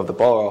letting go of the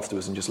bar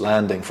afterwards and just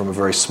landing from a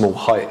very small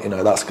height,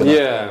 that's going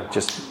to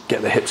just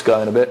get the hips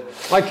going a bit.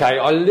 Okay,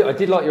 I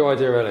did like your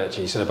idea earlier,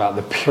 actually, you said about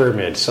the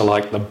pyramid. So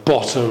like the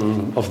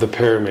bottom of the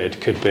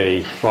pyramid could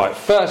be, right,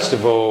 first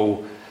of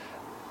all,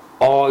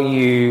 are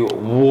you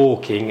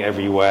walking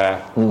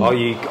everywhere? Are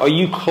you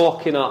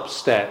clocking up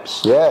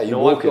steps? Yeah, you're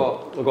walking.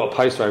 I've got a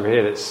poster over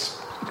here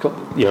that's got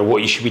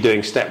what you should be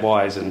doing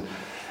step-wise and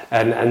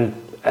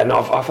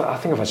I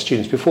think I've had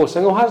students before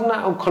saying, hasn't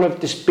that all kind of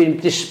been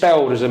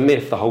dispelled as a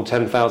myth, the whole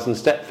 10,000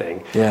 step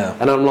thing? Yeah.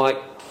 And I'm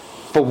like,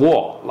 for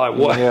what? Like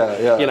what?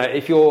 Yeah.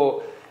 If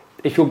you're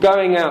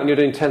going out and you're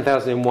doing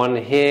 10,000 in one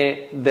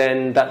here,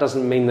 then that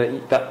doesn't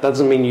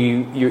mean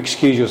you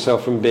excuse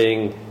yourself from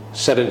being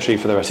sedentary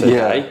for the rest of the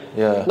day.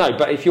 Yeah. No,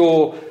 but if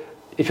you're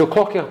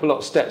clocking up a lot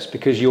of steps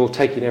because you're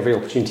taking every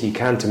opportunity you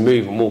can to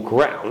move and walk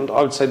around,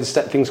 I would say the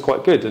step thing's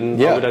quite good,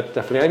 and I would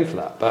definitely aim for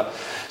that. But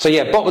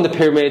bottom of the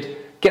pyramid,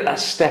 get that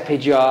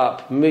steppage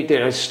up.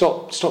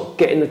 Stop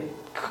getting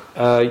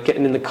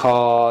in the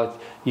car,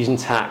 using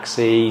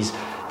taxis.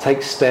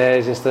 Take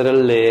stairs instead of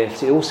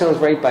lifts. It all sounds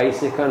very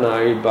basic, I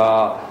know,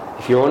 but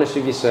if you're honest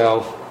with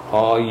yourself,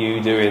 are you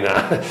doing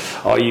that?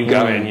 Are you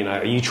going,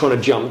 are you trying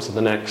to jump to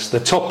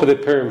the top of the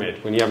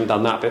pyramid when you haven't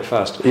done that bit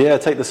first? Yeah,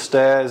 take the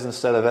stairs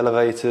instead of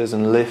elevators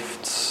and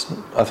lifts.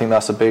 I think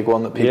that's a big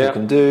one that people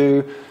can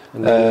do.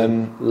 And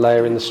then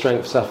layer in the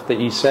strength stuff that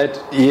you said.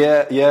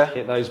 Yeah.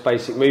 Hit those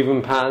basic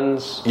movement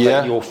patterns.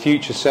 Yeah. Your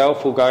future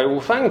self will go,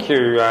 well, thank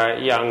you,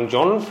 young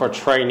John, for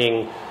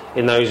training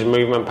in those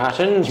movement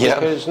patterns,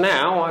 because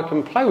now I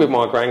can play with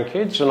my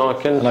grandkids and I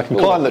can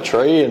climb the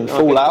tree and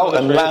fall out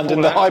and land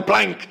in the high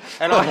plank.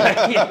 And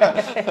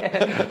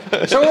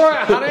it's all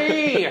right,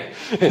 honey.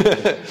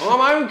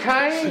 I'm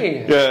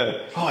okay.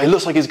 Yeah. Oh, it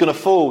looks like he's going to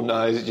fall.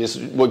 No, it's just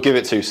give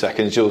it 2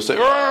 seconds. You'll say,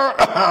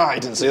 "I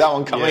didn't see that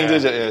one coming,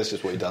 did it?" Yeah, it's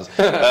just what he does.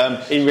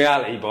 In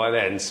reality, by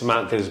then,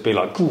 Samantha's be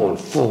like, "Come on,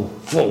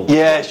 fall."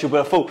 Yeah, she'll be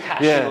a fall.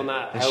 Cashing on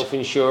that health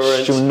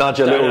insurance. She'll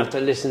nudge a little. Don't have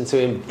to listen to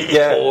him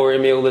bore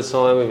him all the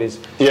time with his.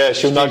 Yeah,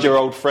 she'll nudge her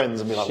old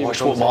friends and be like,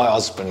 "Watch what my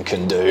husband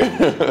can do."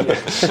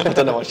 I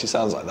don't know why she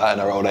sounds like that in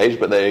her old age,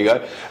 but there you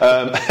go.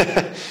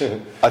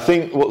 I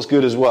think what's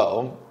good as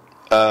well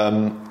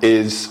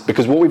is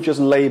because what we've just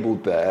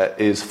labelled there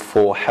is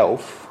for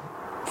health,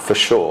 for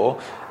sure,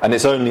 and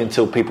it's only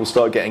until people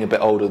start getting a bit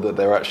older that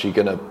they're actually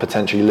going to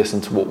potentially listen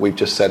to what we've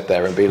just said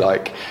there and be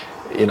like,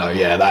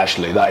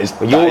 that is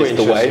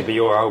the way. But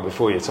you're old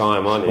before your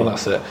time, aren't you? Well,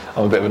 that's it.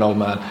 I'm a bit of an old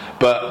man.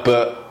 But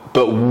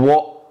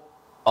what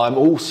I'm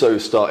also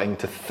starting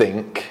to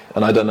think,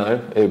 and I don't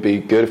know, it would be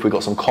good if we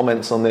got some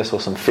comments on this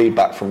or some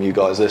feedback from you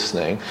guys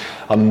listening.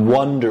 I'm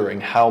wondering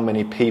how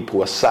many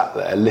people are sat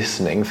there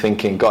listening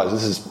thinking, guys,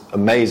 this is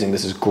amazing,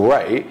 this is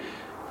great,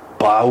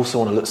 but I also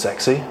want to look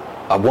sexy.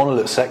 I want to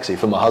look sexy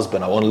for my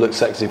husband. I want to look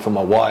sexy for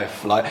my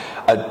wife. Like,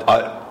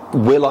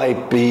 will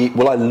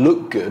I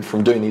look good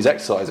from doing these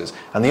exercises?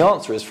 And the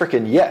answer is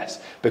freaking yes,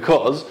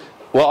 because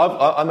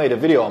I made a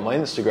video on my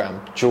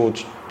Instagram,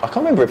 George. I can't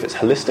remember if it's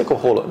Holistic or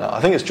Horlock now. I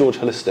think it's George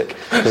Holistic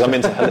because I'm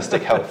into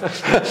holistic health.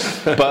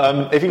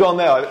 But if you go on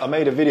there, I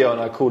made a video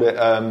and I called it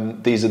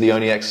 "These are the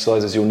only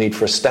exercises you'll need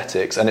for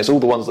aesthetics," and it's all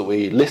the ones that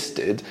we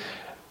listed.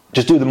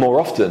 Just do them more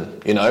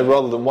often,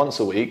 rather than once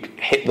a week.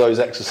 Hit those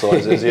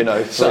exercises,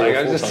 Sorry,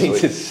 I just need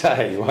to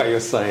say while you're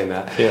saying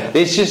that. Yeah.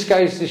 This just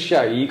goes to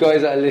show you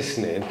guys that are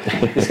listening.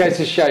 This goes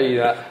to show you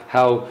that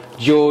how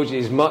George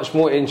is much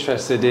more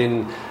interested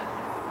in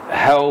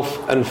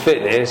health and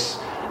fitness,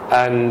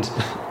 and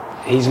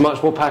he's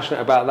much more passionate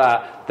about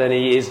that than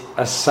he is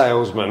a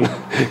salesman,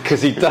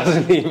 because he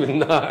doesn't even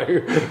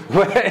know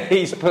where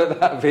he's put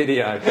that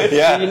video.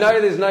 Yeah.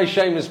 So there's no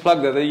shameless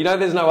plug there.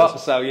 There's no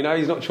upsell.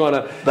 He's not trying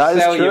to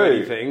sell you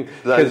anything.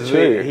 That's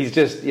true. He's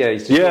just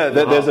there's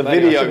a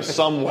video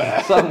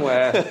somewhere.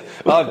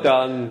 I've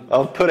done.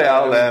 I've put it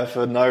out there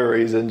for no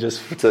reason,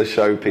 just to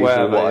show people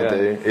what I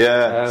do.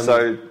 Yeah.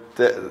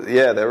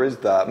 There is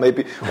that.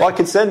 Maybe I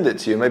could send it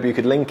to you. Maybe you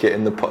could link it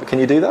in the. Can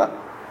you do that?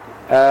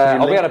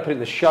 I'll be able to put it in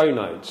the show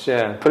notes.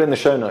 Yeah, put it in the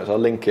show notes. I'll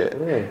link it.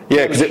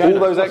 Yeah, because all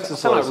those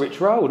exercises. I sound like Rich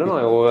Roll, don't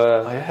I?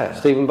 Or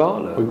Stephen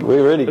Bartlett.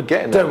 We're really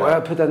getting there. Don't worry,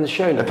 I'll put that in the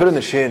show notes. Put it in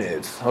the show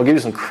notes. I'll give you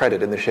some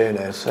credit in the show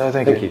notes.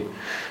 Thank you.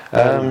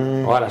 All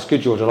right, that's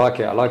good, George. I like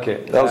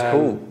it. That was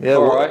cool. Yeah.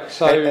 All right.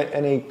 So,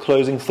 any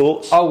closing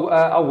thoughts?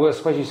 I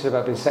suppose you said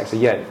about being sexy.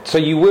 Yeah. So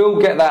you will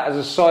get that as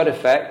a side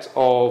effect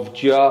of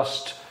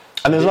just.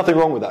 And there's nothing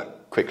wrong with that.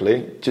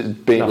 Quickly,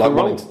 just being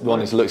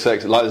wanting to look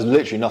sexy. Like, there's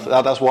literally nothing.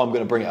 That's why I'm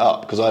going to bring it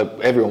up, because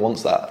everyone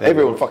wants that.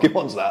 Everyone fucking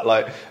wants that.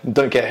 Like,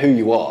 don't care who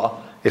you are.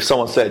 If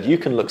someone said you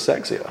can look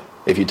sexier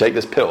if you take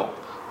this pill,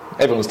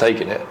 everyone's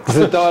taking it.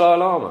 The Dalai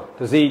Lama,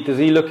 does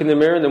he look in the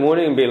mirror in the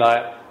morning and be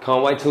like,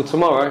 can't wait till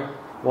tomorrow?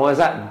 Why is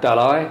that,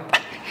 Dalai?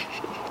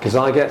 Because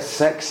I get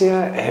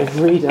sexier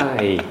every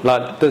day.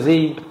 Like, does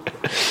he?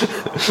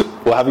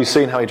 Well, have you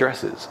seen how he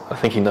dresses? I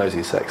think he knows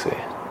he's sexy.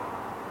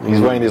 He's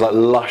wearing these like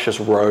luscious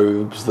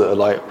robes that are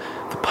like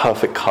the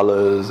perfect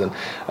colours. And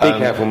be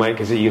careful, mate,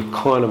 because you're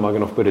kind of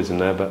mugging off Buddhism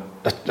there. But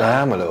I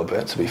am a little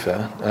bit, to be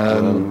fair.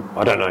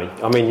 I don't know.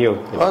 I mean,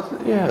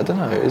 I don't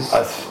know. Is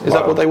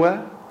that what they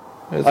wear?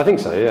 I think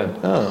so. Yeah.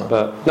 Oh.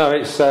 But no,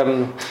 it's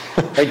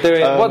they do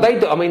it. What they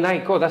do. I mean,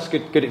 that's a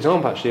good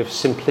example actually of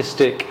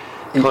simplistic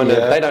kind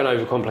of. They don't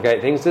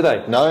overcomplicate things, do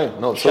they? No, not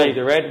at all. Shave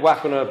the red,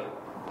 whack on a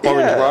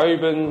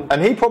orange robe,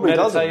 and he probably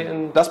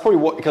doesn't. That's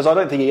probably because I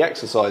don't think he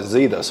exercises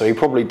either, so he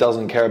probably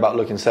doesn't care about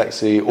looking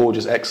sexy or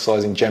just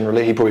exercising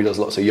generally. He probably does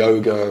lots of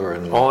yoga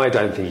and. I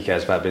don't think he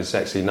cares about being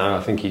sexy. No,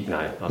 I think he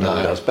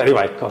does. But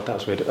anyway, God, that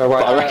was weird. All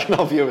right, I reckon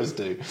our viewers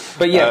do.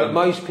 But but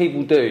most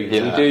people do.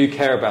 Yeah. We do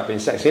care about being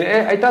sexy,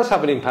 and it does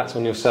have an impact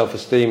on your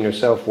self-esteem, your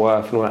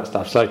self-worth, and all that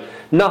stuff. So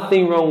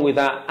nothing wrong with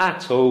that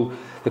at all.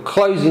 The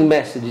closing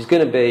message is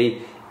going to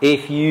be: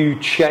 if you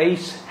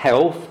chase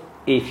health,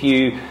 if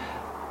you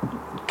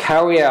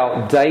carry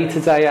out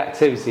day-to-day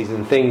activities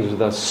and things with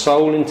the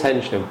sole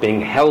intention of being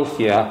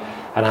healthier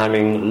and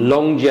having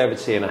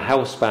longevity and a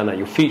health span that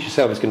your future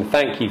self is going to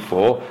thank you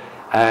for,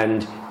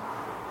 and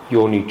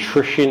your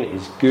nutrition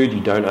is good,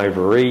 you don't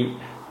overeat,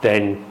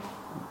 then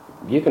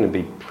you're going to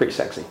be pretty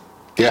sexy.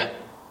 Yeah,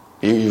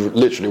 you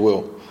literally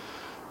will.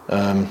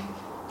 There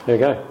you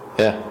go.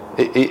 Yeah,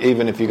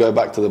 even if you go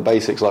back to the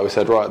basics, like we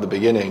said right at the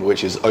beginning,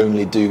 which is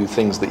only do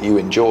things that you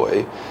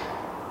enjoy.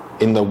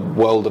 In the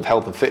world of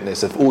health and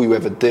fitness, if all you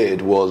ever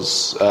did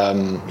was,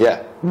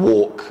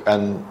 walk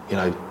and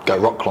go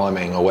rock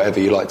climbing or whatever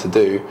you like to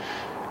do,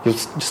 you'll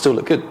still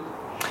look good.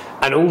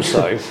 And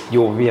also,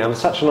 you'll be having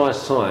such a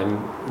nice time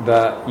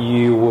that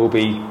you will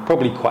be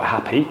probably quite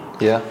happy.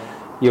 Yeah.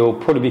 You'll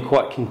probably be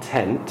quite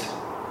content,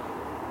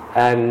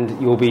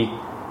 and you'll be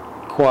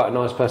quite a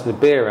nice person to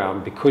be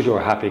around because you're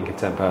a happy and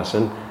content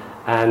person,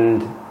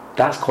 and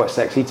that's quite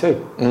sexy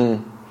too.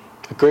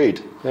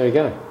 Agreed. There you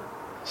go.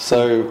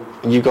 So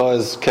you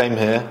guys came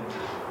here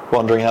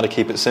wondering how to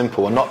keep it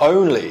simple, and not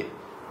only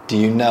do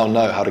you now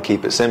know how to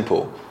keep it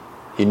simple,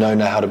 you know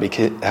now how to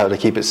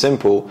keep it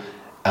simple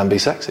and be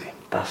sexy.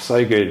 That's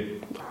so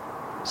good.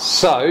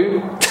 So,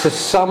 to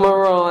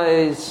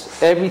summarise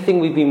everything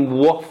we've been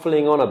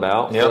waffling on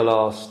about for the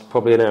last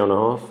probably an hour and a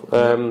half,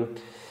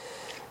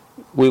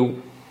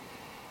 we'll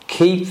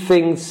keep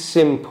things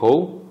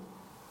simple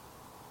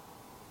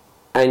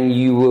and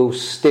you will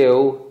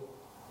still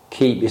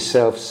keep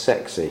yourself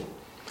sexy.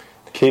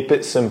 Keep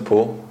it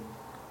simple,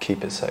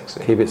 keep it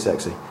sexy. Keep it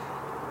sexy.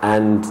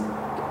 And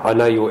I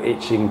know you're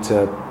itching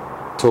to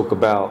talk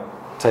about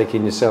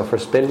taking yourself for a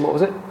spin. What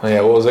was it? Oh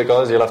yeah, what was it,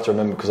 guys? You'll have to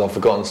remember because I've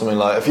forgotten something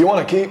like, if you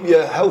want to keep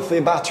your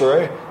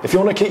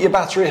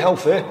battery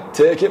healthy,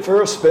 take it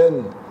for a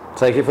spin.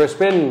 Take it for a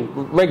spin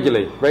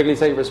regularly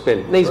take it for a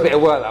spin. Needs a bit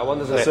of work, that one,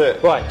 doesn't it? That's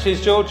it. Right,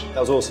 cheers, George.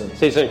 That was awesome.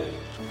 See you soon.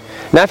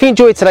 Now, if you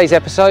enjoyed today's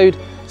episode,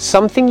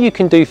 something you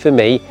can do for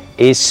me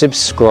is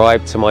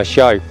subscribe to my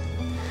show.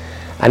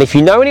 And if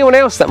you know anyone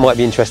else that might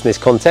be interested in this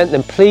content,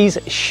 then please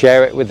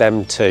share it with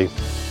them too.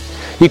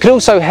 You can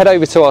also head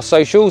over to our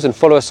socials and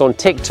follow us on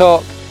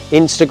TikTok,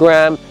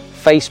 Instagram,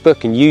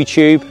 Facebook and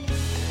YouTube.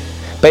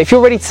 But if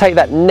you're ready to take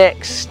that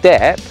next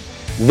step,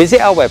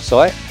 visit our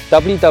website,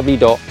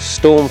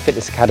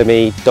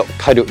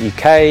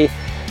 www.stormfitnessacademy.co.uk,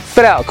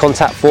 fill out a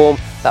contact form,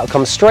 that'll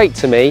come straight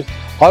to me.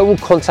 I will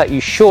contact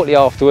you shortly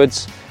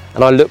afterwards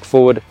and I look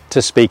forward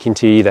to speaking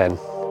to you then.